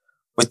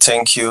 we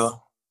thank you.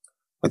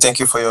 We thank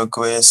you for your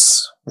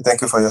grace. We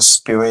thank you for your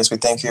spirit. We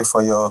thank you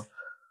for your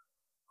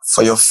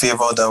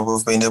favor that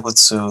we've been able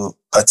to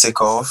partake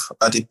of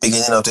at the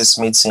beginning of this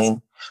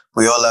meeting.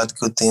 We all had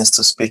good things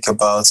to speak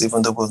about,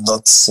 even though we've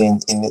not seen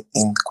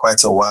in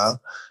quite a while.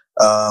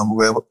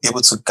 We were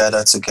able to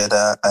gather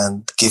together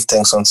and give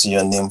thanks unto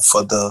your name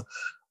for the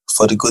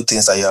for the good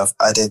things that you have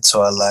added to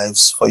our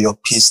lives, for your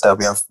peace that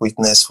we have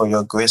witnessed, for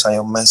your grace and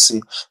your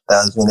mercy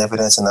that has been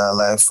evident in our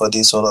life. For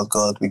this, O Lord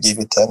God, we give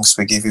you thanks,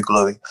 we give you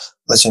glory.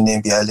 Let your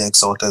name be highly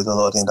exalted, O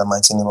Lord, in the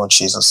mighty name of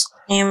Jesus.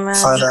 Amen.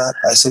 Father,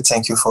 I say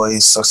thank you for a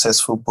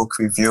successful book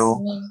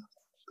review.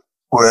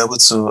 We're able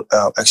to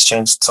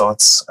exchange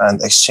thoughts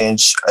and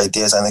exchange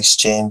ideas and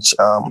exchange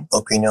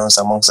opinions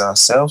amongst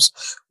ourselves.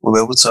 We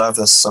were able to have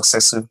a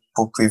successful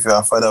book review.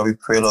 And Father, we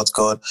pray, Lord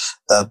God,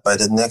 that by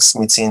the next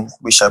meeting,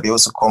 we shall be able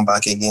to come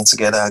back again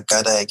together,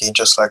 gather again,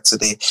 just like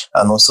today,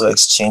 and also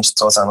exchange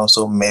thoughts and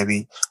also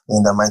marry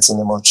in the mighty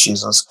name of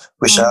Jesus.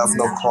 We shall have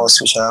no cause,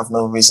 we shall have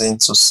no reason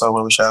to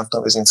sorrow, we shall have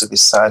no reason to be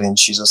sad in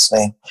Jesus'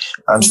 name.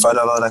 And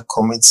Father, Lord, I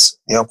commit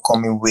the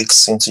upcoming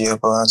weeks into your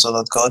hands, oh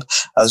Lord God,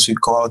 as we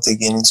go out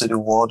again into the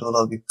world, oh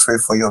Lord, we pray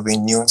for your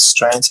renewed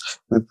strength.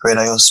 We pray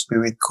that your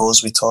spirit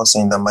goes with us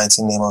in the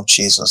mighty name of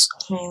Jesus.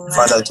 Amen.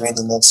 Father, during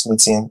the next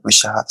meeting, we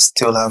shall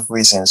still have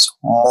reasons,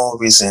 more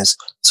reasons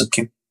to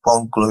keep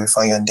on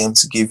glorifying your name,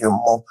 to give you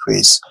more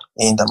praise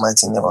in the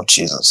mighty name of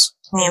Jesus.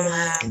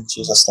 Amen. In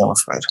Jesus' name we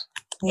pray.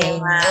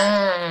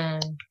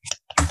 Amen.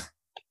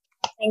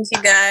 Thank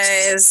you,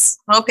 guys.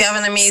 Hope you have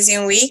an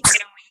amazing week.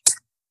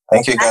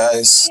 Thank you,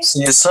 guys.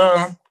 See you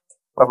soon.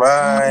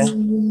 Bye-bye.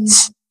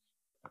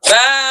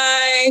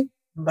 Bye.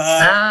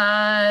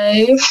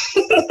 Bye.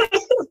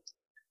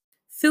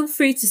 Feel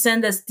free to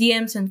send us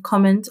DMs and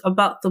comments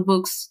about the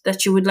books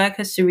that you would like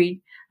us to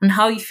read and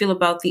how you feel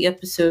about the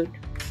episode.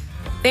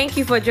 Thank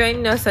you for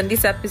joining us on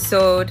this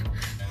episode.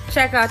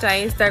 Check out our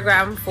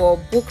Instagram for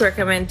book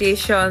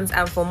recommendations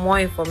and for more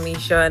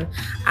information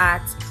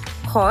at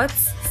CAUGHT,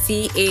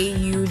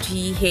 CAUGHT_red-handed,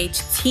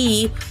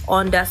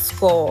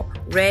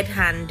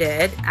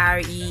 READHANDED.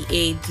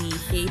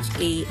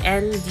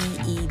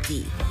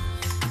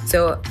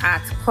 So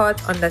at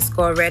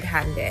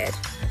CAUGHT_red-handed.